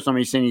is the first time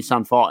he's seen his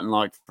son fight in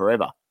like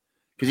forever.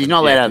 Because he's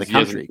not allowed out of the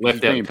country.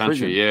 Left out of the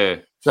country, yeah.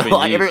 So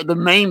the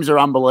memes are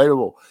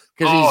unbelievable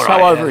because he's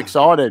so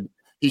overexcited.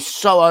 He's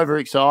so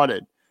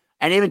overexcited.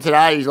 And even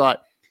today, he's like,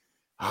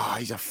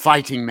 he's a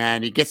fighting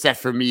man. He gets that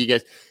from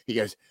me. He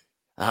goes,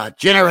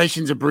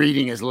 generations of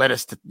breeding has led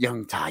us to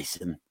young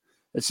Tyson.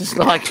 It's just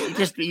like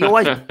he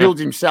always builds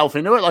himself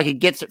into it. Like he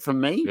gets it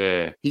from me.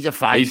 Yeah, he's a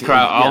face.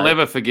 I'll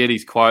never forget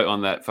his quote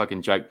on that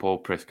fucking Jake Paul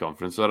press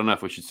conference. I don't know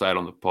if we should say it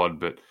on the pod,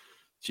 but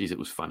geez, it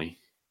was funny.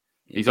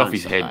 He's off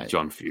his head,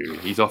 John Fury.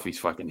 He's off his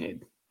fucking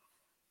head.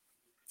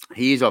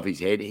 He is off his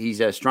head. He's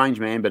a strange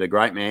man, but a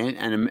great man.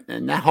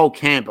 And that whole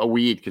camp are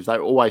weird because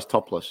they're always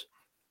topless.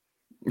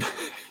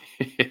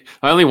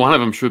 Only one of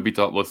them should be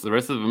topless. The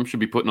rest of them should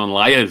be putting on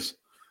layers.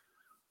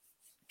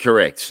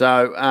 Correct.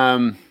 So,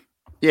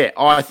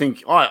 I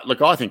think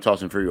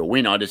Tyson Fury will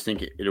win. I just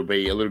think it'll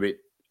be a little bit.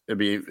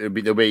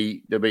 There'll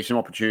be some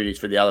opportunities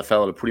for the other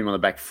fella to put him on the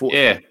back foot.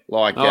 Yeah,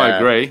 I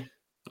agree.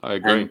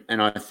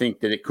 And I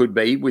think that it could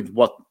be with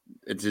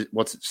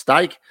what's at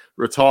stake.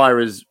 Retire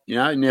as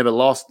never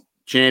lost,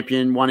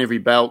 champion, won every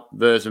belt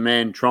versus a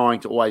man trying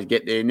to always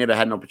get there, never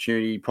had an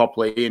opportunity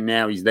properly, and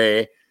now he's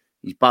there.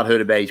 He's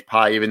butthurt about his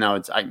pay, even though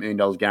it's $8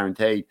 million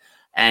guaranteed,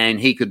 and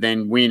he could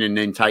then win and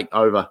then take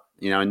over.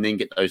 And then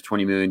get those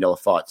 $20 million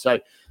fights. So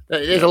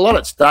there's a lot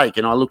at stake,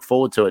 and I look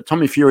forward to it.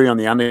 Tommy Fury on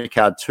the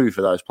undercard too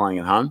for those playing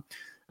at home.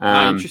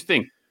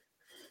 Interesting.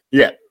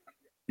 Yeah.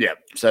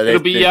 So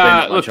it'll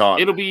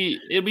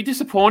be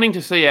disappointing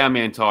to see our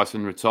man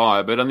Tyson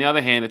retire, but on the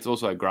other hand, it's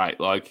also great.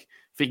 Like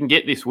if he can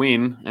get this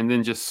win and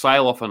then just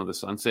sail off into the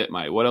sunset,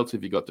 mate. What else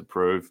have you got to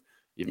prove?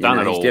 You've done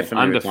it all.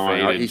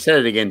 Undefeated. He said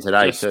it again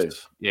today too.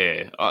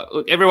 Yeah.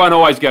 Look, everyone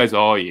always goes,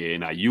 "Oh yeah,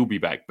 no, you'll be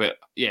back." But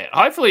yeah,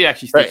 hopefully he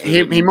actually sticks with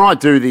it. He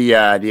might do the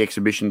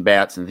exhibition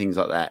bouts and things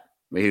like that.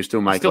 But he'll still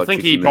make. I still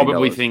think he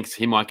probably thinks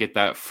he might get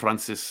that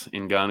Francis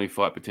Ngannou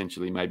fight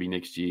potentially maybe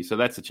next year. So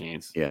that's a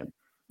chance. Yeah,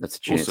 that's a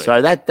chance.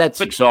 So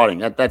that's exciting.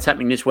 That's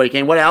happening this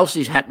weekend. What else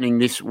is happening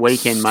this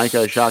weekend,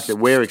 Mako Shark, that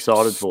we're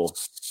excited for?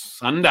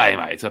 Sunday,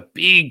 mate. It's a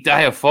big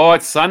day of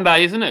fights.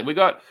 Sunday, isn't it? We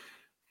got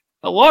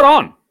a lot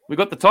on. We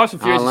got the Tyson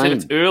Fury. Said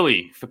it's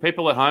early for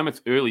people at home. It's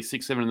early,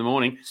 6-7 in the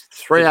morning.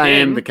 3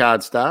 a.m. The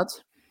card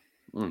starts.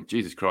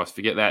 Jesus Christ,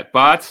 forget that.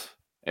 But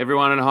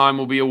everyone at home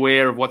will be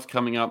aware of what's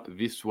coming up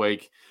this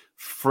week.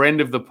 Friend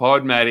of the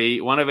pod,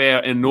 Maddie, one of our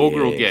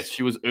inaugural guests.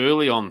 She was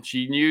early on.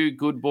 She knew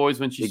Good Boys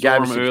when she saw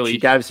them early. She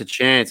gave us a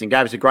chance and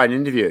gave us a great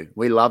interview.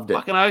 We loved it.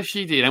 Fucking oath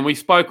she did. And we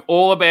spoke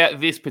all about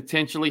this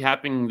potentially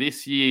happening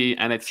this year,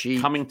 and it's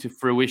coming to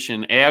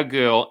fruition. Our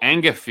girl,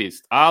 Anger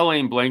Fist,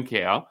 Arlene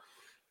Blencow,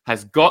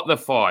 has got the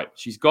fight.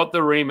 She's got the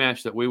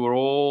rematch that we were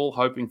all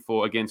hoping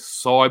for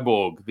against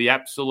Cyborg, the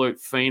absolute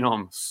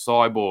phenom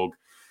Cyborg.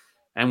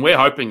 And we're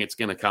hoping it's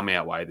going to come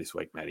our way this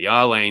week, Matty.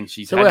 Arlene,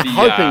 we're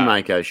hoping,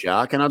 Mako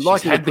Shark, and I'd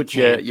like you to put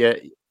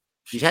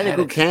she's had a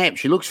good camp.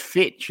 She looks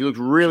fit. She looks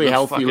really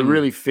healthy,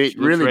 really fit,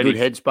 really good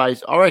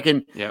headspace. I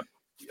reckon. Yeah.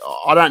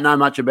 I don't know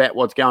much about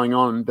what's going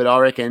on, but I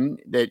reckon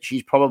that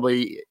she's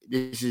probably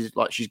she's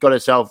got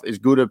herself as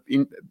good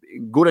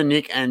a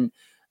nick and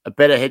a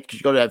better head.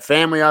 She's got her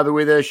family over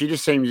with her. She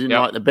just seems in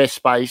like the best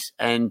space,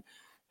 and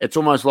it's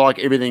almost like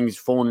everything's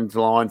fallen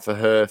into line for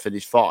her for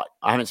this fight.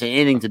 I haven't seen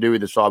anything to do with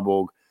the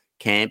Cyborg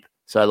camp,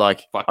 so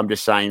I'm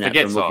just saying that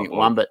from looking at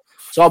one. But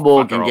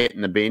Cyborg can get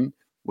in the bin.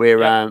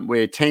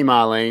 We're Team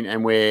Arlene,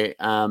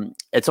 and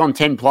it's on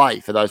 10 Play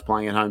for those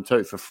playing at home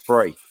too for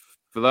free.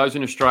 For those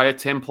in Australia,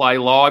 10 Play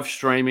live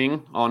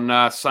streaming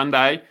on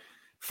Sunday.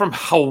 From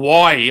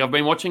Hawaii. I've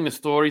been watching the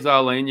stories,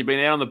 Arlene. You've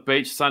been out on the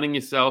beach sunning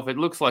yourself. It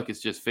looks like it's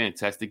just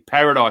fantastic.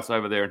 Paradise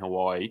over there in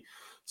Hawaii.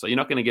 So you're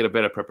not going to get a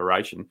better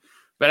preparation.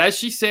 But as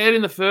she said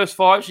in the first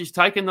fight, she's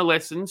taken the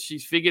lessons.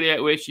 She's figured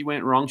out where she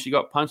went wrong. She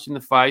got punched in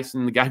the face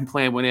and the game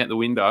plan went out the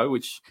window,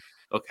 which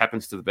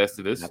happens to the best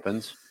of us.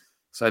 Happens.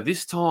 So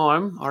this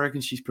time, I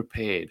reckon she's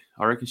prepared.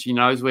 I reckon she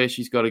knows where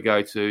she's got to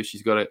go to.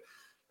 She's got to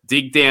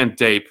dig down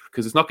deep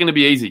because it's not going to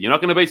be easy. You're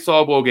not going to beat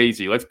Cyborg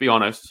easy, let's be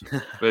honest.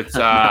 But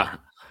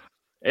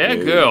our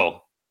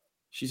girl,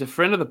 she's a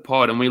friend of the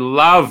pod, and we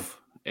love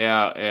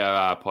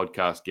our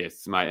podcast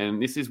guests, mate.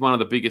 And this is one of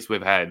the biggest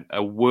we've had,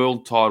 a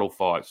world title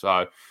fight.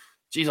 So,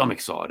 geez, I'm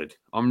excited.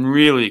 I'm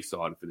really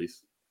excited for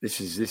this.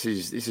 This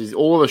is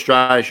all of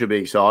Australia should be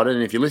excited.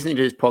 And if you're listening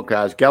to this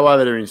podcast, go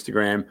over to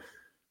Instagram,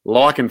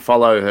 like and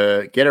follow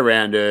her, get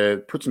around her,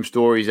 put some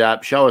stories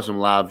up, show her some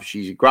love.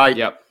 She's a great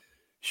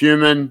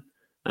human.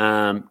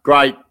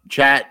 Great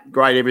chat,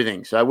 great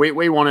everything. So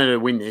we wanted to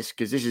win this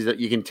because this is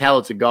you can tell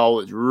it's a goal.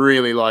 It's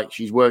really like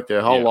she's worked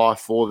her whole life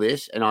for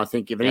this, and I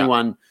think if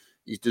anyone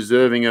is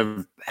deserving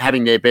of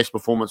having their best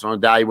performance on a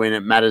day when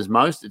it matters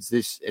most, it's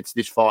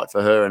this fight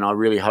for her. And I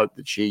really hope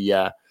that she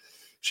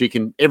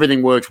can.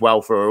 Everything works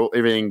well for her.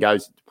 Everything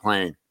goes to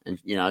plan, and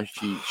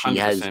she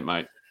has,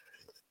 mate.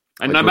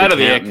 And no matter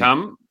the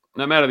outcome.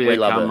 No matter the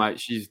outcome,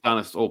 mate, she's done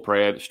us all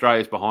proud.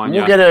 Australia's behind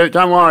you. We'll get her.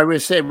 Don't worry.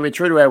 We're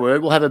true to our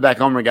word. We'll have her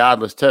back on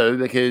regardless too,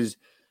 because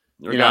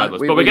but we're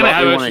going to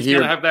have her. She's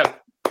going to have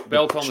that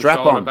belt on the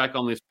shoulder back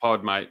on this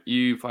pod, mate.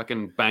 You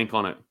fucking bank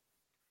on it.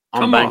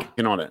 I'm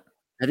banking on it.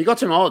 Have you got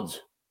some odds?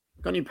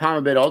 Got any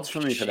Palmer bet odds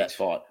for me for that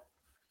fight?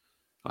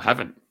 I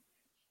haven't.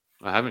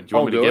 Do you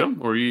want me to get them,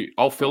 or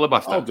I'll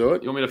filibuster. I'll do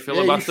it. You want me to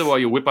filibuster while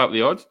you whip up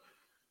the odds?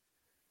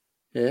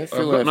 Yeah,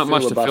 not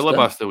much to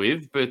filibuster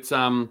with, but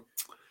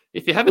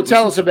if you haven't,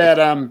 tell us about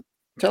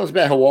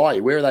Hawaii.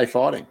 Where are they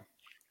fighting?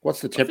 What's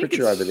the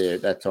temperature over there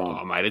at that time?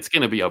 Oh, mate, it's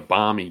going to be a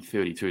balmy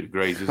 32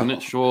 degrees, isn't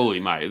it? Surely,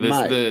 mate.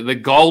 There's the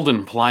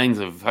golden plains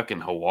of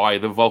fucking Hawaii,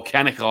 the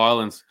volcanic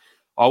islands.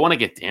 I want to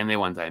get down there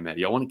one day,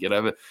 Matty. I want to get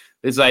over.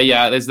 There's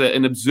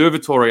an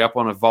observatory up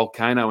on a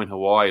volcano in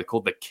Hawaii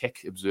called the Keck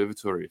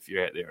Observatory. If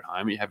you're out there at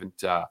home, you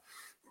haven't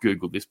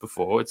Googled this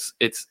before.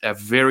 It's a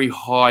very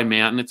high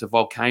mountain. It's a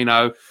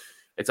volcano.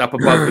 It's up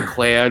above the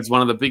clouds,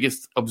 one of the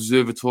biggest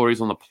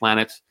observatories on the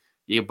planet.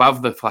 You're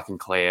above the fucking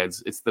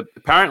clouds. It's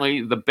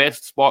apparently the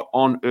best spot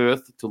on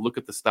Earth to look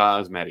at the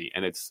stars, Matty,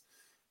 and it's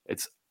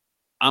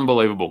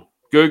unbelievable.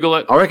 Google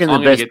it. I reckon the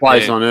best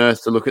place on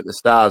Earth to look at the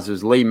stars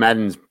is Lee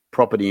Madden's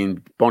property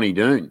in Bonnie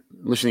Doon,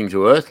 listening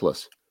to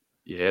Earthless.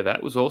 Yeah,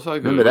 that was also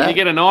good. Remember that? When you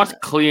get a nice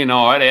clear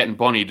night out in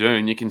Bonnie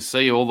Doon, you can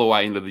see all the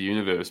way into the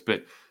universe.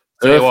 But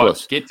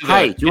Earthless. Do you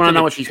want to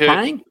know what she's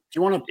paying? Do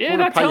you want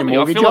to pay your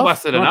mortgage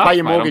off? You want to pay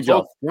your mortgage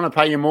off? You want to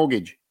pay your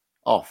mortgage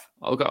off?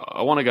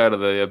 I want to go to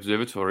the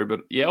observatory,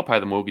 but I'll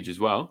pay the mortgage as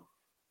well.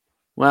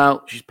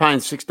 Well, she's paying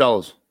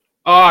 $6.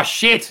 Oh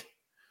shit!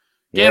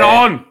 Get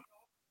on,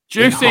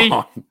 juicy. Get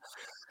on.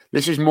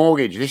 This is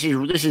mortgage. This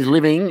is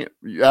living.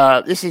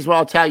 This is what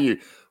I'll tell you.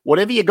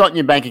 Whatever you got in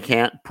your bank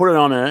account, put it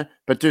on her,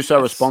 but do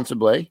so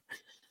responsibly.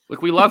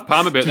 Look, we love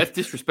Palmer Bet. That's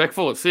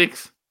disrespectful at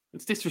 $6.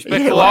 It's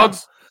disrespectful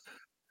odds.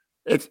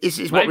 This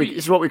is what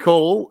we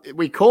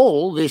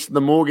call this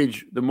the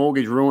mortgage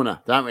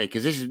ruiner, don't we?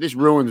 Because this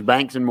ruins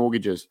banks and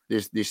mortgages.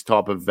 This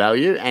type of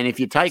value, and if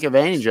you take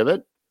advantage of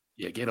it,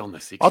 get on the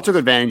Sixers. I took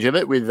advantage of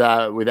it with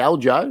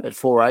Aljo at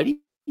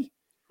 480.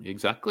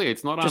 Exactly,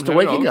 it's not just a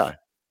week ago.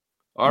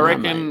 I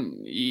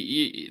reckon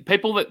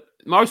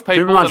most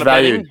people that are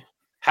betting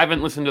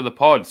haven't listened to the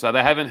pod, so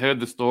they haven't heard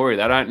the story.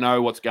 They don't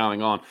know what's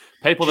going on.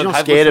 People She's that not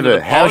have scared of her.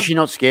 Pod, how is she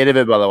not scared of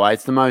her? By the way,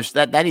 it's the most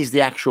that is the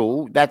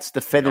actual. That's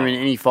the feather in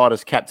any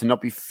fighter's cap to not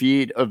be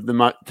feared of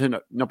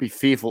not be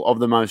fearful of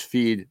the most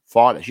feared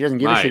fighter. She doesn't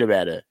give a shit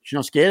about her. She's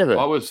not scared of her.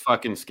 I was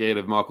fucking scared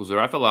of Michael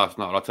Zarafa last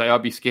night. I'll tell you,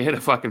 I'd be scared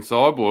of fucking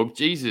Cyborg.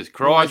 Jesus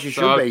Christ, well, she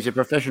should be. He's a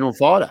professional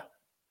fighter.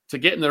 To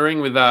get in the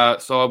ring with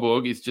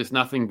Cyborg is just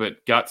nothing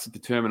but guts,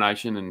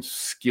 determination, and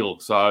skill.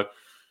 So.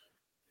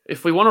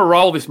 If we want to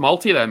roll this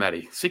multi, though,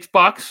 Matty,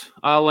 $6,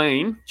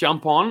 Arlene,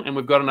 jump on, and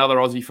we've got another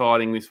Aussie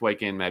fighting this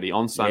weekend, Matty,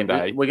 on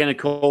Sunday. Yeah, we're going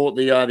to call it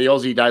the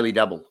Aussie Daily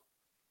Double.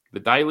 The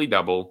Daily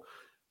Double,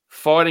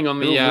 fighting on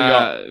the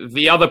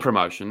other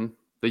promotion,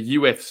 the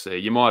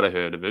UFC. You might have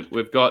heard of it.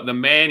 We've got the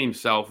man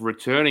himself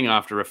returning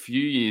after a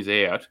few years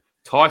out,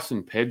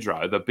 Tyson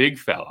Pedro, the big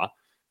fella.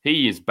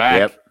 He is back.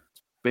 Yep.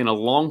 It's been a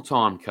long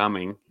time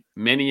coming.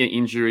 Many an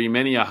injury,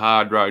 many a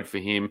hard road for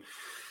him.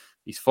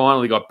 He's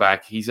finally got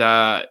back. He's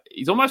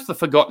almost the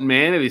forgotten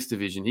man of this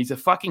division. He's a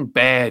fucking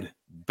bad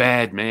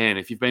man.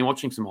 If you've been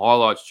watching some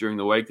highlights during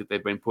the week that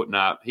they've been putting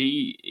up,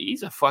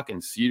 he's a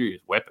fucking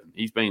serious weapon.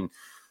 He's been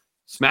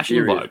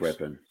smashing blokes.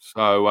 Weapon.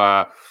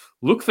 So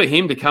look for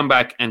him to come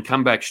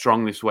back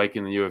strong this week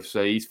in the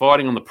UFC. He's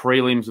fighting on the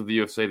prelims of the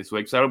UFC this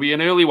week, so it'll be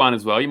an early one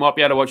as well. You might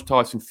be able to watch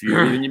Tyson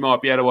Fury, then you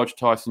might be able to watch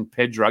Tyson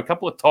Pedro. A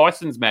couple of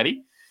Tysons,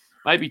 Matty.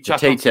 Maybe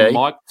chuck on some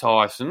Mike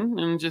Tyson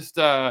and just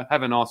have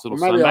a nice little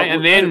Sunday.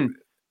 And then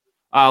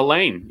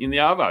Arlene in the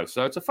Arvo.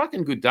 So it's a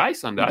fucking good day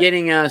Sunday. You're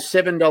getting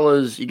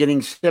 $7. You're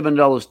getting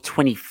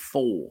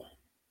 $7.24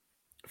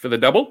 for the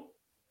double.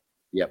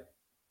 Yep.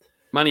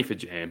 Money for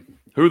Jam.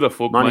 Who the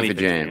fuck? Money for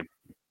Jam.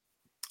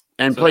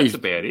 And so please,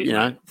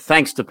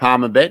 thanks to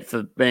PalmerBet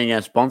for being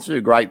our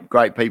sponsor. Great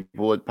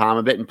people at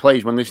PalmerBet. And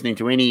please, when listening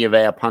to any of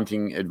our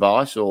punting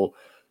advice or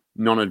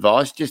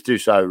non-advice, just do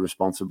so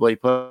responsibly,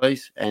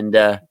 please. And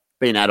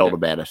be an adult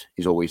about it,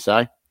 is all we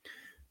say.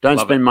 Don't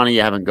spend money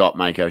you haven't got,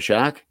 Mako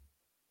Shark.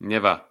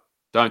 Never.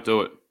 Don't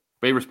do it.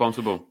 Be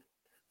responsible.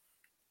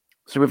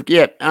 So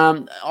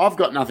I've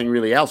got nothing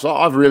really else.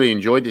 I've really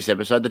enjoyed this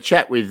episode. The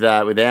chat with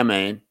our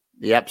man,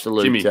 the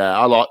absolute Jimmy.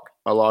 I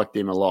liked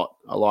him a lot.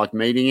 I liked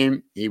meeting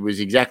him. He was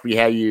exactly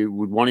how you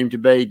would want him to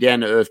be. Down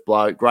to earth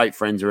bloke, great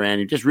friends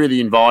around him, just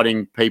really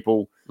inviting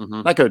people.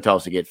 Mm-hmm. They could have told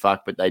us to get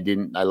fucked, but they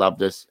didn't. They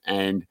loved us,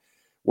 and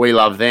we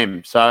love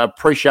them. So I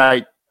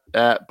appreciate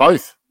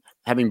both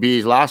having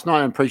beers last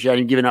night and appreciate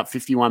him giving up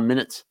 51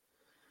 minutes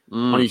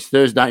on his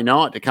Thursday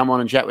night to come on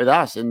and chat with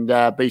us and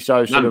be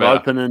so sort of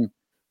open and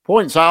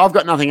point. So I've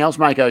got nothing else,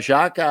 Mako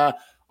Shark.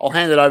 I'll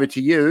hand it over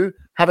to you.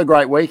 Have a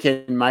great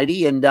weekend,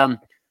 matey, and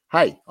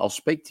hey, I'll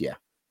speak to you.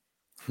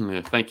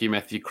 Yeah, thank you,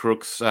 Matthew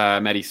Crooks,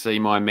 Matty C,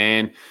 my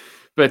man.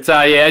 But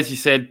as you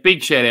said,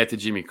 big shout out to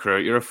Jimmy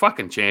Crute. You're a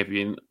fucking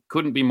champion.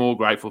 Couldn't be more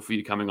grateful for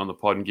you coming on the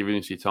pod and giving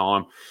us your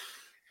time.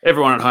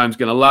 Everyone at home's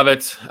going to love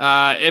it.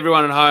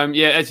 Everyone at home,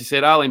 as you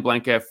said, Arlene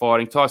Blanco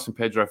fighting, Tyson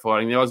Pedro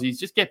fighting, the Aussies,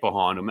 just get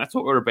behind them. That's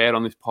what we're about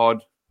on this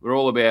pod. We're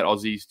all about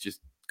Aussies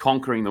just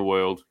conquering the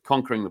world,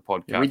 conquering the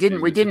podcast.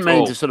 We didn't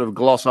mean to sort of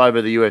gloss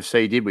over the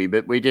UFC, did we?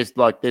 But we just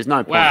there's no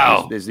point.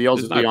 Wow. There's the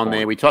Aussie on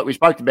there. We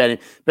spoke about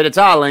it, but it's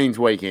Arlene's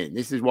weekend.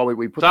 This is why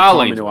we put the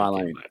time into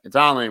Arlene. It's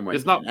Arlene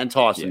weekend, and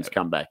Tyson's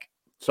come back.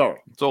 Sorry.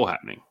 It's all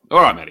happening. All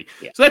right, Matty.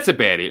 Yeah. So that's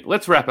about it.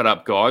 Let's wrap it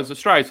up, guys.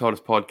 Australia's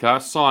Hottest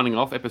Podcast, signing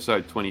off,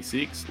 episode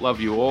 26.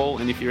 Love you all.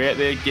 And if you're out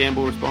there,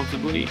 gamble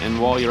responsibly.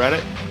 And while you're at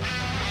it,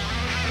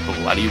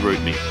 bloody root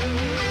me.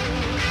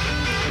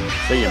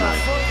 See you,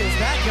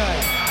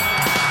 mate.